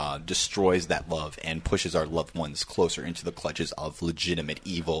ultimately destroys that love and pushes our loved ones closer into the clutches of legitimate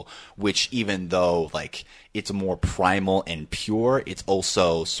evil, which even though like it's more primal and pure, it's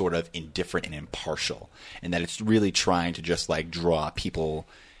also sort of indifferent and impartial, and that it's really trying to just like draw people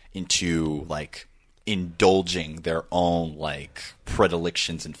into like indulging their own like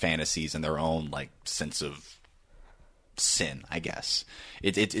predilections and fantasies and their own like sense of sin, I guess.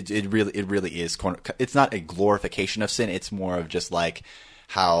 It really is. It's not a glorification of sin. It's more of just like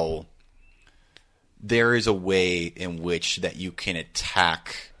how there is a way in which that you can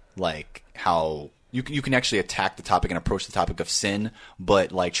attack, like how you can actually attack the topic and approach the topic of sin,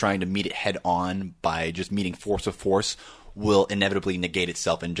 but like trying to meet it head on by just meeting force with force will inevitably negate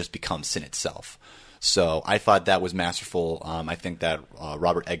itself and just become sin itself. So I thought that was masterful. I think that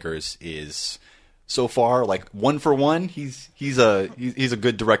Robert Eggers is so far like one for one. He's a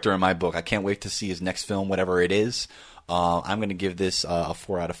good director in my book. I can't wait to see his next film, whatever it is. I'm going to give this a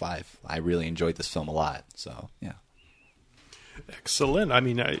 4 out of 5. I really enjoyed this film a lot. So yeah. Excellent. I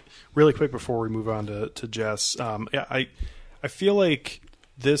mean, really quick before we move on to Jess, I feel like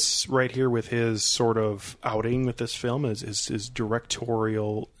this right here with his sort of outing with this film is his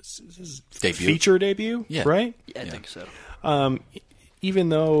directorial his debut. Feature debut, Yeah. right? Yeah, I think so. Even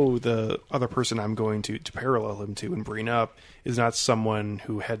though the other person I'm going to parallel him to and bring up is not someone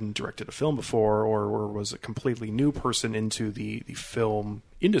who hadn't directed a film before or was a completely new person into the film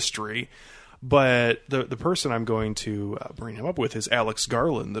industry, but the person I'm going to bring him up with is Alex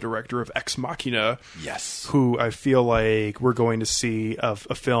Garland, the director of Ex Machina. Yes. Who I feel like we're going to see a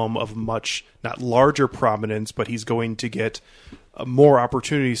film of much, not larger prominence, but he's going to get more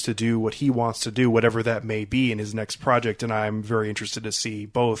opportunities to do what he wants to do, whatever that may be in his next project. And I'm very interested to see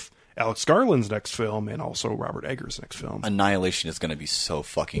both Alex Garland's next film and also Robert Eggers' next film. Annihilation is going to be so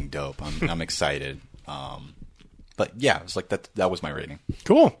fucking dope. I'm excited. But yeah, it's like that was my rating.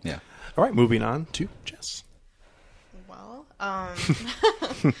 Cool. Yeah. All right, moving on to Jess. Well,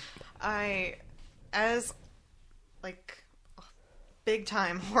 as like a big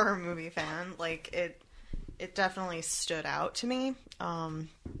time horror movie fan, like it definitely stood out to me.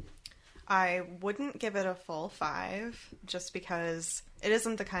 I wouldn't give it a full 5 just because it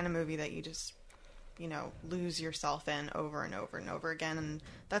isn't the kind of movie that you just, lose yourself in over and over and over again. And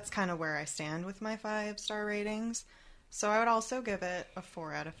that's kind of where I stand with my 5-star ratings. So I would also give it a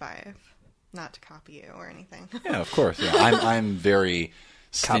 4 out of 5. Not to copy you or anything. Yeah, of course. Yeah. I'm very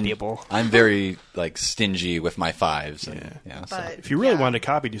Copyable. I'm very like stingy with my 5s. And, so. But If you really wanted to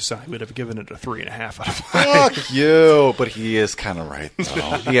copy Dusan, you would have given it a 3.5 out of 5. Fuck you. But he is kind of right,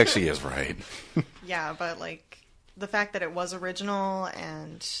 though. He actually is right. Yeah, but like the fact that it was original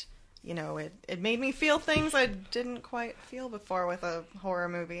and it made me feel things I didn't quite feel before with a horror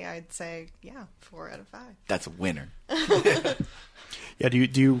movie, I'd say 4 out of 5. That's a winner. Yeah, do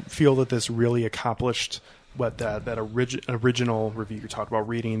you feel that this really accomplished what that original review you talked about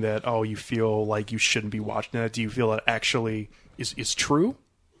reading, that you feel like you shouldn't be watching that? Do you feel that actually is true?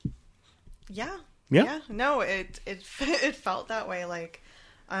 Yeah. Yeah? No, it felt that way. Like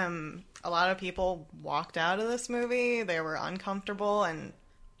a lot of people walked out of this movie, they were uncomfortable, and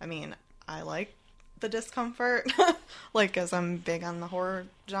I mean, I like the discomfort, like, because I'm big on the horror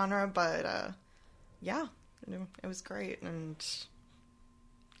genre, but yeah, it was great, and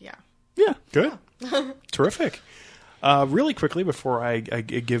yeah. Yeah, good. Terrific. Really quickly, before I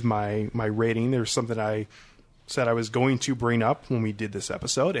give my rating, there's something I said I was going to bring up when we did this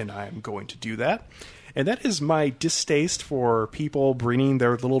episode, and I'm going to do that. And that is my distaste for people bringing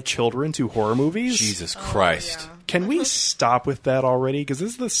their little children to horror movies. Jesus Christ. Yeah. Can we stop with that already? Because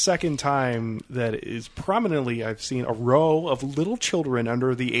this is the second time that is prominently I've seen a row of little children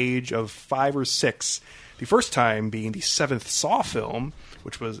under the age of 5 or 6. The first time being the 7th Saw film,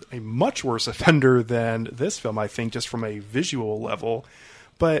 which was a much worse offender than this film, I think, just from a visual level.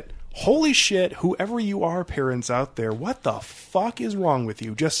 But holy shit, whoever you are, parents out there, what the fuck is wrong with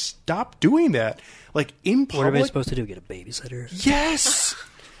you? Just stop doing that. Like, in public. What are we supposed to do? Get a babysitter? Yes!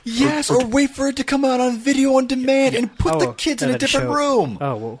 Yes, or wait for it to come out on video on demand and put the kids in a and then different show- room.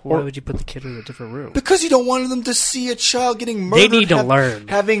 Oh, well, why would you put the kid in a different room? Because you don't want them to see a child getting murdered. They need to learn.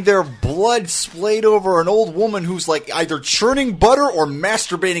 Having their blood splayed over an old woman who's like either churning butter or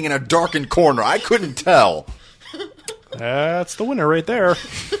masturbating in a darkened corner. I couldn't tell. That's the winner right there.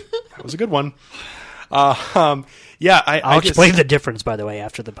 That was a good one. Yeah, I'll explain the difference, by the way,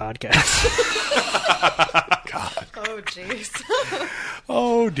 after the podcast. God. Oh, jeez.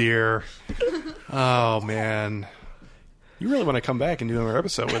 Oh, dear. Oh, man. You really want to come back and do another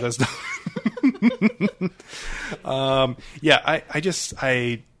episode with us? Yeah,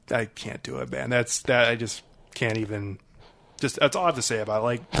 I can't do it, man. I just can't even. That's all I have to say about it.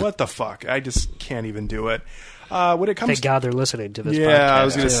 Like, what the fuck? I just can't even do it. When it comes, Thank God they're listening to this. Yeah, podcast, I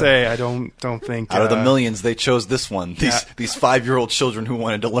was going to too. say I don't think Out of the millions, they chose this one. These 5-year-old children who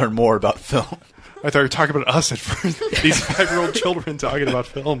wanted to learn more about film. I thought you were talking about us at first. These 5-year-old children talking about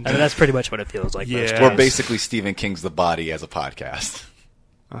film. I mean, that's pretty much what it feels like. Yeah. most We're days. basically Stephen King's The Body as a podcast.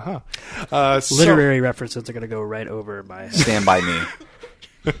 Literary references are going to go right over my. Stand by me.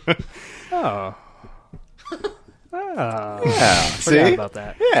 Oh. Yeah. Forgot See? about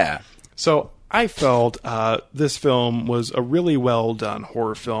that. Yeah. So I felt this film was a really well done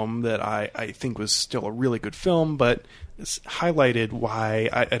horror film that I think was still a really good film, but it's highlighted why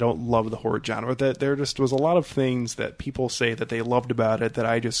I don't love the horror genre. That there just was a lot of things that people say that they loved about it that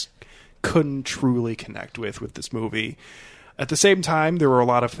I just couldn't truly connect with this movie. At the same time, there were a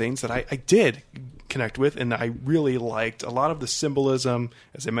lot of things that I did connect with, and I really liked. A lot of the symbolism,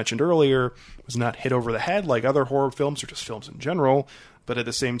 as I mentioned earlier, was not hit over the head like other horror films or just films in general, but at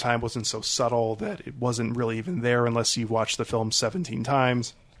the same time wasn't so subtle that it wasn't really even there unless you've watched the film 17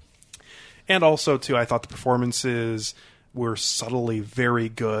 times. And also, too, I thought the performances were subtly very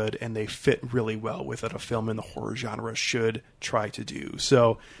good, and they fit really well with what a film in the horror genre should try to do.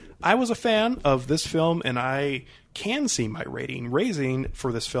 So I was a fan of this film, and I can see my rating raising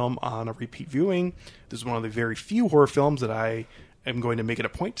for this film on a repeat viewing. This is one of the very few horror films that I am going to make it a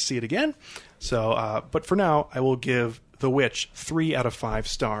point to see it again. So, but for now, I will give The Witch 3 out of 5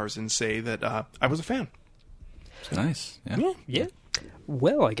 stars and say that I was a fan. Nice. Yeah. Yeah.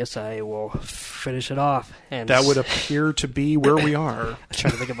 Well, I guess I will finish it off. And That would appear to be where we are. I'm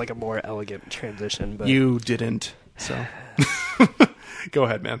trying to think of like a more elegant transition, but You didn't, so go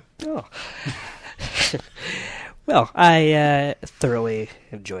ahead, man. Oh. Well, I thoroughly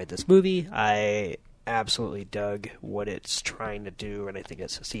enjoyed this movie. I absolutely dug what it's trying to do, and I think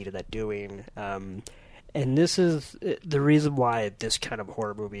it succeeded at doing. And this is the reason why this kind of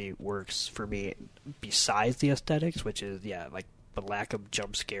horror movie works for me, besides the aesthetics, which is, like the lack of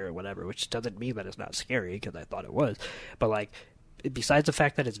jump scare or whatever, which doesn't mean that it's not scary, because I thought it was. But, like, besides the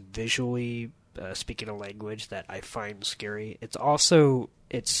fact that it's visually speaking a language that I find scary, it's also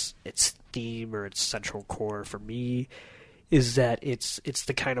its theme or its central core for me is that it's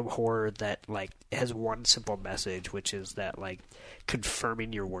the kind of horror that, like, has one simple message, which is that, like,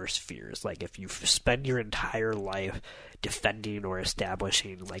 confirming your worst fears. Like, if you spend your entire life defending or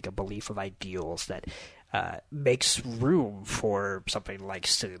establishing, like, a belief of ideals that makes room for something like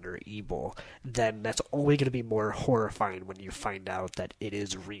sin or evil, then that's only going to be more horrifying when you find out that it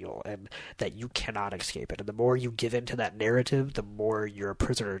is real and that you cannot escape it. And the more you give into that narrative, the more you're a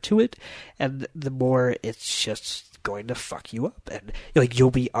prisoner to it, and the more it's just going to fuck you up, and like you'll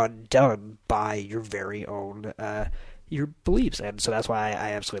be undone by your very own your beliefs. And so that's why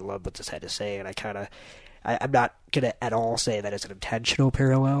I absolutely love what this had to say, and I'm not going to at all say that it's an intentional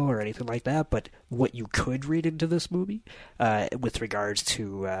parallel or anything like that, but what you could read into this movie with regards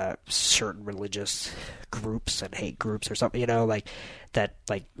to certain religious groups and hate groups or something, like that,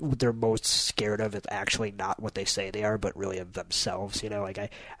 like what they're most scared of is actually not what they say they are, but really of themselves, like I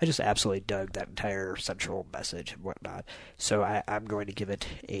just absolutely dug that entire central message and whatnot. So I'm going to give it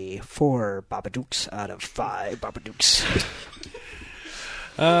a 4 Babadooks out of 5 Babadooks.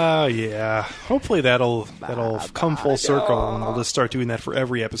 Yeah. Hopefully that'll come full circle, and we'll just start doing that for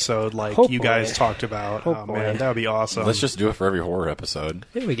every episode, like you guys talked about. Oh man, that would be awesome. Let's just do it for every horror episode.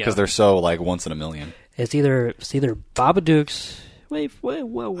 There we go. Because they're so, like, once in a million. It's either Babadooks. Wait, I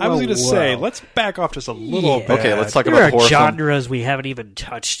was going to say, let's back off just a little bit. Okay, let's talk There about are horror film. genres we haven't even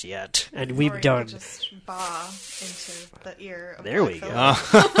touched yet, and Or we've you done. just baw into the ear of There the we go. film.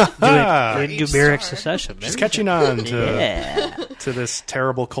 Do it in each numeric star. succession. Just There we catching on go. to Yeah, to this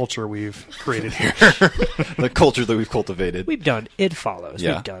terrible culture we've created here. The culture that we've cultivated. we've done It Follows.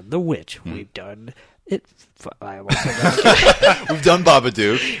 Yeah. We've done The Witch. We've done I almost said that. We've done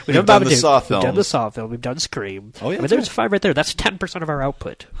Babadook. We've done the Babadook, Saw We've films. done the Saw film. We've done Scream. Oh, yeah, I mean, that's there's right. 5 right there. That's 10% of our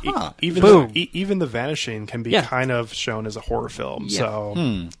output. Huh. Boom. Even The Vanishing can be Yeah. kind of shown as a horror film. Yeah.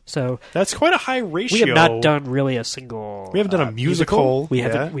 So So that's quite a high ratio. we have not done really a single. We haven't done a musical. We Yeah.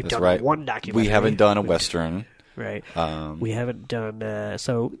 haven't. We've That's done right. one documentary. We haven't done a Western. Right. We haven't done.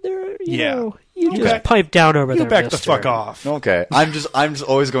 So there. You Yeah. know, you You just back- pipe down over You there. back the mister. fuck off. Okay. I'm just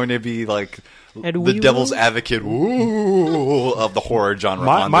always going to be like And the we devil's will- advocate of the horror genre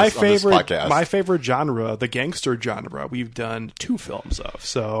on My this favorite, podcast. my favorite genre, the gangster genre, we've done 2 films of.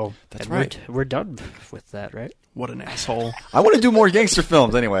 So That's And right. We're done with that, right? what an asshole! I want to do more gangster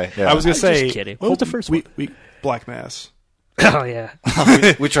films anyway. Yeah. I was gonna I'm say, just kidding. What was the first one? We Black Mass. Oh yeah.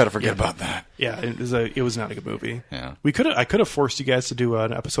 we try to forget about that. Yeah, it was not a good movie. Yeah. I could have forced you guys to do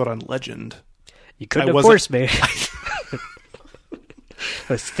an episode on Legend. You couldn't I have wasn't- forced me.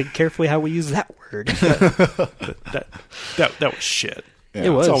 Let's think carefully how we use that word. That was shit. Yeah. It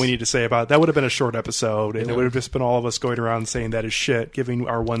was. That's all we need to say about it. That would have been a short episode, and it would have just been all of us going around saying that is shit, giving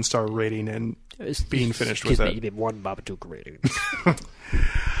our 1-star rating, and being finished with Excuse me, it. you did one Babadook rating.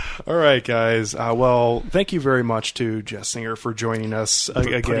 All right, guys. Well, thank you very much to Jess Singer for joining us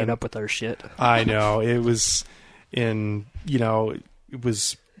again. Putting up with our shit. I know it was it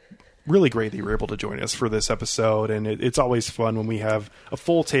was really great that you were able to join us for this episode, and it's always fun when we have a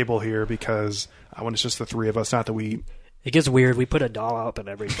full table here because when it's just the 3 of us, not that we. It gets weird. We put a doll up and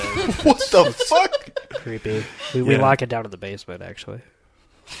everything. What the fuck? Creepy. We Yeah. lock it down in the basement, actually.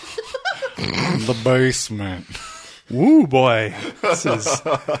 The basement. Woo, boy. This is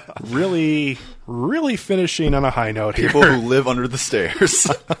really, really finishing on a high note here. People who live under the stairs.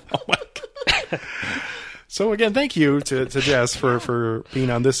 So again, thank you to Jess for being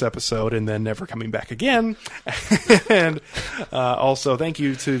on this episode and then never coming back again. And also thank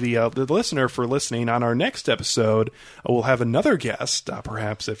you to the listener for listening. On our next episode, we'll have another guest,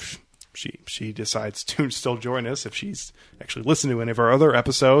 perhaps if she decides to still join us, if she's actually listened to any of our other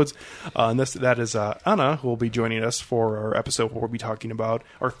episodes. And that is Anna, who will be joining us for our episode where we'll be talking about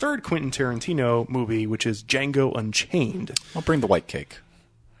our 3rd Quentin Tarantino movie, which is Django Unchained. I'll bring the white cake.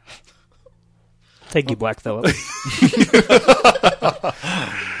 Thank you, Black Phillip.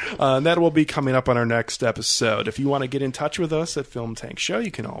 And that will be coming up on our next episode. If you want to get in touch with us at Film Tank Show, you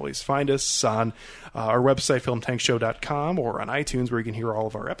can always find us on our website, filmtankshow.com, or on iTunes, where you can hear all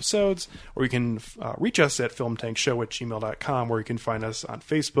of our episodes, or you can reach us at filmtankshow@gmail.com, where you can find us on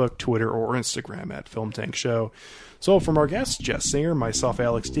Facebook, Twitter, or Instagram at Film Tank Show. So from our guests, Jess Singer, myself,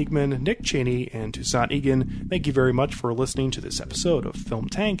 Alex Diekman, Nick Cheney, and Toussaint Egan, thank you very much for listening to this episode of Film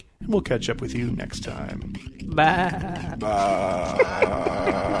Tank, and we'll catch up with you next time. Bye.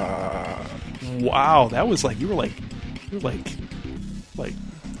 Wow, that was like you were like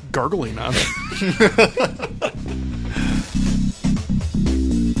gargling on it.